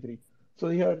FY23.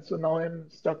 So now I'm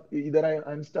stuck. Either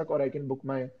I'm stuck or I can book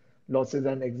my losses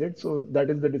and exit. So that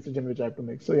is the decision which I have to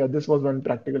make. So yeah, this was one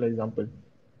practical example.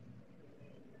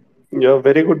 Yeah,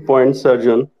 very good points,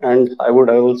 Arjun. And I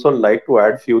also like to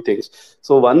add few things.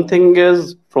 So one thing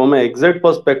is from an exit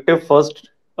perspective, first,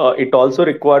 it also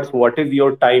requires what is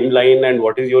your timeline and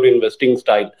what is your investing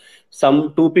style.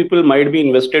 Some two people might be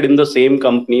invested in the same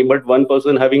company, but one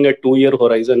person having a 2 year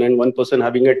horizon and one person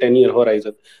having a 10 year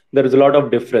horizon. There is a lot of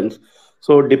difference.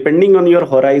 So depending on your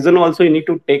horizon, also you need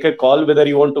to take a call whether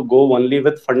you want to go only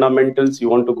with fundamentals, you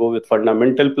want to go with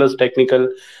fundamental plus technical.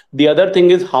 The other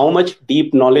thing is how much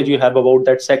deep knowledge you have about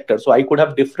that sector. So I could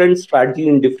have different strategy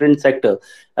in different sector.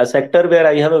 A sector where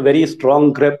I have a very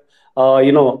strong grip,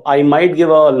 I might give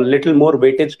a little more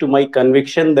weightage to my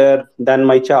conviction there than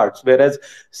my charts. Whereas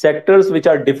sectors which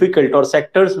are difficult or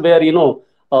sectors where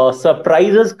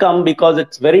surprises come because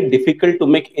it's very difficult to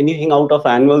make anything out of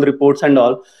annual reports and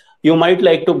all, you might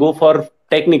like to go for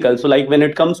technical. So like when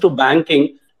it comes to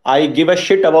banking, I give a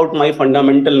shit about my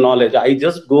fundamental knowledge. I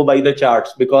just go by the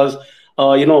charts because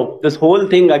this whole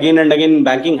thing again and again in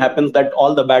banking happens that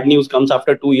all the bad news comes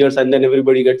after 2 years and then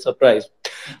everybody gets surprised.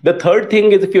 The third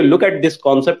thing is if you look at this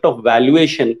concept of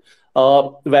valuation,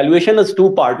 valuation is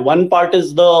two part. One part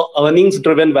is the earnings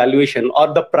driven valuation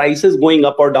or the prices going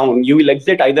up or down. You will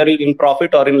exit either in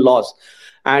profit or in loss,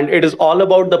 and it is all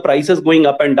about the prices going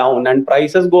up and down, and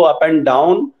prices go up and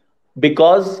down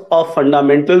because of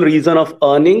fundamental reason of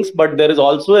earnings, but there is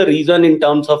also a reason in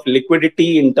terms of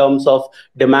liquidity, in terms of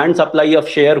demand supply of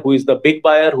share, who is the big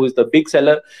buyer, who is the big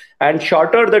seller. And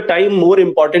shorter the time, more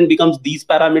important becomes these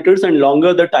parameters, and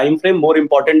longer the time frame, more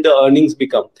important the earnings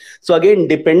become. So again,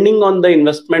 depending on the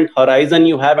investment horizon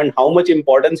you have and how much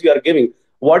importance you are giving,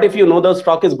 what if you know the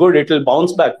stock is good, it will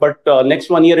bounce back, but next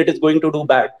 1 year it is going to do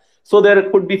bad. So there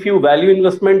could be few value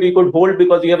investment you could hold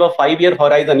because you have a 5 year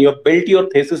horizon. You have built your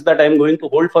thesis that I'm going to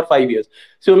hold for 5 years.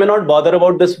 So you may not bother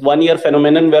about this 1 year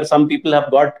phenomenon where some people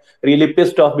have got really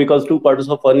pissed off because 2 quarters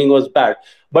of earning was bad.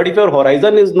 But if your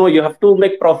horizon is no, you have to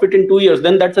make profit in 2 years,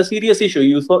 then that's a serious issue.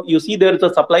 You see there's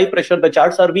a supply pressure, the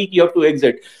charts are weak, you have to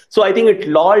exit. So I think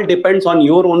it all depends on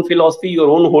your own philosophy, your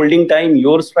own holding time,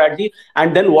 your strategy,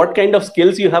 and then what kind of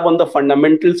skills you have on the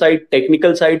fundamental side,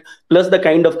 technical side, plus the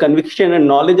kind of conviction and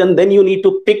knowledge. And then you need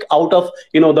to pick out of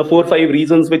the 4 5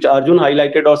 reasons which Arjun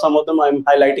highlighted, or some of them I'm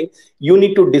highlighting. You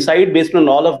need to decide based on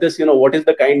all of this, what is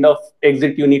the kind of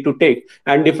exit you need to take.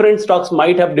 And different stocks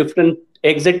might have different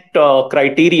exit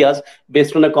criterias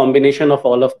based on a combination of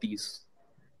all of these.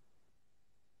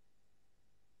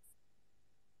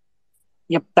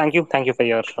 Yep. Thank you for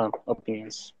your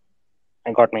opinions.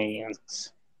 I got my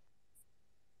answers.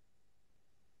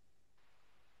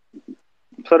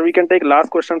 Sir, we can take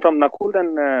last question from Nakul,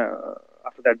 then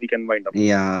after that we can wind up.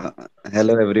 Yeah.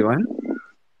 Hello, everyone.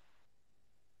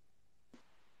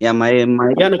 Yeah, my Yeah,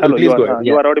 Nakul, Hello, please go ahead.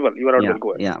 you yeah are audible. You are yeah audible. Go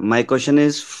ahead. yeah. My question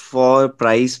is for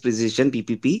price precision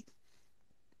PPP.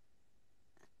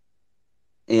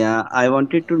 Yeah, I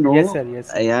wanted to Yes, know. sir.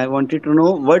 Yes, sir. Yeah, I wanted to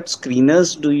know what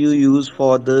screeners do you use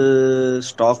for the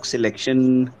stock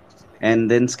selection and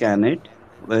then scan it.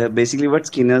 Basically, what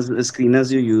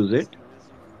screeners you use it?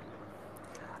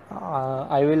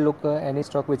 I will look any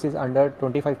stock which is under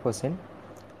 25%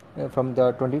 from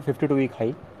the 52-week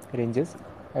high ranges,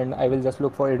 and I will just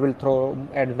look for it will throw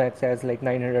at max as like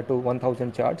 900 to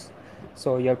 1000 charts.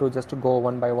 So you have to just go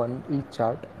one by one each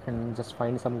chart and just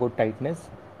find some good tightness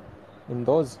in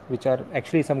those which are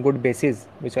actually some good bases,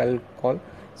 which I'll call.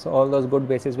 So all those good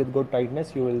bases with good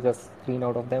tightness, you will just screen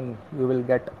out of them. You will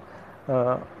get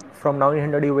uh, from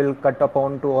 900 you will cut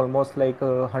upon to almost like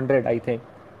 100, I think.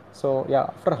 So yeah,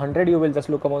 after 100 you will just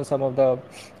look upon some of the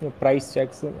price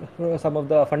checks, some of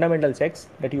the fundamental checks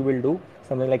that you will do,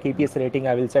 something like EPS rating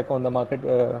I will check on the market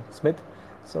Smith.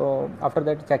 So after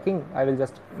that checking, I will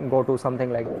just go to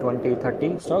something like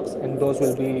 20-30 stocks, and those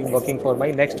will be working for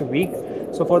my next week.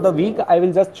 So for the week I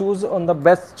will just choose on the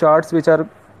best charts which are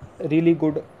really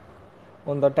good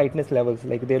on the tightness levels.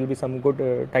 Like there will be some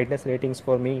good tightness ratings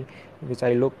for me which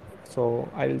I look. So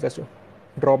I will just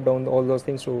drop down all those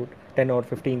things to 10 or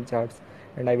 15 charts,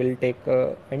 and I will take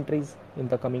entries in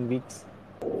the coming weeks.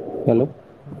 Hello.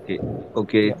 Okay.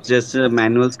 Okay. Yeah, It's just a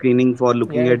manual screening for yeah,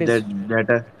 looking it at is that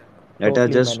data that are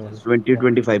totally just manual. 20 Yeah,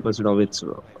 25% of its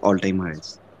all-time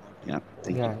highs. Yeah.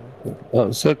 Thank you. yeah,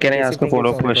 yeah. Sir, can I Basic ask a thing it's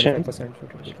follow-up only question? 25%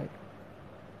 should be like.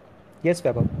 Yes,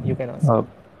 Vaibhav, you can ask. Uh,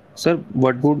 Sir,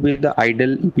 what would be the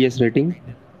ideal EPS rating?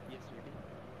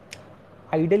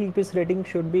 Ideal EPS rating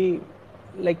should be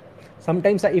like,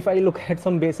 sometimes if I look at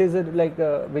some bases like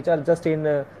which are just in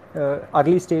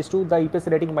early stage 2, the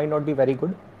EPS rating might not be very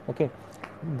good. Okay,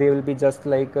 they will be just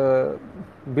like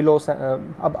below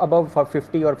above for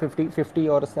 50 or 50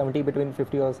 or 70, between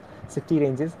 50 or 60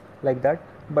 ranges, like that.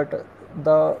 But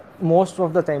the most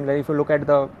of the time, like if you look at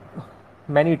the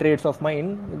many trades of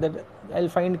mine, that I'll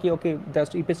find ki okay, the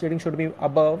EPS rating should be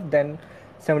above than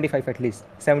 75, at least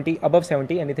 70, above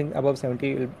 70, anything above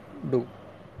 70 will do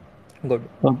good.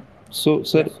 So, Yeah,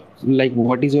 sir, like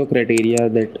what is your criteria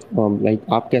that like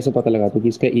आप कैसे पता लगाते हो कि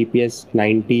इसका EPS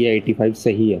 90 या 85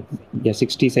 सही है या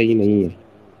 60 सही नहीं है?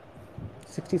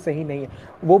 60 सही नहीं है,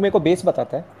 वो मेरे को बेस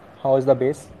बताता है, how is the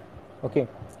base. Okay,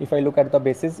 if I look at the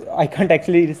basis, I can't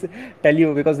actually tell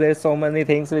you because there are so many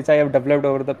things which I have developed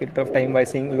over the period of time by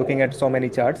seeing, looking at so many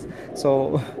charts. So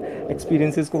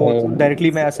experiences को वो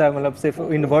directly मैं ऐसा मतलब सिर्फ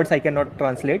in words I cannot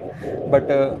translate, but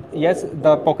yes,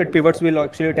 the pocket pivots will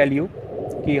actually tell you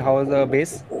कि how is the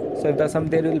base. So if there's some,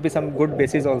 there will be some good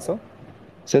bases also,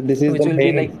 So this is which the will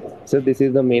be like, main. So this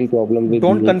is the main problem with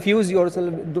don't me. confuse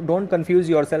yourself, don't confuse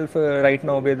yourself right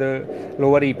now with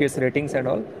lower EPS ratings and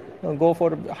all. Go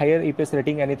for higher EPS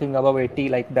rating, anything above 80,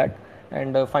 like that,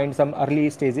 and find some early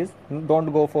stages.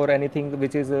 Don't go for anything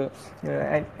which is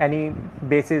any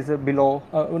bases below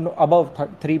no, above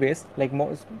 3 base, like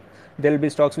most. There will be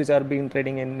stocks which are being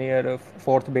trading in near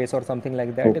fourth base or something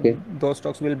like that. Okay. Those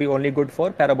stocks will be only good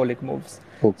for parabolic moves.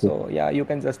 Okay. So yeah, you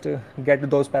can just get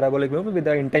those parabolic moves with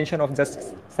the intention of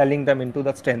just selling them into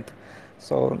the strength.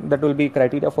 So that will be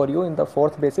criteria for you in the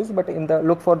fourth basis. But in the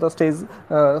look for the stage,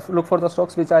 look for the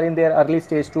stocks which are in their early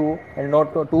stage 2 and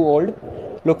not too old.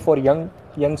 Look for young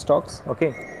stocks.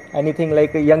 Okay, anything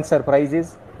like young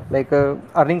surprises, like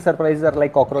earning surprises are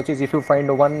like cockroaches. If you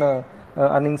find one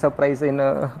earning surprise in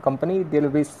a company, there will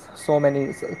be so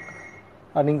many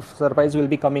earning surprise will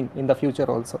be coming in the future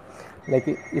also. Like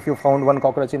if you found one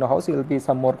cockroach in a house, there will be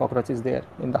some more cockroaches there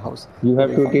in the house, You you have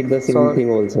will to find. take the same So thing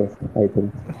also, I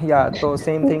think. yeah, so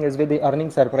same thing is with the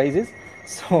earning surprises.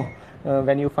 So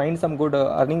when you find some good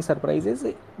earning surprises,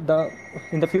 the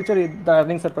in the future the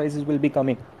earning surprises will be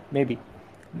coming, maybe.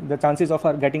 The chances of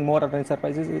getting more earning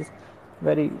surprises is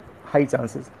very high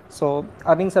chances. So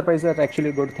earning surprises are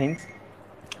actually good things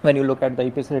when you look at the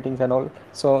EPS ratings and all.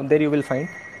 So there you will find.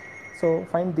 So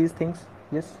find these things.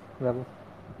 Yes, Vaibhav.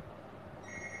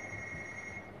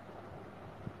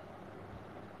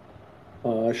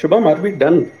 Shubham, are we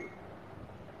done?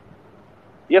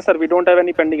 Yes, sir. We don't have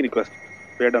any pending request.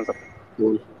 We are done, sir.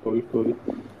 Cool, cool, cool.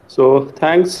 So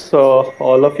thanks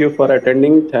all of you for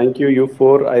attending. Thank you, you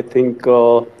four. I think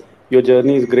your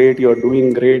journey is great. You're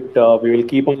doing great. We will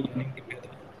keep on learning together.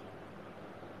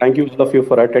 Thank you all of you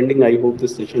for attending. I hope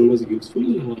this session was useful.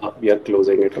 We are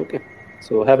closing it. Okay.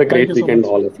 So have a Thank great you so weekend,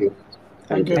 much. all of you.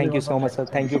 Thank Thank you you. Thank you everyone for so much, joining. sir.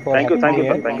 Thank you Thank you so for much. having Thank me you,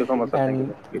 sir. here. Thank you so much, sir. Thank you, And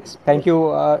sir. It's thank you,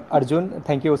 Arjun.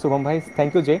 Thank you, Shubham bhai.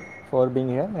 Thank you, Jay, for being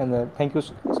here. And thank you,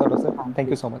 Saurabh sir. Thank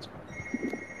you so much.